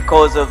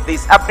because of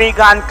this. A big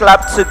hand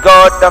clap to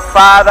God, the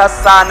Father,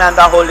 Son, and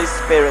the Holy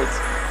Spirit.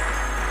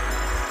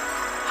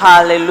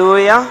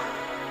 Hallelujah.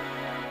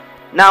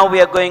 Now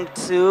we are going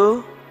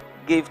to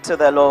give to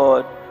the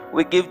Lord.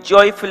 We give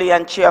joyfully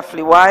and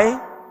cheerfully. Why?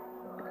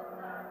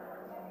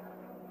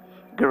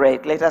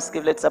 Great. Let us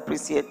give. Let's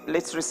appreciate.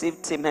 Let's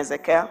receive Tim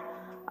Hezekiah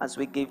as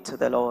we give to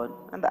the Lord,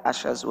 and the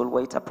ushers will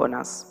wait upon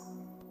us.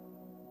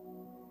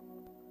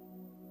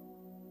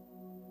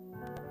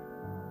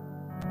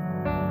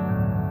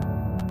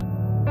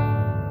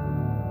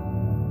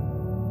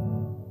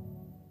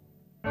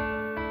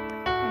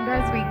 And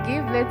as we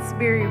give, let's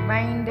be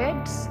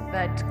reminded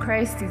that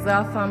Christ is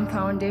our firm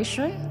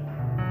foundation.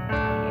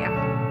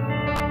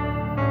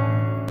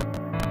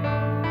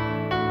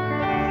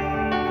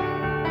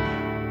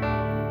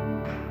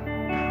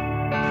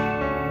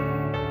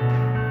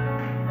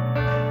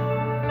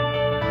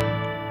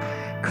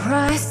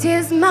 Christ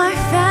is my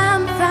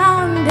firm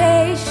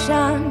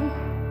foundation.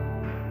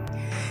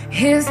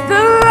 He's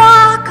the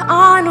rock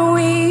on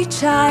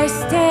which I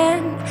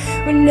stand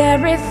when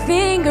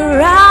everything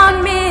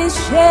around me is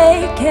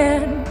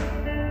shaken.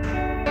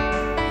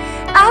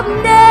 I've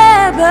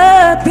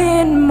never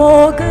been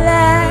more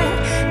glad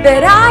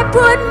that I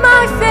put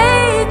my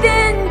faith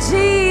in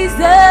Jesus,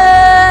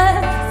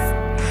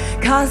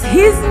 'cause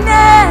He's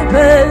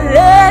never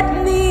let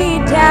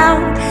me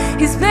down.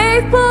 He's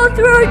faithful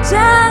through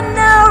generations.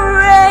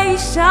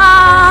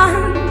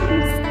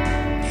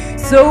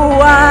 So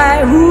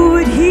why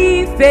would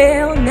He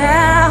fail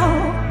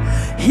now?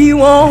 He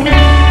won't.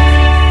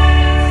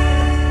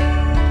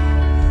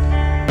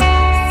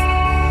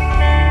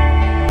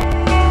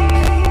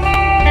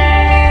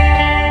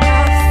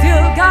 I've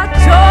still got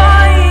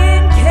joy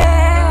in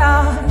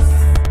chaos.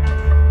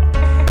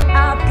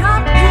 I've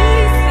got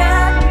peace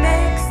that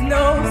makes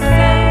no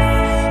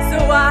sense. So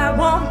I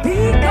won't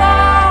be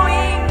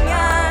going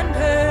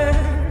under.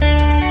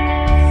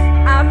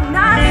 I'm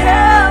not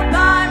held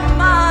by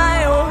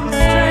my own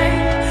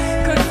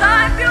strength, 'cause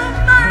I built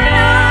my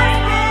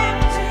life in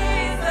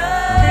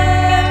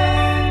Jesus.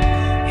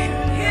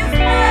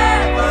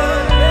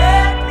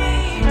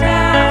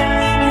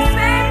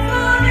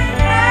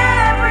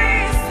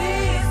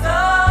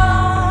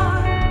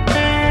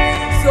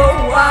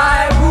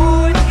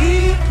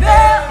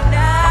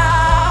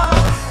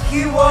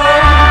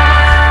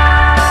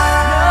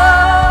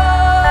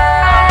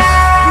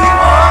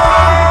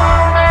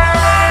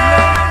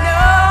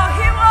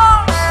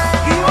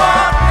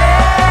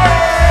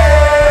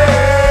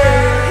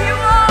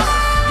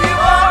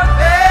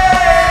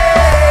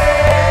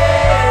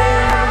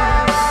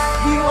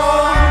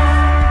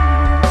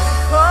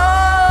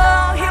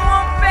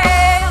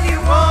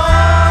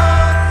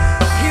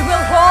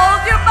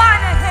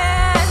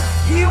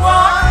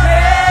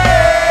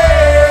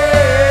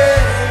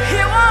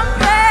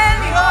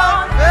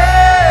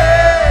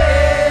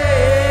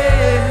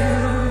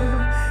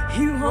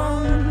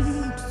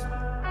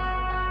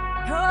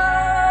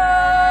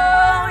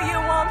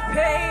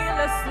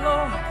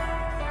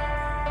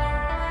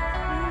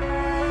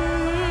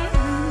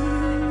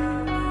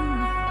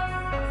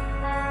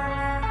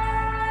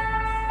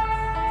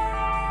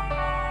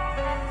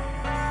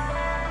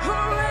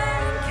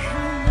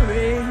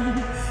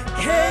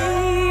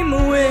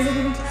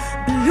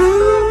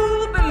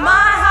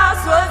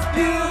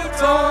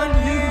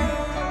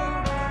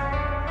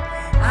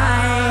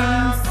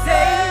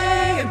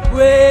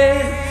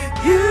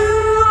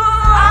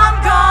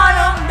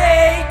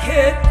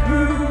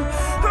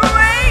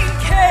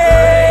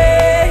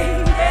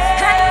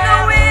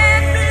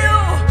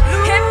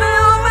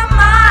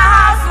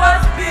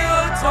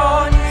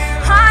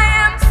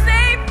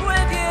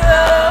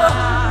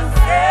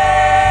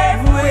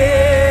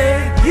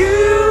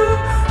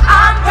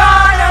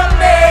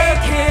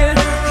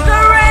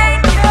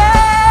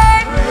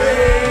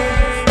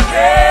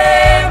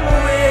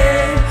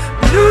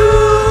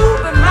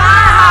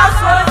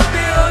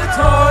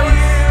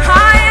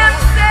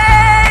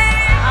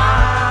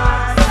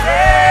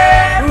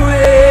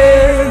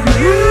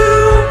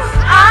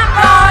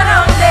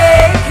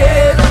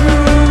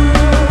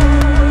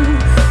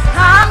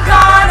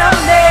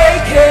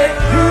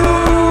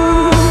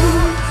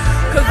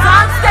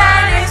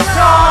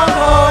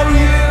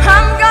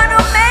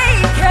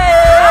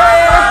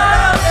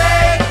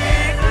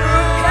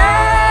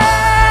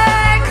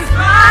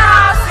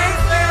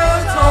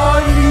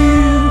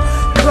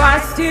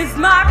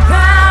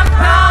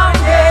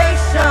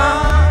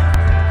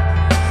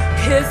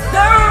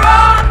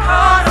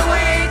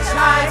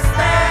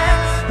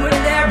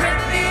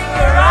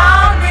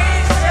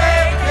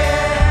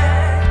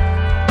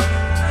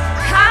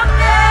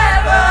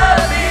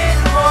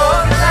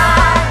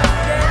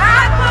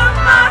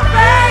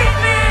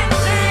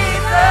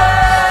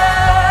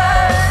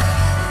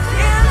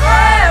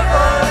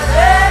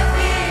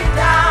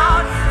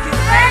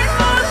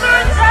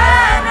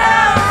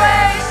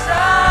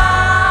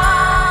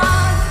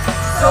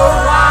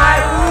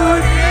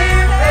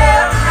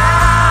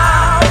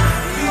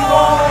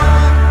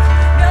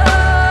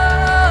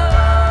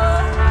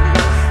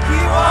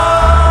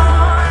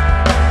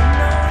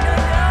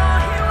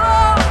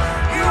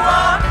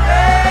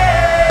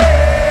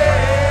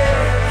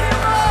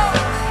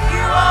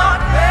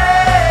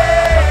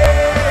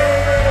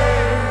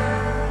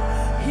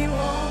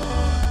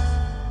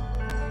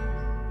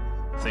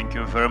 Thank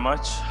you very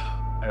much.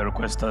 I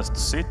request us to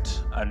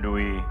sit, and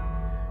we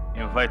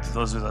invite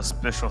those with a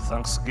special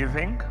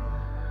thanksgiving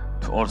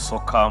to also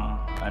come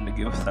and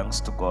give thanks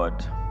to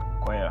God.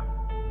 Choir.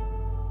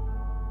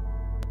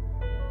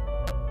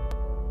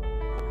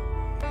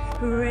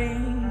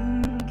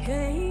 Rain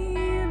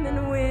came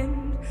and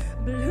wind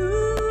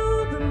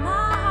blew, but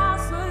my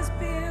house was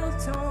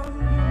built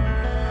on you.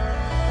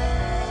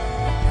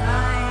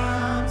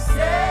 I'm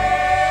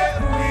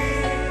safe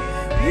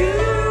with you.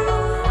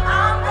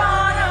 I'm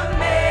gonna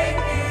make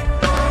it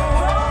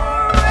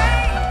through.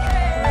 Rain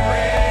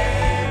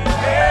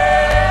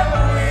came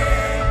and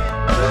wind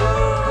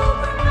blew,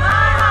 but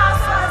my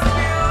house was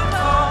built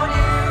on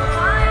you.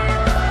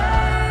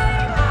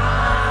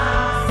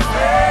 I'm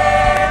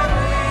safe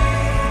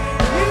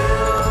with you.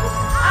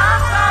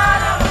 I'm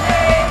gonna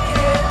make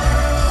it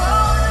through.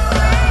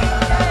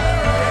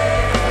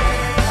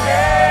 Rain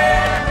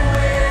came and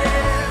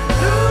wind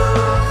blew,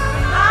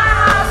 but my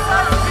house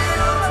was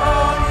built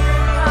on you.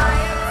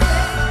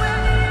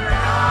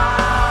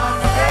 I'm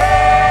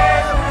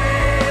safe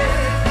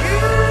with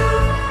you.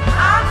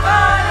 I'm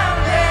gonna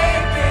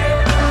make it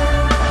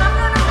through. I'm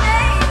gonna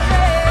make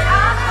it.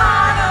 I'm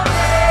gonna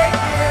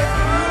make it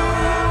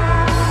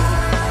through.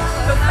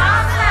 'Cause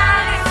I'm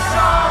standing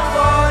strong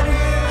on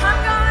you. I'm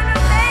gonna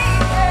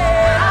make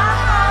it. I'm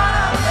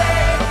gonna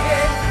make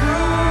it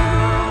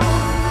through.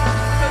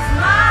 'Cause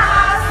my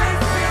house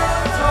is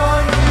built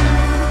on you.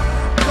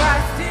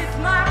 Christ is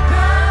my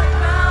firm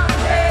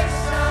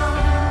foundation.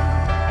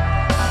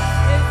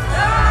 It's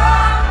the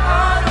rock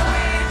on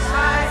which I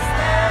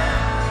stand.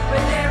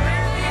 When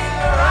everything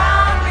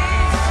around me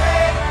is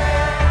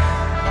shaking,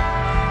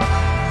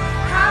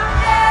 I've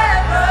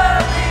never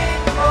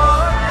been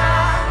more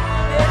glad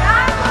that I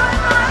put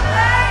my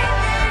faith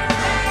in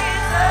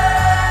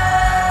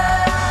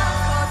Jesus.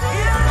 'Cause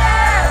He'll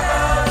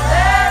never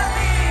let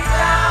me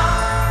down.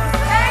 He's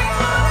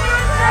faithful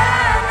through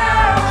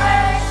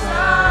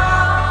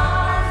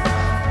generations.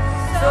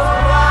 So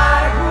why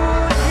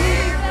would He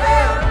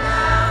fail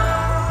now?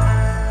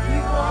 He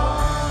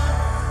won't.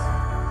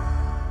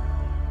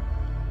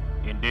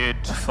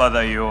 Indeed,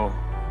 Father, you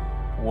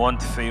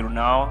won't fail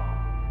now.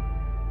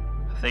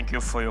 Thank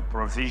you for your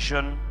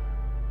provision.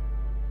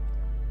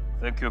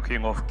 Thank you,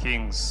 King of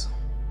Kings.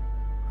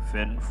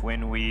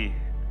 When we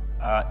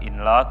are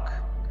in lack,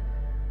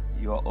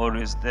 you are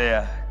always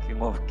there,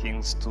 King of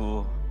Kings,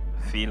 to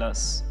fill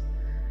us.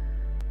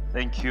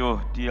 Thank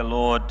you, dear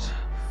Lord,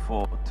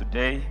 for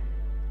today.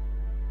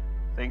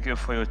 Thank you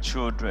for your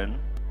children,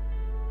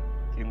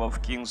 King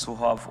of Kings, who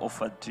have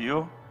offered to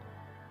you.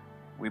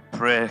 We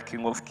pray,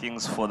 King of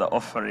Kings, for the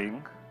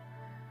offering,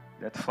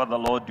 that Father,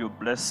 Lord, you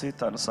bless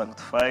it and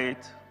sanctify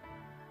it,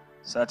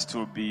 so that it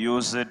will be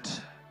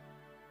used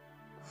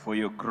for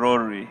your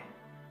glory,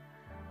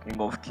 King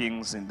of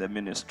Kings, in the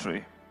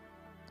ministry.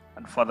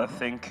 And Father,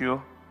 thank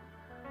you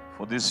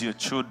for these your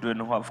children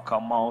who have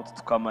come out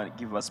to come and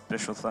give us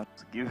special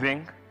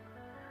thanksgiving.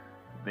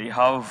 They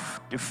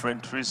have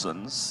different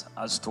reasons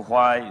as to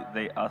why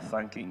they are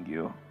thanking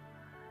you.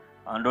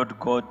 And Lord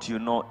God, you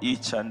know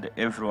each and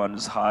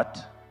everyone's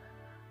heart.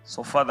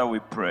 So Father, we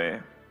pray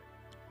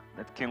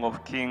that King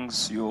of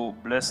Kings, you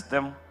bless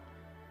them.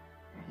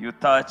 You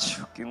touch,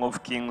 King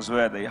of Kings,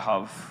 where they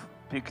have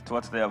picked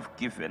what they have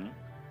given,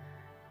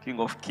 King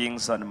of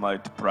Kings, and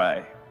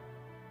multiply.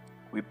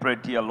 We pray,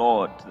 dear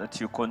Lord, that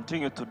you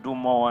continue to do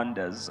more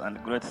wonders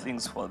and great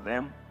things for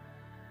them,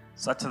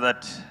 such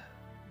that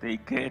they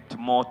get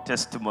more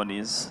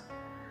testimonies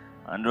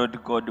and,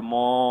 Lord God,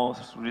 more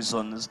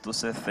reasons to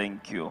say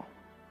thank you.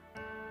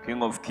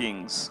 King of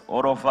Kings,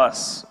 all of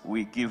us,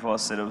 we give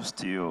ourselves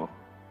to you.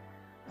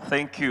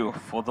 Thank you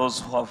for those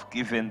who have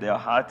given their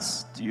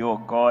hearts to your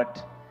God.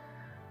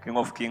 King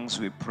of Kings,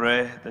 we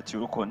pray that you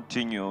will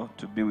continue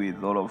to be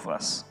with all of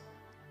us.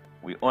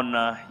 We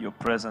honor your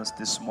presence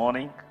this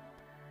morning.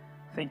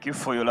 Thank you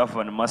for your love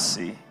and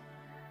mercy.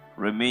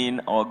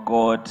 Remain our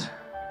God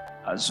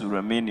as we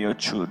remain your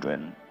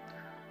children.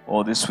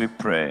 All this we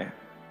pray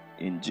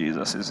in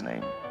Jesus'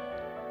 name.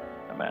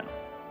 Amen.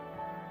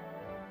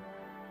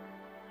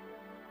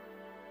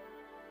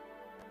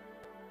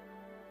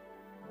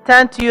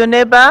 Turn to your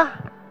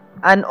neighbor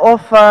and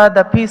offer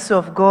the peace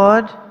of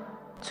God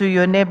to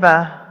your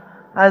neighbor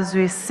as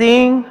we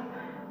sing,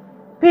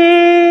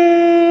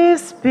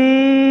 peace,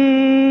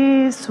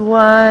 peace,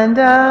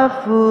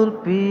 wonderful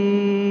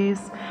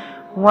peace,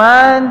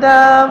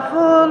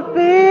 wonderful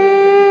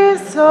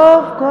peace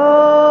of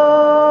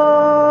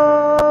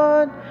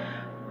God.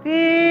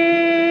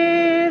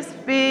 Peace,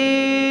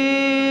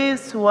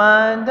 peace,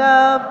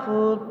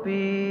 wonderful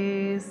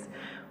peace,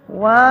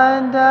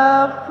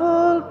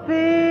 wonderful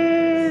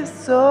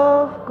peace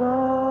of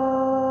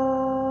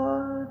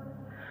God.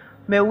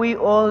 May we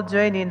all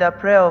join in the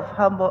prayer of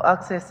humble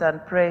access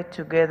and pray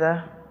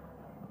together.